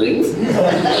 darling. We're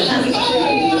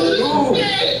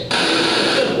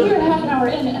half an hour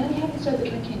in and we haven't said the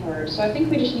drinking word, so I think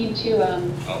we just need to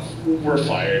Oh, we're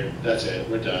fired. That's it.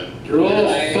 We're done. You're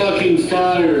all fucking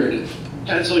fired.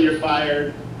 Pencil, you're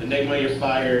fired. Enigma, you're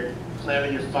fired.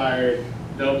 Clement, you're fired.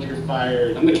 Nope, you're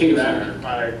fired. I'm the king of Rabbit, fire. You're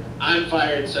fired. I'm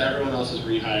fired, so everyone else is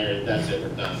rehired. That's it.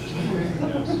 We're done. There's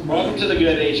nothing else. Welcome to the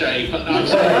good HIE. No, I'm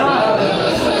sorry.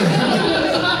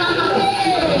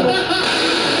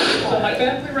 So my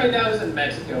family right now is in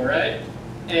Mexico, right?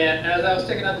 And as I was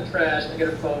taking out the trash, I get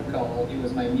a phone call. It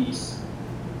was my niece.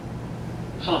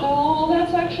 Oh,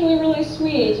 that's actually really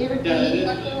sweet. Your Yeah, niece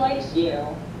actually likes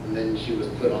you. And then she was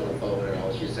put on the phone, and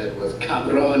all she said was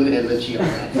cabron, and then she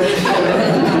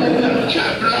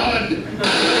Cabron!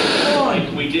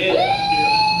 Like we did.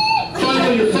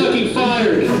 Finally, you're fucking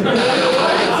fired.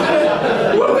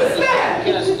 What was that?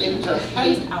 Yes, into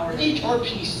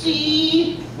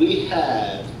HRPC, we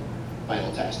have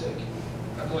Final Tastic.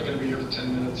 I'm only going to be here for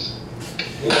 10 minutes.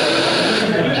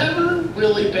 Never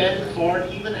really been far,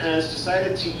 even has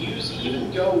decided to use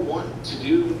even go want to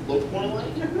do look more like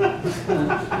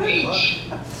H.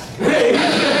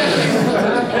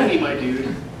 Hey, my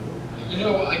dude. You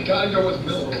know, I gotta go with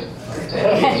milk.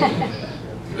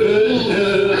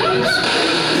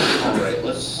 Alright,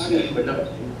 let's see. No,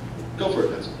 go for it,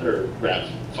 Vince. Or Raph.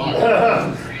 Fine.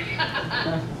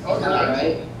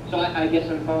 Alright. So I guess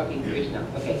I'm fucking Greece now.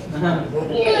 Okay.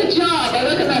 Good job, I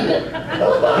recommend it.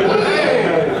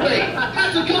 Wait,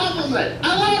 that's a compliment. I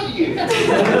love you.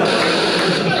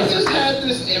 I just had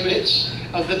this image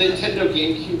of the Nintendo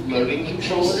GameCube loading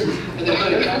controller, and then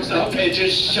when it comes up, it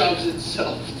just shoves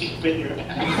itself deep in your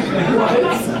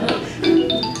ass.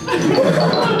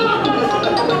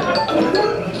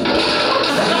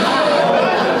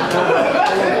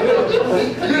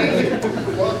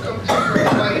 Welcome to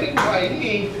Fighting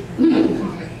Fighting.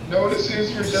 Notice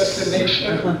is your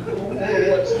destination.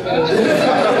 What's next?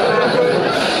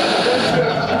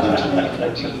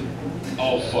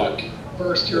 Oh, fuck.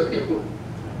 First year.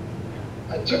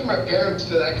 I took my parents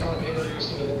to that con and introduced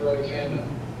them to the Brody fandom.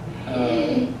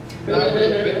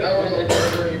 That was a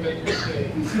very big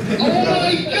mistake. Oh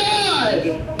my god!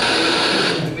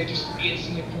 And they just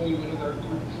instantly pull you into their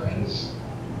group of friends.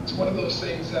 It's one of those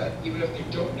things that even if they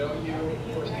don't know you,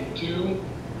 or if they do,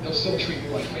 they'll still treat you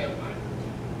like family.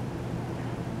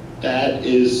 That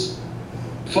is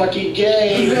fucking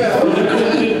gay.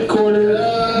 Corner.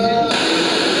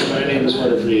 My name is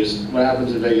Carter Freeze. What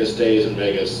happens in Vegas stays in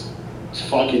Vegas. It's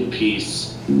fucking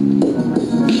peace.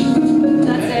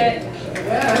 That's it.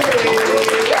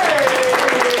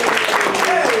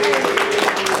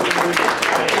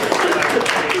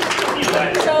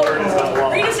 So,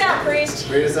 read us out, Priest.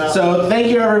 Read us out. So thank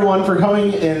you everyone for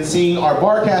coming and seeing our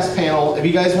Barcast panel. If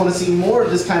you guys want to see more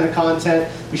of this kind of content,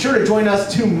 be sure to join us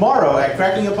tomorrow at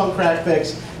Cracking Up on Crack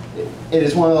Fix. It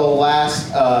is one of the last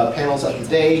panels of the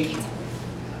day.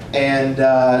 And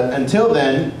until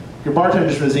then, your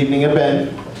bartenders for this evening have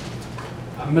been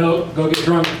Milk, go get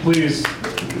drunk, please.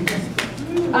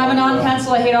 I'm a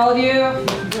non-pencil. I hate all of you.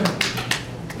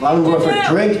 Robin Warford,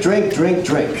 drink, drink, drink,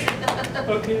 drink.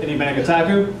 Any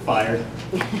Managataku? Fired.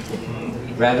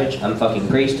 Ravage, I'm fucking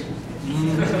Priest.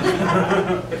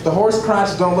 If the horse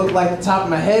crotch don't look like the top of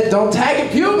my head, don't tag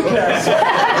it pubic hair.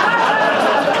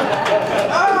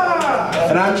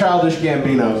 And I'm Childish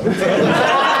Gambino.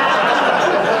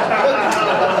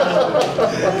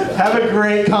 Have a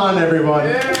great con, everyone.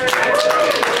 It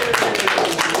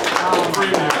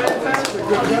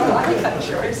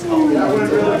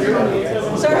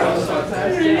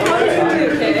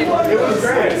was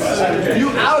great. You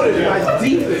outed my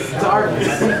deepest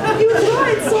darkness. You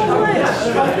tried so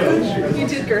much. You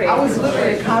did great. I was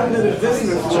living in cognitive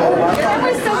dissonance. That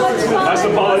was so much fun. I must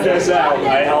apologize out.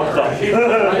 I helped them.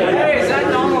 Hey, is that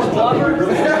Donald Glover? Oh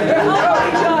my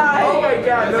god. Oh my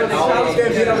god, no,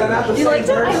 You liked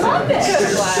it? I love it.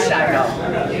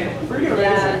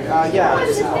 Yeah.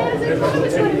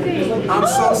 I'm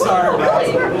so sorry about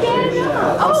it.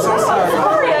 I'm so sorry.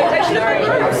 Sorry, I should have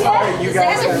remembered. I'm sorry, you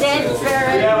guys.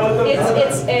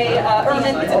 It's a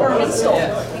ermine stole.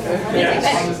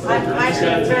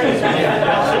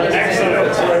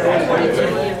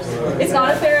 It's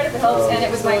not a ferret if it helps, and it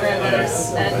was my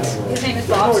grandmother's, and his name is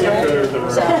Bob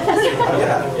Stoll. So.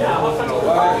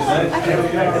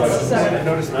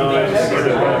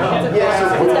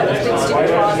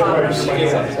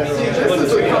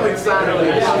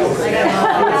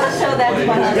 Show that to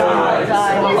my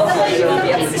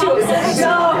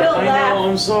No, he'll laugh.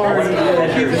 I'm sorry.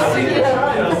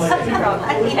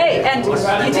 Hey, and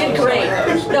you did great.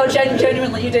 No,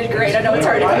 genuinely, you did great. I know it's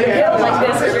hard to be a like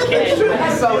this as a kid.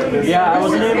 Yeah, I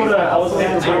wasn't able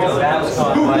to bring up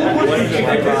Babscon, but what did you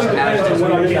think about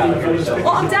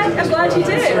Well, I'm glad you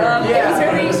did. It was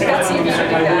very gutsy of you to do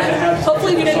that.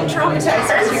 Hopefully we didn't traumatize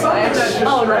us too much.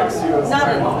 Oh, no. Not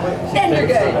at all. Then you're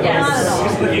good. Yes. Not at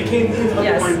all. You came into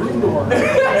my room door.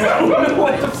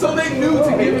 So they knew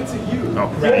to give it to you.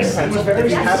 Yes, it was very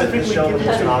specifically given to me.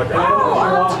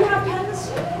 Oh, do you have pens?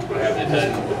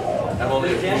 I'm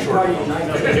only a few short.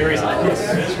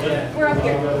 We're up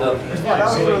here.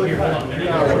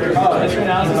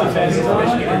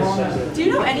 Do you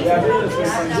know anything about this?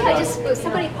 Yeah, just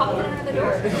somebody popped it under the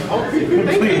door.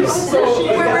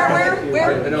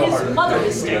 Where his mother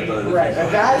is staying. Right. A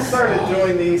guy started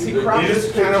doing these. He cropped his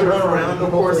picture around the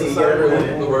horse and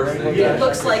It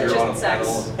looks like just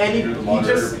sex. And he loves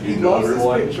this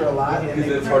picture a lot. And they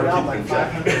printed out like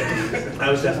 500. I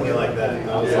was definitely like that.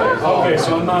 Okay,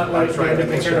 so I'm not like trying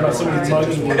to concerned about somebody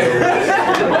mugging you.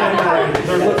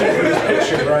 They're looking for this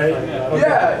picture, right?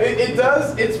 Yeah, it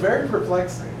does. It's very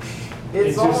perplexing.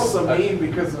 It's almost a meme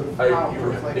because of how You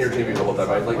were perplexing. entertaining me the whole time.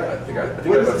 I was like, I think I have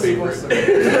What a is this favorite. supposed to be?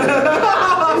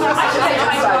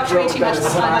 I talked way too much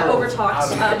this time. I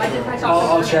overtalked. I talked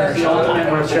I'll cherish.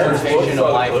 I'll cherish. Vision of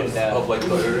life and death. Of like,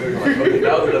 okay,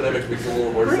 now the dynamics makes a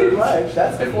little more sense. Pretty much.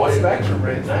 That's the And full why- spectrum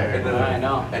right there. And then, I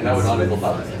know. And now it's on the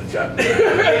topics in the chat.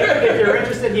 If you're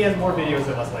interested, he has more videos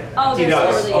of us like that. Oh, He there's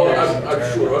does. totally Oh, is. I'm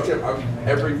sure.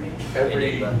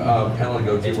 Every panel I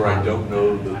go to where I don't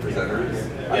know the presenters,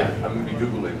 I'm going to be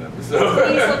Googling them. So.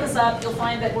 Please look us up. You'll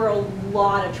find that we're a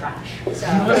lot of trash. So.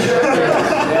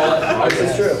 This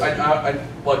is true. I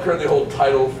currently hold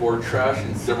title for trash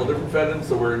in several different fandoms,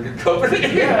 so we're in good company.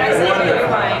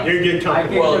 Yeah, You're good I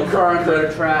company. think the current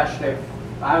are trash.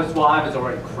 I was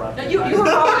already corrupt. No, you were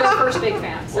probably our first big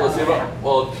fan. So.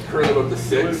 Well, let's see currently about the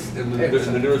 6, and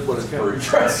the newest one is furry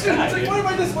trash. It's like, what am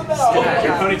I this one now? Your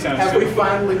ponytail. Have we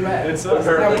finally met? It's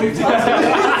Have we talked?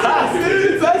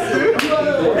 It's us, dude.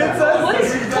 It's us. What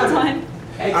is it? Time?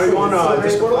 Are you on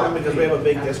Discord line? Because we have a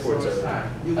big Discord server.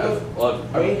 Who's your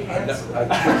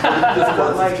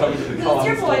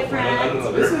boyfriend?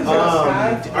 This is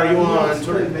just are you on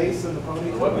Twitter? Base in the pony.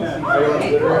 Are you on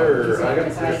Twitter? I got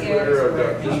Twitter, I've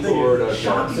got Discord, I've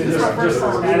got Just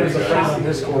add as a friend on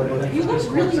Discord. You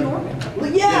look really normal.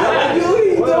 Yeah, you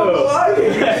don't belong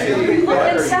here. You look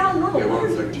and sound normal. Yeah, 1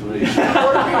 second, 3. Working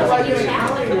like an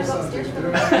alley or something.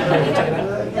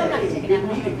 You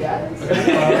really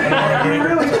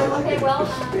don't like it.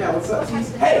 Yeah, what's up?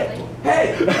 Hey!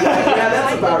 Yeah,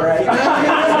 that's about right.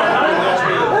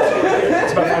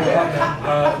 It's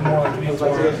about more like me.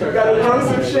 Gotta throw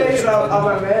some shade on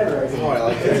my man right now. Oh, I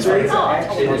like that. So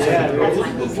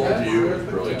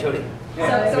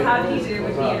how did he do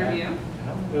with the interview?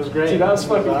 It was great. Dude, that was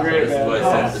fucking great, This is what I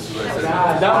said. This is what I said.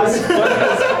 That was funny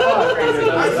as fuck.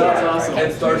 That was awesome. And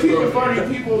start Keep the funny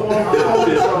people on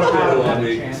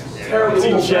terrible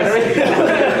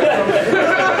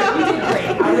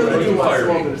I really do want to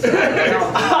smoke this.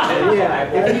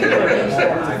 Yeah, if you could arrange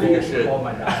that to call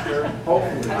my doctor,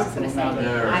 hopefully. You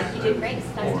did great.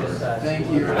 Thank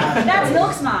you. That's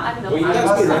Milk's mom. Well, you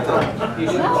guys be right there.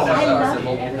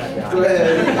 Go ahead.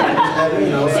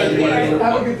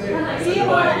 Have a good day. See you,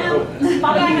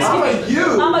 Mama. You.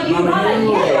 Mama, you got it. I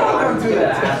don't do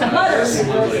that. Butters.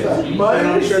 And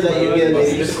I'm sure that you get a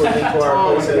Discord link to our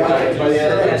post by the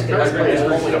end of the next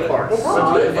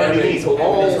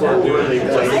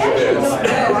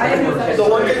The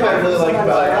one thing I really like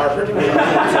about our particular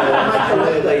is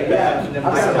really laid back.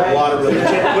 I have a lot of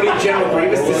religion. Putting General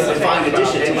Grievous is a fine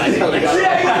addition to my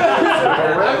collection.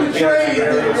 I'm betraying you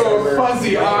with your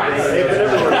fuzzy eyes.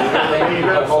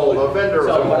 A vendor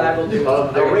So what I will do, I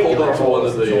pulled up to one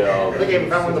of the game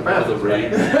found in the bathroom. I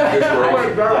was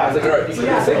like, all right, you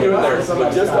can stay in there,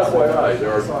 but just FYI,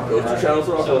 there are those 2 channels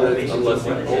are off limits unless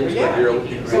you only you're with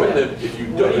them. If you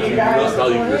do not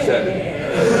value your setting.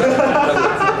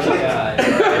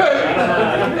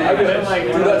 Do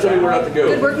not tell me where not to go.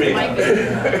 Good work, Mike.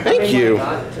 Thank you.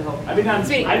 I mean,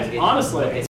 honestly,